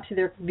or out to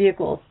their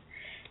vehicles.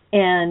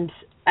 And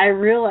I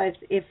realized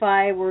if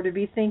I were to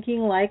be thinking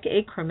like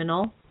a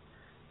criminal,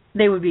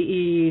 they would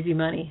be easy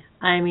money.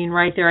 I mean,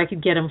 right there, I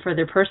could get them for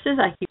their purses,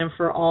 I could get them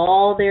for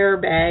all their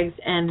bags,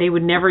 and they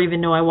would never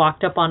even know I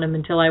walked up on them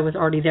until I was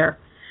already there.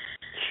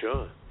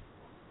 Sure.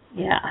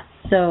 Yeah.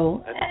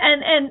 So,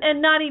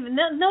 and not even,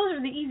 those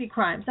are the easy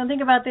crimes. Now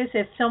think about this: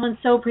 if someone's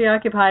so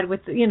preoccupied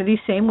with, these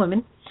same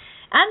women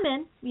and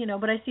men,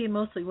 but I see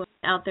mostly women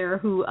out there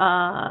who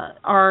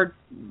are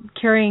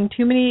carrying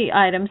too many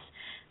items,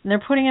 and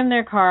they're putting them in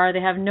their car.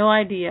 They have no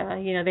idea,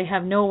 they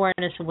have no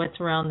awareness of what's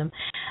around them.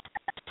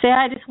 Say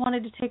I just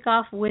wanted to take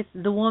off with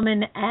the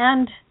woman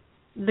and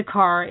the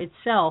car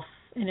itself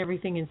and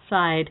everything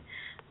inside,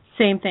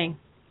 same thing.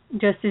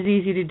 Just as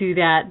easy to do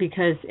that,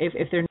 because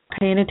if they're not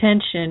paying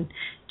attention,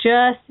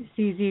 just as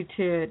easy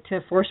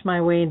to force my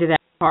way into that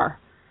car.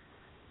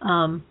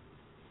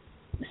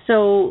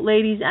 So,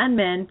 ladies and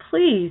men,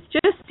 please,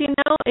 just,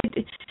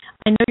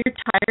 I know you're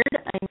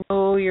tired. I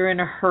know you're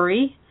in a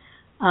hurry.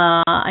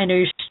 I know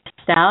you're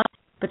stressed out,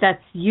 but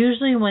that's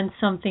usually when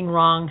something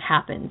wrong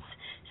happens.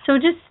 So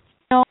just,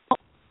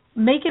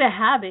 make it a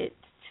habit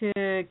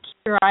to keep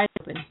your eyes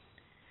open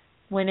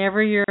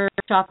whenever you're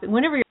shopping,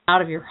 whenever you're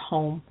out of your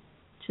home.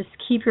 Just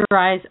keep your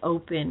eyes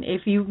open.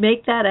 If you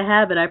make that a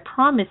habit, I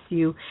promise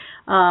you,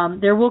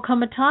 there will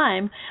come a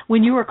time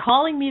when you are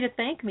calling me to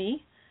thank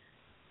me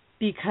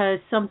because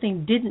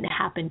something didn't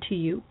happen to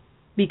you,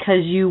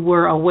 because you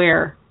were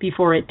aware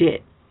before it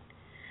did.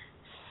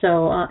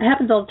 So it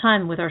happens all the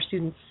time with our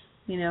students.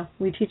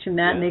 We teach them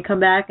that, and they come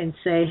back and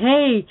say,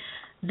 hey,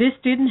 this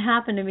didn't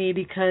happen to me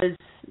because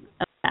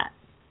of that.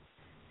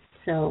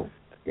 So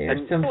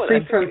there's some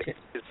free pro tips.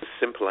 It's as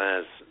simple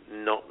as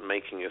not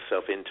making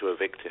yourself into a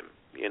victim.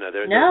 There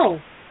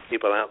are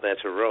people out there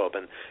to rob,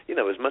 and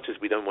as much as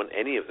we don't want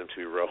any of them to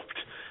be robbed,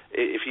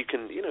 if you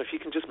can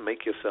just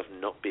make yourself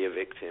not be a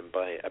victim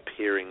by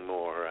appearing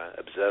more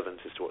observant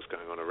as to what's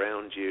going on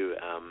around you,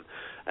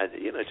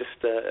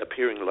 just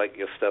appearing like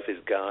your stuff is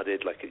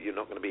guarded, like you're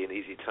not going to be an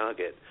easy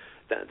target,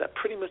 that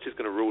pretty much is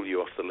going to rule you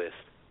off the list.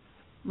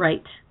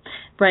 Right.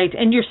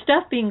 And your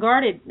stuff being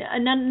guarded.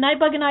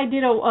 Nightbug and I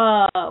did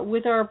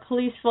with our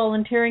police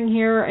volunteering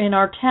here in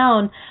our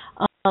town.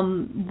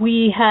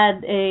 They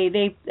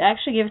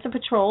actually gave us a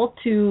patrol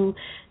to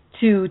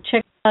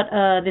check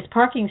out this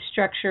parking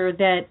structure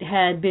that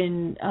had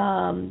been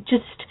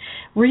just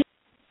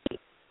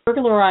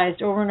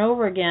burglarized over and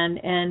over again,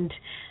 and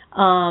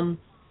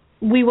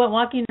we went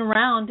walking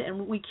around,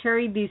 and we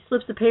carried these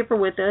slips of paper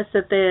with us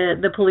that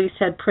the police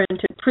had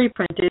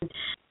pre-printed,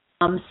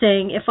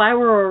 saying, if I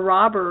were a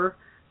robber,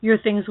 your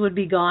things would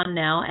be gone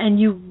now. And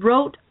you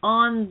wrote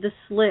on the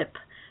slip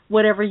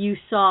whatever you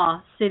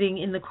saw sitting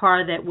in the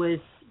car that was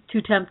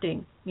too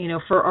tempting,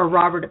 for a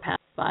robber to pass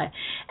by.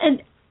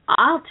 And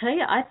I'll tell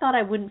you, I thought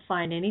I wouldn't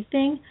find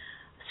anything.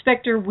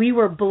 Spectre, we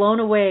were blown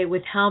away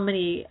with how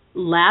many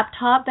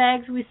laptop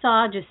bags we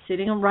saw just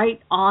sitting right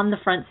on the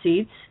front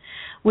seats,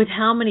 with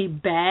how many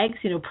bags,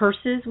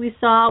 purses we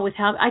saw, with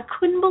how I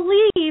couldn't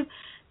believe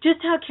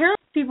just how careless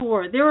people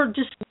were. They were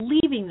just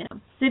leaving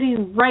them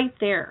sitting right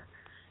there,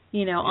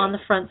 on the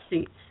front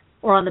seats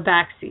or on the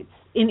back seats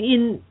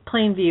in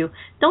plain view.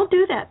 Don't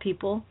do that,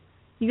 people.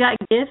 You got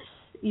gifts.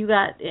 You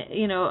got,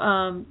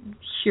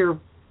 your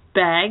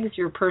bags,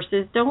 your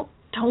purses, don't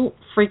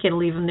freaking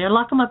leave them there.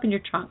 Lock them up in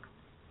your trunk.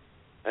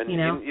 And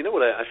you know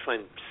what I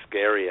find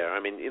scarier?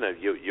 I mean,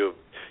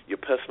 your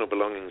personal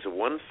belongings are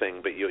one thing,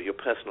 but your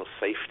personal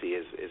safety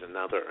is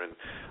another. And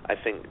I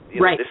think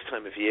right. This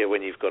time of year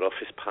when you've got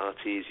office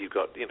parties, you've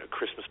got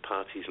Christmas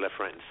parties left,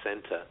 right, and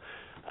center.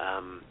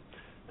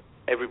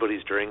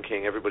 Everybody's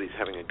drinking, everybody's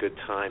having a good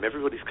time,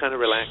 everybody's kind of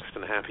relaxed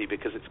and happy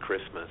because it's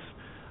Christmas.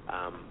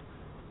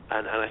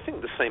 And I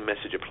think the same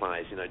message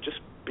applies. Just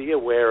be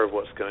aware of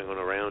what's going on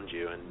around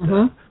you.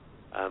 And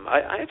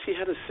I actually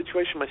had a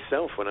situation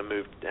myself when I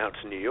moved out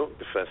to New York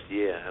the first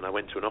year, and I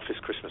went to an office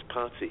Christmas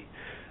party.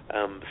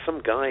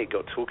 Some guy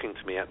got talking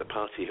to me at the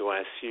party who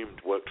I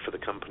assumed worked for the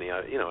company.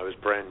 I was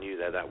brand new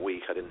there that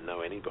week. I didn't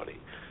know anybody.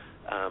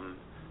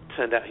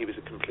 Turned out he was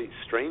a complete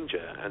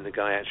stranger, and the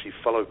guy actually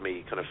followed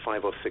me kind of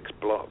 5 or 6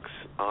 blocks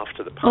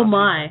after the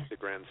party to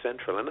Grand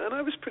Central. And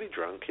I was pretty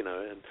drunk, and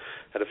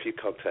had a few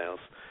cocktails.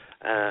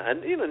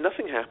 And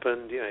nothing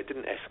happened. It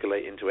didn't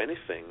escalate into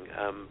anything.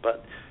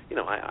 But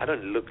I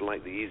don't look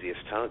like the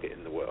easiest target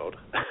in the world.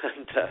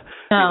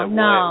 And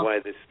why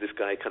this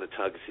guy kind of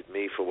targeted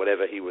me for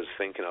whatever he was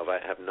thinking of, I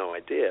have no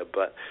idea.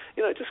 But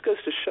it just goes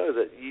to show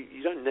that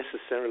you don't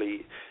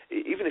necessarily,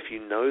 even if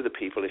you know the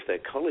people, if they're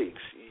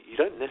colleagues, you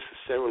don't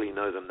necessarily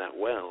know them that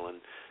well. And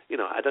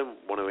I don't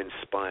want to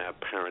inspire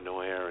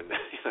paranoia and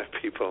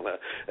people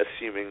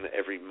assuming that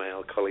every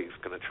male colleague is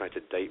going to try to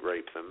date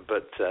rape them.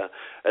 But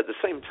at the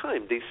same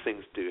time, these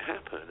things do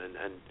happen,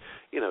 and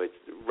it's,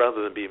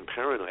 rather than being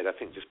paranoid, I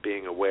think just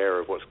being aware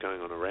of what's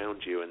going on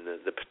around you and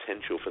the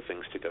potential for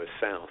things to go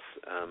south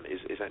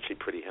is actually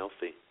pretty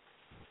healthy.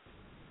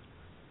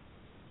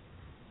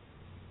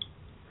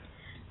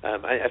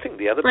 I think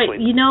the other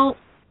point.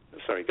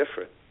 Sorry, go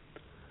for it.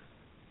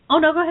 Oh,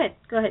 no, go ahead.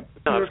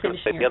 No, I was going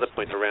to say the other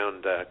point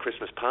around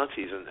Christmas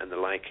parties and the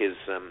like is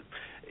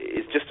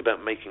just about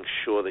making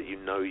sure that you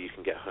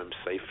can get home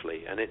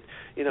safely. And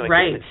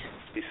again,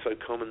 it's so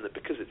common that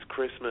because it's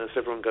Christmas,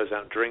 everyone goes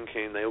out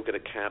drinking, they all get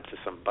a cab to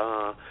some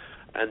bar,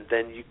 and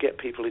then you get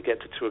people who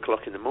get to 2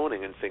 o'clock in the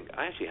morning and think,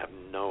 I actually have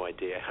no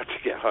idea how to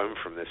get home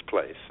from this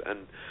place.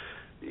 And,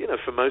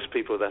 for most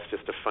people, that's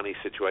just a funny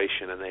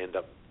situation, and they end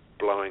up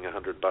blowing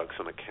 $100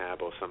 on a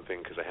cab or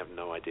something because they have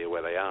no idea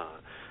where they are.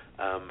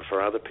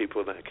 For other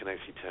people, that can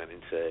actually turn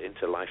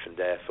into life and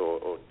death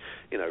or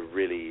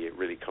really,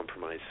 really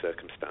compromised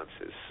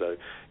circumstances. So,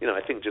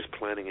 I think just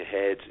planning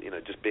ahead,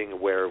 just being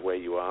aware of where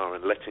you are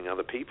and letting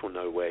other people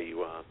know where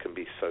you are can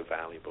be so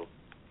valuable.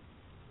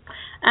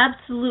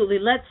 Absolutely.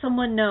 Let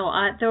someone know.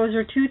 Those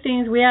are 2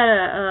 things. We had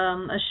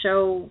a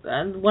show,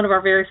 one of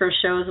our very first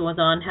shows was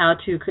on how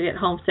to get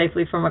home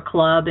safely from a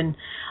club. And,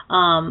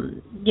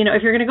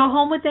 if you're going to go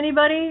home with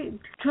anybody,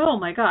 oh,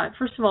 my God,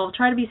 first of all,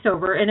 try to be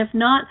sober. And if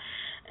not,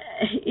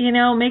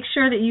 make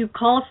sure that you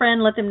call a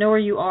friend, let them know where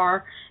you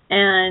are,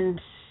 and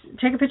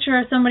take a picture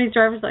of somebody's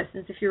driver's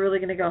license if you're really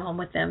going to go home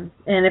with them.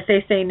 And if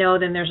they say no,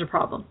 then there's a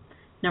problem.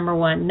 Number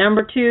 1.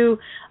 Number 2,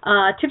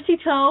 tipsy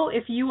toe.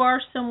 If you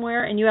are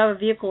somewhere and you have a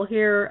vehicle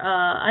here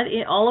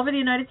all over the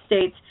United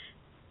States,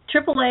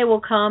 AAA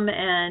will come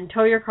and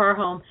tow your car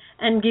home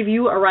and give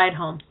you a ride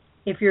home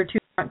if you're too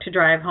drunk to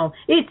drive home.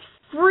 It's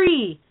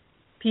free,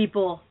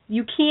 people.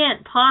 You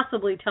can't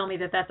possibly tell me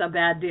that that's a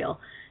bad deal.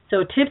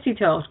 So tipsy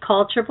toes,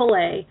 call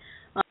AAA.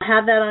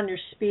 Have that on your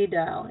speed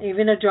dial.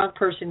 Even a drunk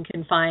person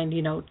can find,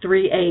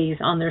 3 A's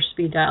on their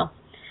speed dial.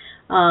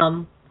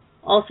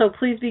 Also,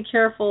 please be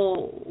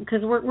careful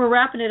because we're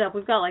wrapping it up.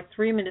 We've got like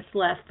 3 minutes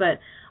left, but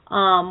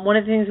one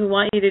of the things we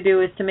want you to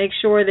do is to make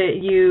sure that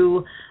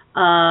you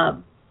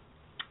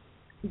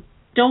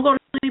don't go to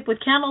sleep with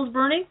candles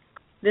burning.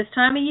 This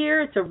time of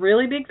year, it's a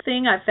really big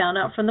thing. I found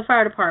out from the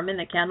fire department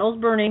that candles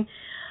burning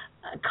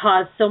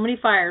cause so many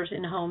fires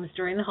in homes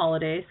during the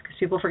holidays because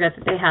people forget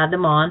that they had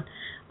them on.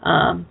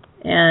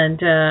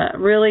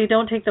 Really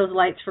don't take those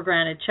lights for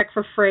granted. Check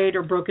for frayed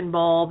or broken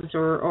bulbs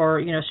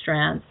or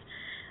strands.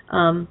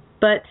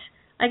 But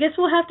I guess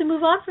we'll have to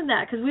move on from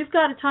that because we've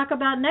got to talk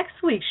about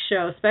next week's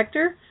show,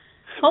 Spectre.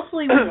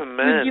 Hopefully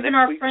we've given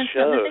our friends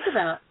something to think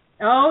about.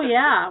 Oh,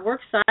 yeah. We're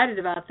excited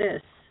about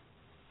this.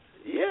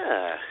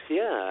 Yeah.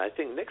 I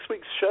think next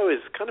week's show is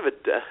kind of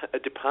a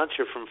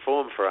departure from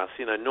form for us.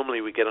 Normally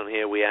we get on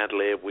here, we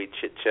ad-lib, we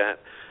chit-chat.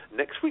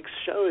 Next week's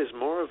show is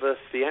more of a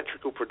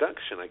theatrical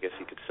production, I guess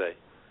you could say.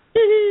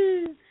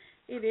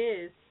 It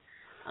is.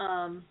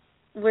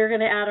 We're going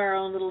to add our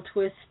own little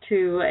twist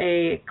to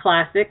a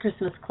classic,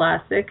 Christmas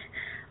classic.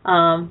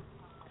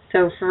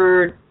 So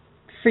for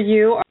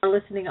you, our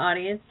listening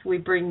audience, we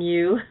bring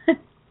you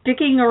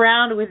Dicking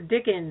Around with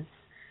Dickens,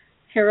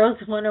 Heroes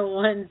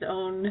 101's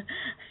own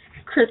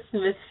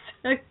Christmas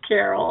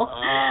carol.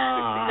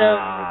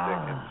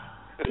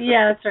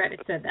 Yeah, that's right. I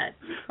said that.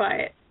 Be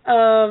quiet.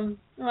 I'm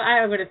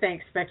going to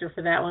thank Spectre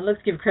for that one.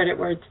 Let's give credit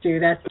where it's due.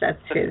 That's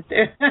his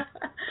due.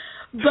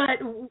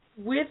 But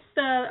with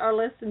our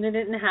list, a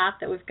minute and a half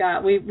that we've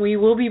got, we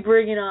will be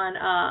bringing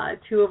on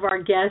 2 of our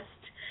guest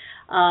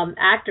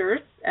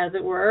actors, as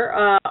it were.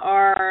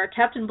 Our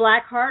Captain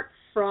Blackheart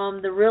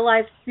from the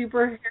real-life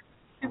super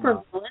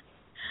villain.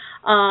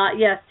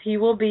 Yes, he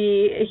will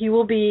be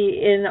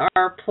in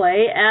our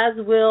play, as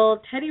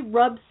will Teddy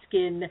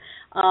Rubskin,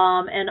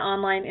 an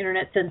online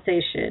internet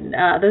sensation.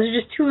 Those are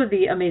just two of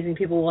the amazing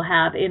people we'll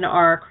have in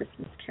our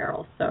Christmas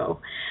Carol. So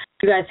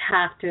you guys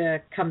have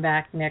to come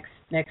back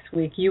next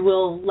week. You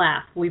will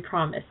laugh, we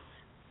promise.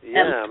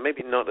 Yeah,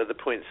 maybe not at the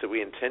points that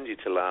we intend you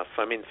to laugh.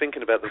 I mean,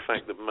 thinking about the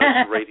fact that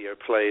most radio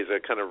plays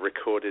are kind of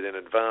recorded in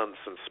advance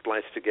and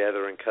spliced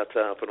together and cut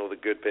up and all the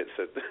good bits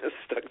are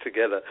stuck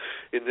together.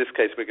 In this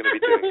case, we're going to be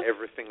doing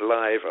everything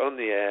live on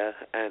the air,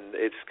 and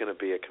it's going to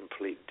be a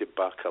complete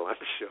debacle, I'm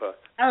sure.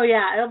 Oh,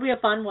 yeah, it'll be a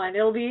fun one.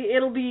 It'll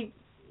be,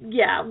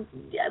 yeah,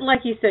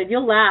 like you said,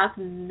 you'll laugh,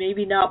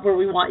 maybe not where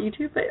we want you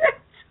to, but it's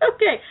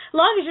okay. As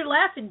long as you're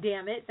laughing,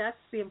 damn it, that's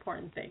the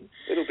important thing.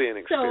 It'll be an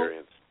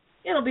experience.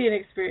 It'll be an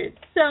experience.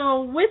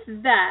 So with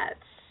that,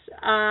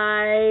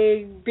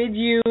 I bid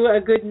you a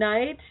good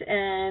night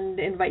and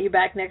invite you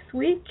back next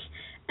week.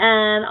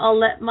 And I'll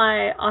let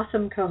my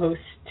awesome co-host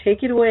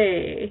take it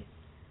away.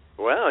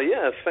 Well,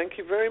 yeah, thank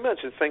you very much.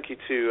 And thank you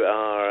to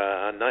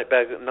our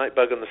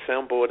Nightbug on the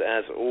soundboard,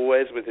 as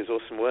always, with his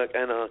awesome work,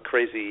 and our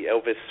crazy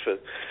Elvis for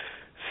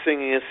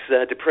singing us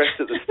depressed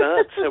at the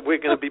start. So we're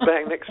going to be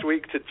back next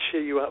week to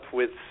cheer you up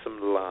with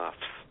some laughs.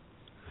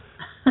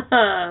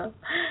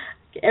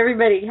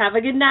 Everybody, have a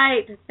good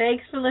night.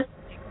 Thanks for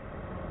listening.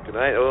 Good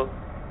night, all.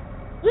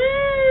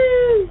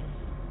 Woo!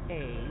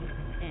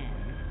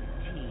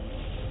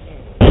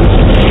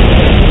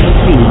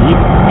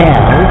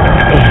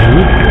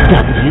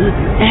 CLAWS.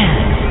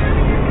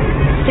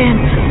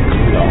 Santa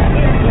Claus.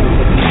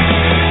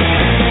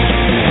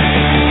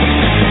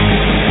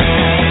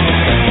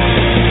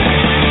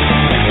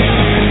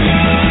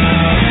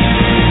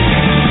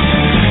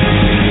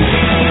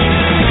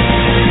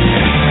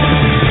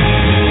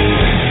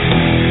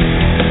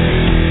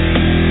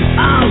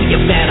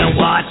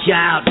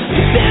 Out.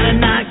 You better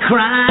not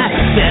cry,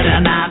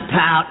 better not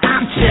pout.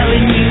 I'm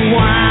telling you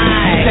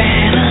why.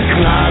 Santa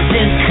Claus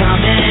is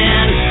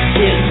coming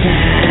to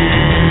town.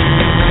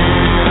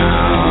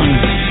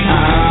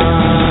 Oh,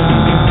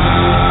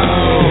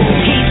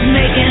 he's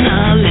making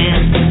a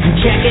list,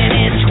 checking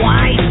it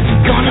twice.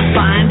 Gonna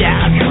find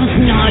out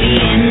who's naughty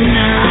and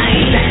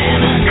nice.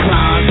 Santa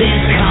Claus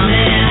is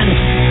coming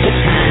to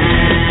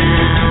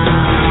town.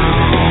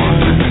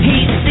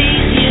 He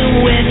sees you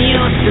when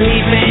you're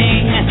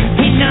sleeping.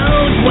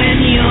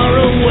 When you're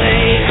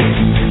awake,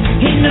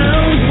 he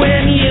knows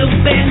when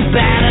you've been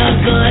bad or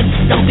good.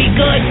 Don't be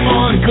good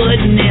for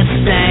goodness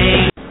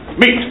sake.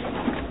 Meat.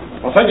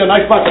 I'll send you a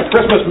nice box of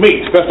Christmas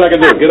meat. Best I can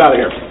do. Get out of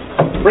here.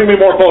 Bring me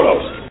more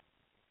photos.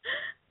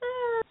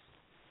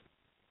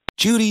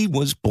 Judy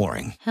was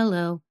boring.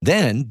 Hello.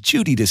 Then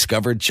Judy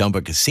discovered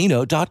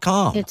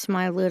ChumbaCasino.com. It's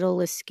my little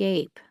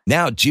escape.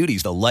 Now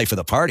Judy's the life of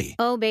the party.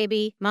 Oh,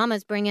 baby,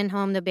 mama's bringing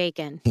home the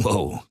bacon.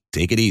 Whoa,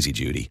 take it easy,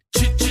 Judy.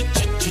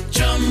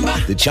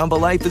 The Chumba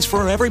life is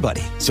for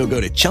everybody. So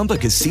go to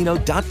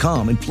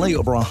ChumbaCasino.com and play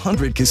over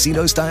 100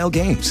 casino-style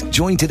games.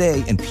 Join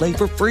today and play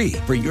for free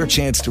for your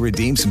chance to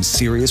redeem some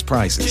serious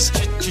prizes.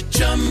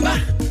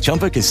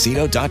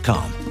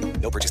 ChumbaCasino.com.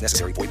 No purchase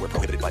necessary. Void where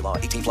prohibited by law.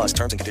 18+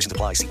 terms and conditions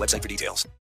apply. See website for details.